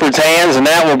through Bedford's hands, and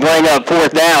that will bring up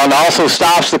 4th down. Also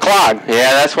stops the clock.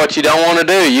 Yeah, that's what you don't want to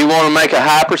do. You want to make a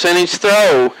high percentage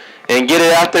throw and get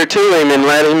it out there to him and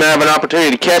let him have an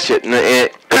opportunity to catch it. And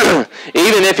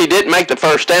even if he didn't make the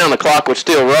 1st down, the clock would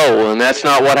still roll, and that's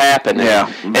not what happened.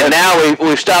 Yeah. And now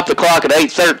we've stopped the clock at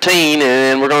 8:13,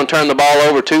 and we're going to turn the ball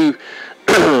over to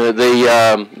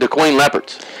the DeQueen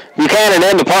Leopards. Buchanan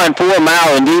in the punt for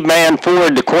Malvern. Deep man for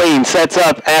DeQueen sets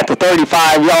up at the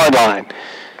 35-yard line.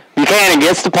 Buchanan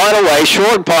gets the punt away,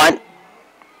 short punt.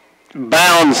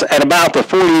 Bounds at about the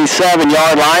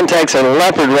 47-yard line, takes a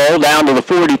Leopard roll down to the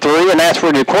 43, and that's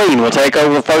where DeQueen will take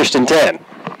over 1st and 10.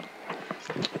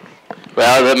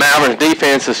 Well, the Malvern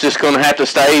defense is just going to have to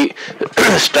stay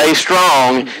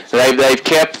strong. They've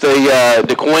kept the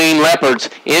DeQueen Leopards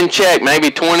in check, maybe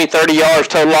 20, 30 yards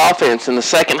total offense in the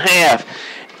second half.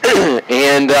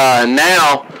 And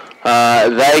now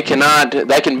they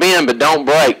can bend but don't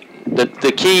break.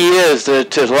 The key is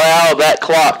to allow that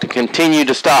clock to continue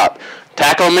to stop.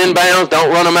 Tackle them in bounds, don't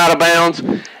run them out of bounds,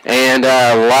 and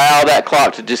allow that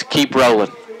clock to just keep rolling.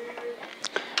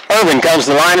 Irvin comes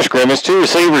to the line of scrimmage, 2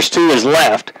 receivers to his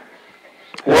left.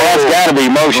 Well, that's got to be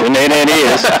motion, and it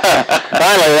is.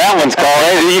 Finally, that one's called.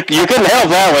 You couldn't help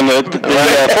that one. The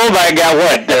fullback got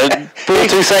what? The full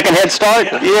 2-second head start?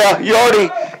 Yeah, you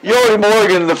Yorkie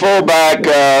Morgan, the fullback,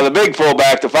 the big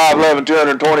fullback, the 5'11",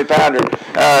 220-pounder,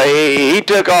 he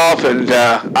took off, and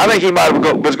I think he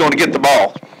was going to get the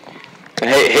ball. He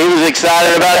was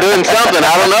excited about doing something.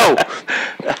 I don't know.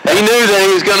 He knew that he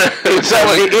was going to.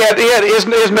 He had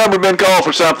his number been called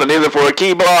for something, either for a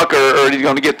key block or he's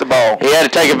going to get the ball. He had to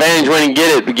take advantage when he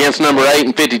get it against number 8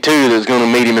 and 52 that was going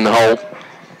to meet him in the hole.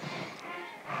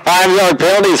 5-yard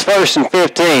penalty is 1st and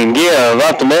 15. Give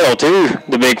up the middle to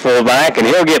the big fullback, and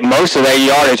he'll get most of that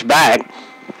yardage back.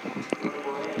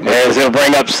 As he'll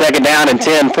bring up 2nd down and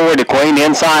 10 for DeQueen.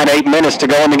 Inside 8 minutes to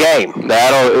go in the game.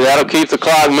 That'll keep the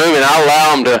clock moving. I'll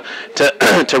allow him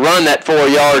to run that 4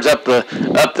 yards up the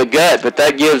gut, but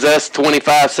that gives us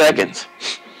 25 seconds.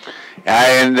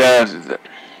 And they're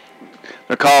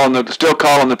still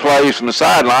calling the plays from the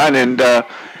sideline, and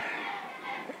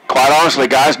quite honestly,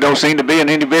 guys, don't seem to be in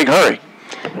any big hurry.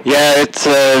 Yeah, it's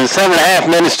 7.5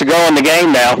 minutes to go in the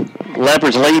game now.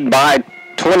 Leopards lead by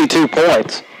 22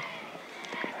 points.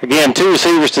 Again, 2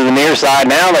 receivers to the near side.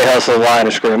 Now they hustle the line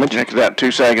of scrimmage. Next about 2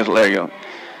 seconds. There you go.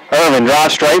 Irvin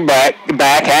drops straight back,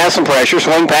 has some pressure.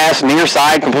 Swing pass near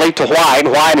side, complete to White.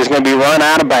 White is going to be run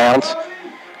out of bounds.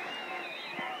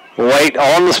 Wait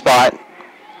on the spot.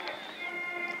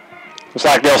 Looks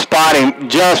like they'll spot him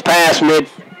just past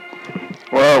midfield.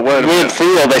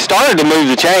 They started to move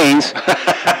the chains.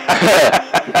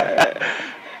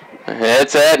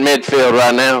 It's at midfield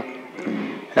right now.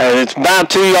 It's about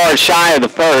 2 yards shy of the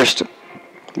first.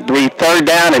 It'll be 3rd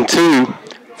down and 2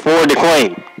 for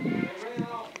DeQueen.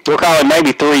 We'll call it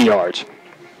maybe 3 yards.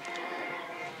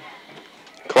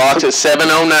 Clock's at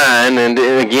 7:09, and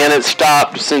again it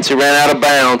stopped since he ran out of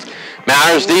bounds.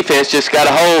 Malvern's defense just got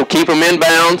a hold, keep them in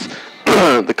bounds.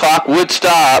 The clock would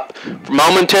stop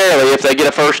momentarily if they get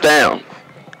a 1st down.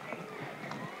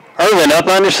 Irvin up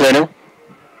under center.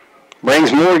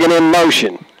 Brings Morgan in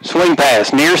motion. Swing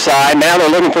pass, near side. Now they're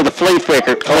looking for the flea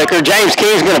flicker. James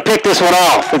Key's going to pick this one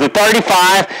off with a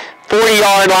 35,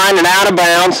 40-yard line and out of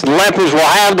bounds. The Leopards will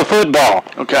have the football.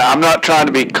 Okay, I'm not trying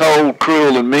to be cold,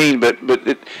 cruel, and mean, but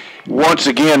once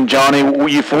again, Johnny,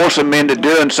 you force them into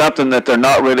doing something that they're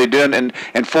not really doing, and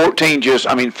 15,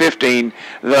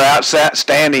 the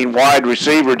outstanding wide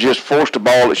receiver just forced a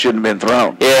ball that shouldn't have been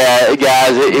thrown. Yeah,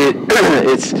 guys,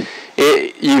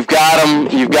 you've got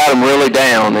them really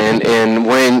down, and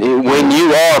when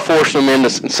you are forcing them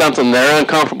into something they're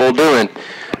uncomfortable doing,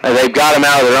 they've got them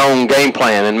out of their own game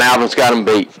plan, and Malvern's got them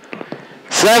beat.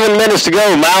 7 minutes to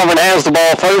go. Malvern has the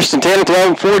ball 1st and 10 at their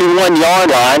own 41-yard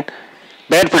line.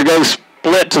 Bedford goes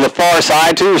split to the far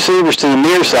side, 2 receivers to the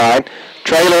near side.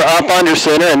 Trailer up under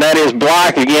center, and that is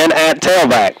Block again at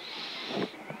tailback.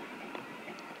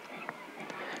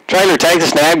 Trailer takes a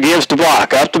snap, gives to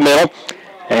Block up the middle,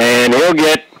 and he'll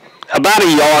get about a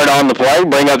yard on the play,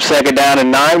 bring up 2nd down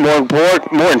and 9. More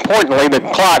importantly, the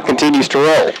clock continues to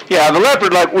roll. Yeah, the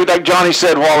Leopard, like Johnny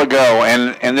said a while ago,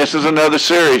 and this is another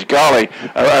series. Golly,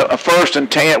 a 1st and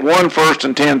 10, 1 1st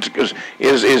and 10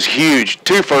 is huge.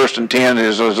 2 1st and 10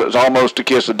 is almost a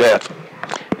kiss of death.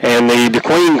 And the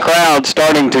DeQueen crowd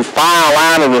starting to file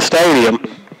out of the stadium.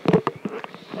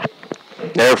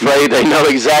 They're afraid they know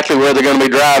exactly where they're going to be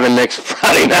driving next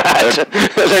Friday night.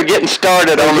 They're getting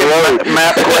started on the road.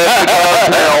 Map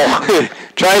quest.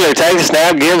 Trailer takes a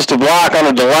snap, gives to Block on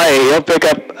a delay. He'll pick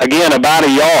up, again, about a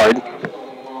yard.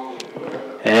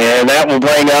 And that will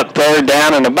bring up 3rd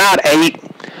down and about 8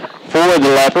 for the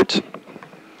Leopards.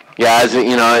 Guys,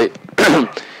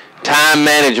 time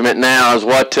management now is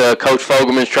what Coach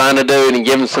Fogelman's trying to do, and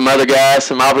giving some other guys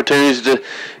some opportunities to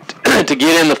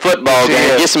get in the football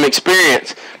game, get some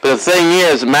experience. But the thing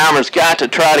is, Malvern's got to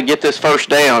try to get this 1st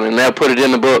down, and they'll put it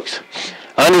in the books.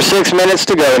 Under 6 minutes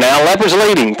to go now. Leopards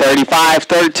leading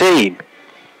 35-13.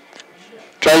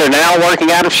 Trailer now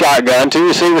working out of shotgun. 2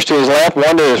 receivers to his left,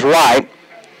 1 to his right.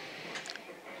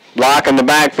 Block in the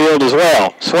backfield as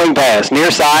well. Swing pass, near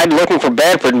side, looking for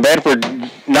Bedford, and Bedford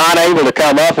not able to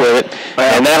come up with it.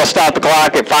 And that'll stop the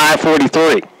clock at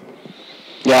 5:43.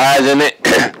 Guys, and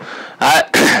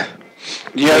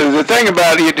the thing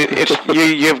about it,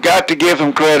 you've got to give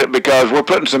them credit, because we're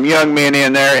putting some young men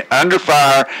in there under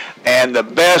fire, and the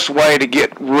best way to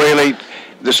get really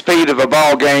the speed of a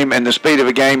ball game and the speed of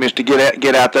a game is to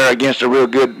get out there against a real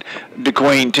good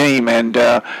DeQueen team. And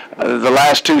the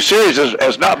last 2 series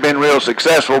has not been real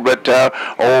successful, but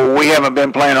we haven't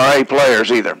been playing our A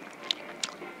players either.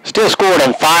 Still scored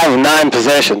on 5 of 9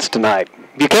 possessions tonight.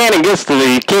 Buchanan gets to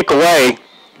the kick away.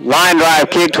 Line drive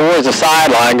kick towards the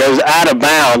sideline, goes out of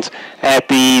bounds at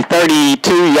the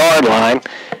 32-yard line.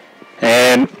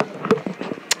 And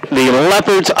the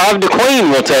Leopards of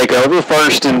DeQueen will take over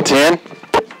 1st and 10.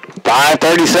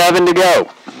 5:37 to go.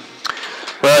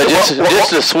 Well,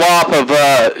 just a swap of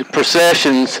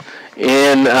processions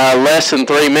in less than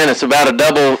 3 minutes, about a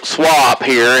double swap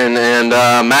here, and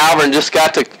Malvern just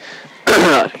got to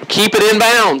keep it in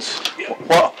bounds.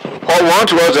 What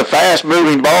once was a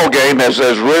fast-moving ball game has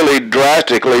really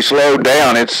drastically slowed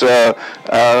down. It's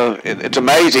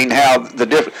amazing how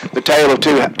the tale of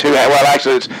two. Well,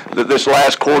 actually, this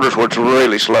last quarter's where it's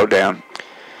really slowed down.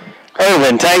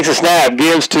 Irvin takes a snap,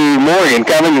 gives to Morgan,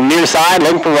 coming to the near side,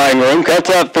 looking for running room, cuts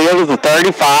upfield at the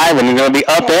 35, and going to be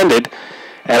upended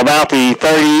at about the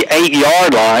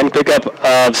 38-yard line. Pick up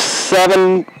of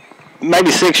 7,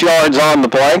 maybe 6 yards on the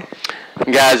play.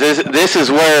 Guys, this is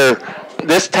where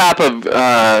this type of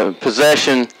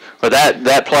possession, or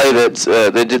that play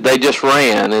they just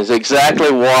ran, is exactly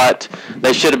what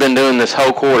they should have been doing this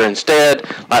whole quarter. Instead,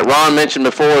 like Ron mentioned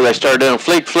before, they started doing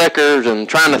flickers and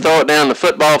trying to throw it down the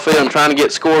football field and trying to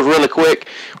get scores really quick.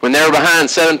 When they were behind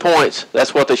 7 points,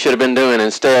 that's what they should have been doing.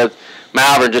 Instead,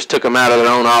 Malvern just took them out of their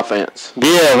own offense.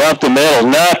 Yeah, up the middle,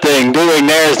 nothing doing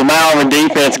there as the Malvern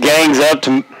defense gangs up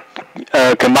to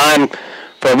combine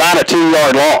for about a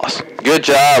 2-yard loss. Good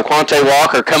job. Quante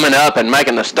Walker coming up and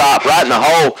making the stop right in the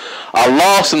hole. A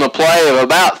loss in the play of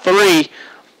about 3.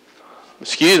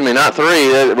 Excuse me, not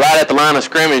 3. Right at the line of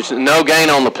scrimmage. No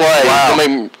gain on the play. Wow. It's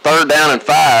going to be 3rd down and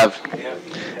 5.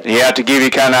 You have to give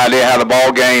you kind of idea how the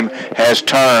ball game has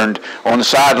turned. On the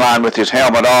sideline with his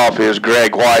helmet off is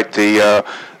Greg White, the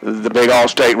big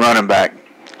All-State running back.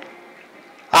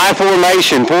 I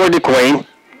formation for DeQueen.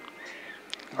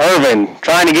 Irvin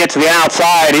trying to get to the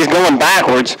outside. He's going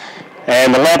backwards,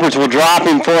 and the Leopards will drop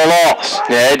him for a loss.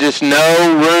 Yeah, just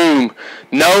no room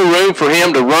for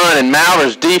him to run, and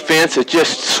Malvern's defense is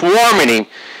just swarming him,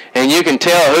 and you can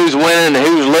tell who's winning and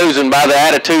who's losing by the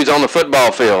attitudes on the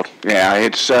football field. Yeah,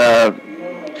 it's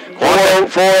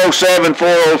 4:07,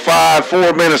 4:05,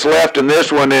 4 minutes left in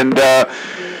this one, and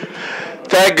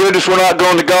thank goodness we're not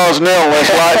going to Gosnell unless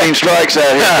lightning strikes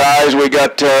out here, guys. We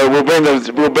got the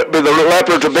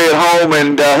Leopards will be at home,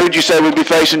 and who'd you say we'd be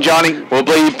facing, Johnny? We'll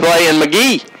be playing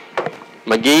McGee.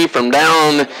 McGee from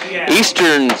down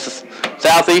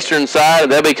southeastern side.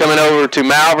 They'll be coming over to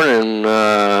Malvern and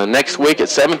next week at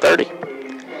 7:30.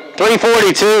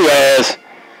 3:42 as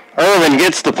Irvin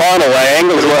gets the punt away,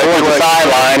 angles it towards the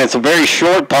sideline. It's a very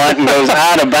short punt and goes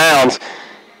out of bounds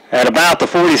at about the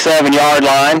 47-yard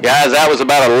line. Guys, that was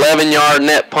about an 11-yard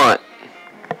net punt.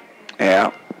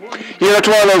 Yeah. You know, it's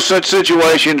one of those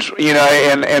situations, you know,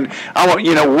 and I want,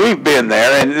 you know, we've been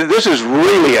there, and this is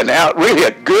really a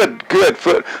good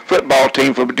football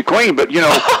team for DeQueen. But you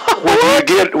know,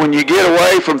 when you get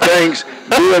away from things,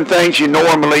 doing things you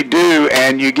normally do,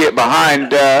 and you get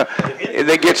behind,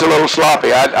 it gets a little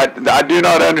sloppy. I do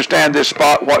not understand this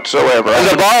spot whatsoever. And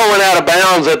the ball went out of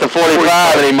bounds at the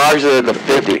 45, and he marks it at the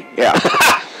 50. Yeah.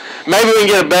 Maybe we can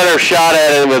get a better shot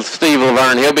at it with Steve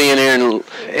Laverne. He'll be in here and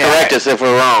correct us if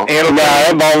we're wrong.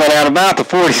 That ball went out about the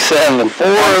 47. I'm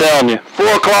telling you.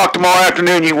 4 o'clock tomorrow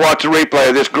afternoon, you watch the replay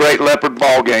of this great Leopard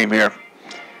ball game here.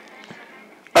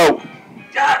 Oh.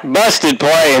 Busted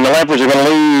play, and the Leopards are going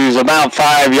to lose about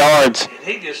 5 yards.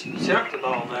 He just chucked the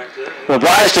ball back there. Well,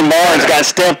 Bryson Barnes got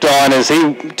stepped on as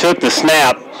he took the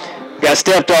snap. Got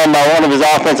stepped on by one of his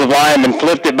offensive linemen,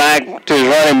 flipped it back to his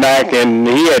running back, and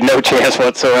he had no chance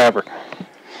whatsoever.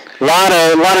 A lot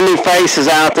of new faces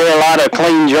out there, a lot of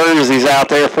clean jerseys out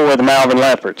there for the Malvern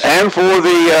Leopards. And for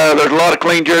there's a lot of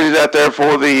clean jerseys out there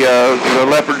for the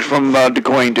Leopards from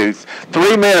DeQueen too.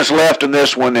 3 minutes left in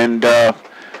this one, and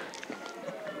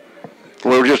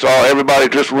we're just everybody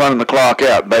just running the clock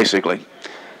out basically.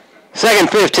 2nd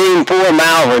 15 for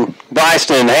Malvern.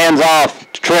 Bryson hands off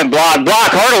to Trent Block.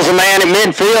 Block hurdles a man at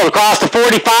midfield across the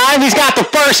 45. He's got the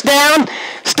first down,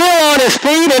 still on his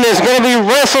feet, and is going to be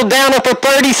wrestled down at the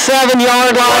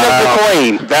 37-yard line of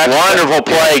DeQueen. That's wonderful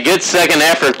play. Good second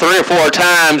effort 3 or 4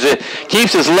 times. It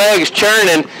keeps his legs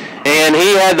churning, and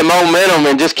he had the momentum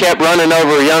and just kept running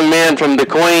over a young man from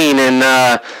DeQueen, and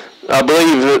I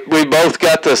believe that we both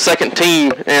got the second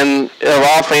team of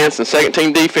offense and second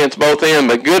team defense both in,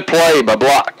 but good play by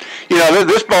Block. You know,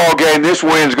 this ball game, this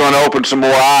win's going to open some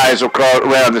more eyes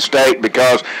around the state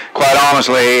because, quite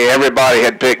honestly, everybody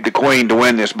had picked DeQueen to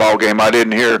win this ball game. I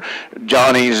didn't hear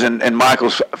Johnny's and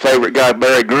Michael's favorite guy,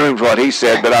 Barry Grooms, what he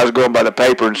said, but I was going by the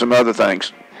paper and some other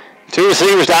things. 2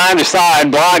 receivers to either side.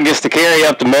 Block gets to carry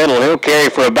up the middle. He'll carry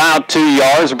for about 2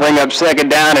 yards to bring up 2nd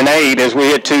down and 8 as we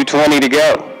hit 2:20 to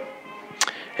go.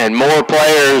 And more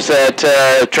players that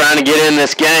trying to get in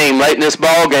this game, late in this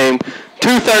ball game.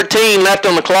 2:13 left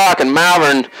on the clock, and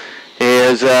Malvern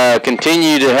is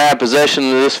continue to have possession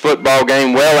of this football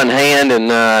game well in hand. And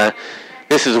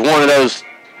this is one of those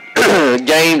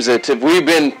games that we've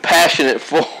been passionate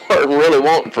for and really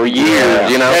want for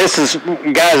years. You know, this is,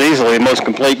 guys, easily the most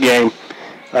complete game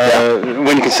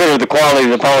when you consider the quality of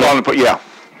the opponent. Yeah.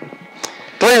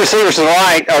 3 receivers to the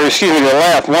right, or excuse me, to the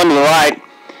left, 1 to the right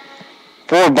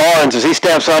for Barnes as he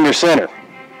steps under center.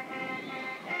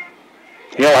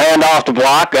 He'll hand off to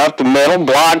Block, up the middle.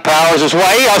 Block powers his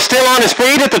way. Still on his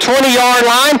feet at the 20-yard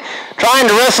line, trying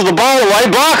to wrestle the ball away.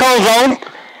 Block holds on.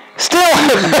 Still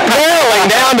barreling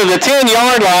down to the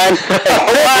 10-yard line.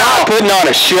 Wow. Putting on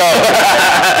a show.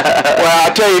 Well,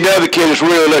 I'll tell you, another kid that's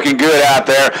really looking good out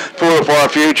there for our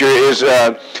future is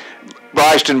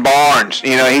Bryson Barnes.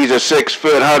 You know, he's a 6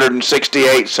 foot,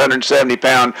 168,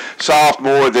 170-pound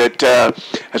sophomore that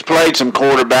has played some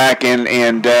quarterback, and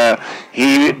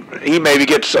he maybe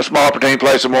gets a small opportunity to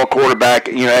play some more quarterback,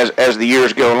 you know, as the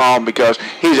years go along, because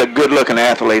he's a good-looking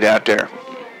athlete out there.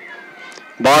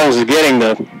 Barnes is getting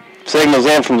the signals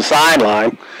in from the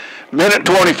sideline. Minute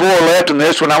 24 left in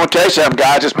this one. I'm going to tell you something,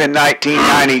 guys. It's been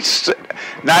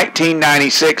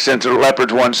 1996 since the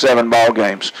Leopards won 7 ball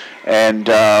games. And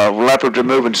Leopards are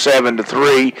moving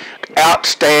 7-3.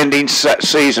 Outstanding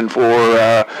season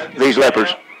for these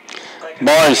Leopards.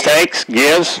 Barnes takes,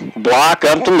 gives, Block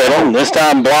up the middle. And this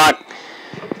time Block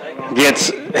gets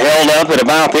held up at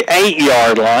about the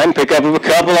 8-yard line. Pick up a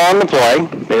couple on the play.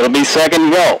 It'll be second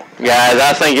and goal. Guys,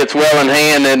 I think it's well in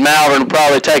hand that Malvern will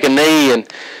probably take a knee and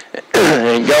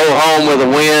go home with a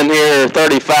win here,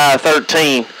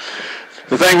 35-13.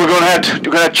 The thing we're going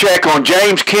to check on,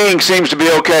 James King seems to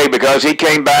be okay because he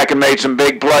came back and made some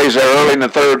big plays there early in the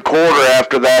third quarter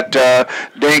after that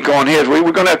dink on his.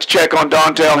 We're going to have to check on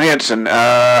Dontel Henson.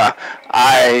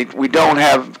 We don't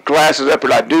have glasses up,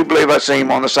 but I do believe I see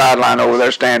him on the sideline over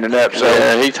there standing up. So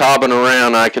yeah, he's hopping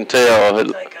around, I can tell.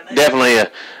 Definitely an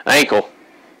ankle.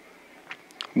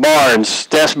 Barnes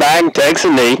steps back and takes a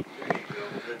knee.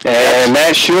 And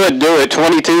that should do it.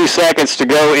 22 seconds to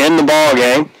go in the ball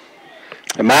game.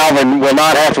 And Malvern will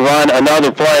not have to run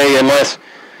another play unless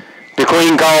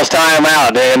DeQueen calls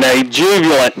timeout. And a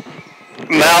jubilant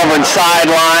Malvern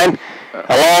sideline,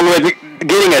 along with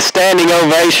getting a standing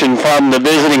ovation from the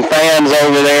visiting fans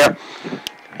over there.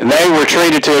 And they were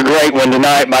treated to a great one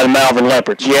tonight by the Malvern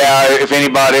Leopards. Yeah, if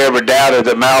anybody ever doubted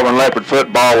that Malvern Leopard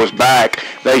football was back,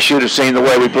 they should have seen the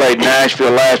way we played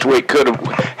Nashville last week. Could have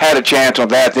had a chance on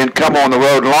that. Then come on the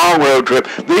road, long road trip.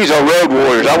 These are road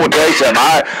warriors. I will tell you something.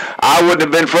 I wouldn't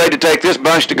have been afraid to take this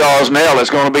bunch to Gosnell. It's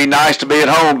going to be nice to be at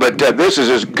home, but this is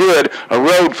as good a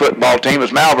road football team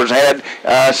as Malvern's had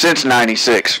since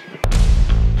 '96.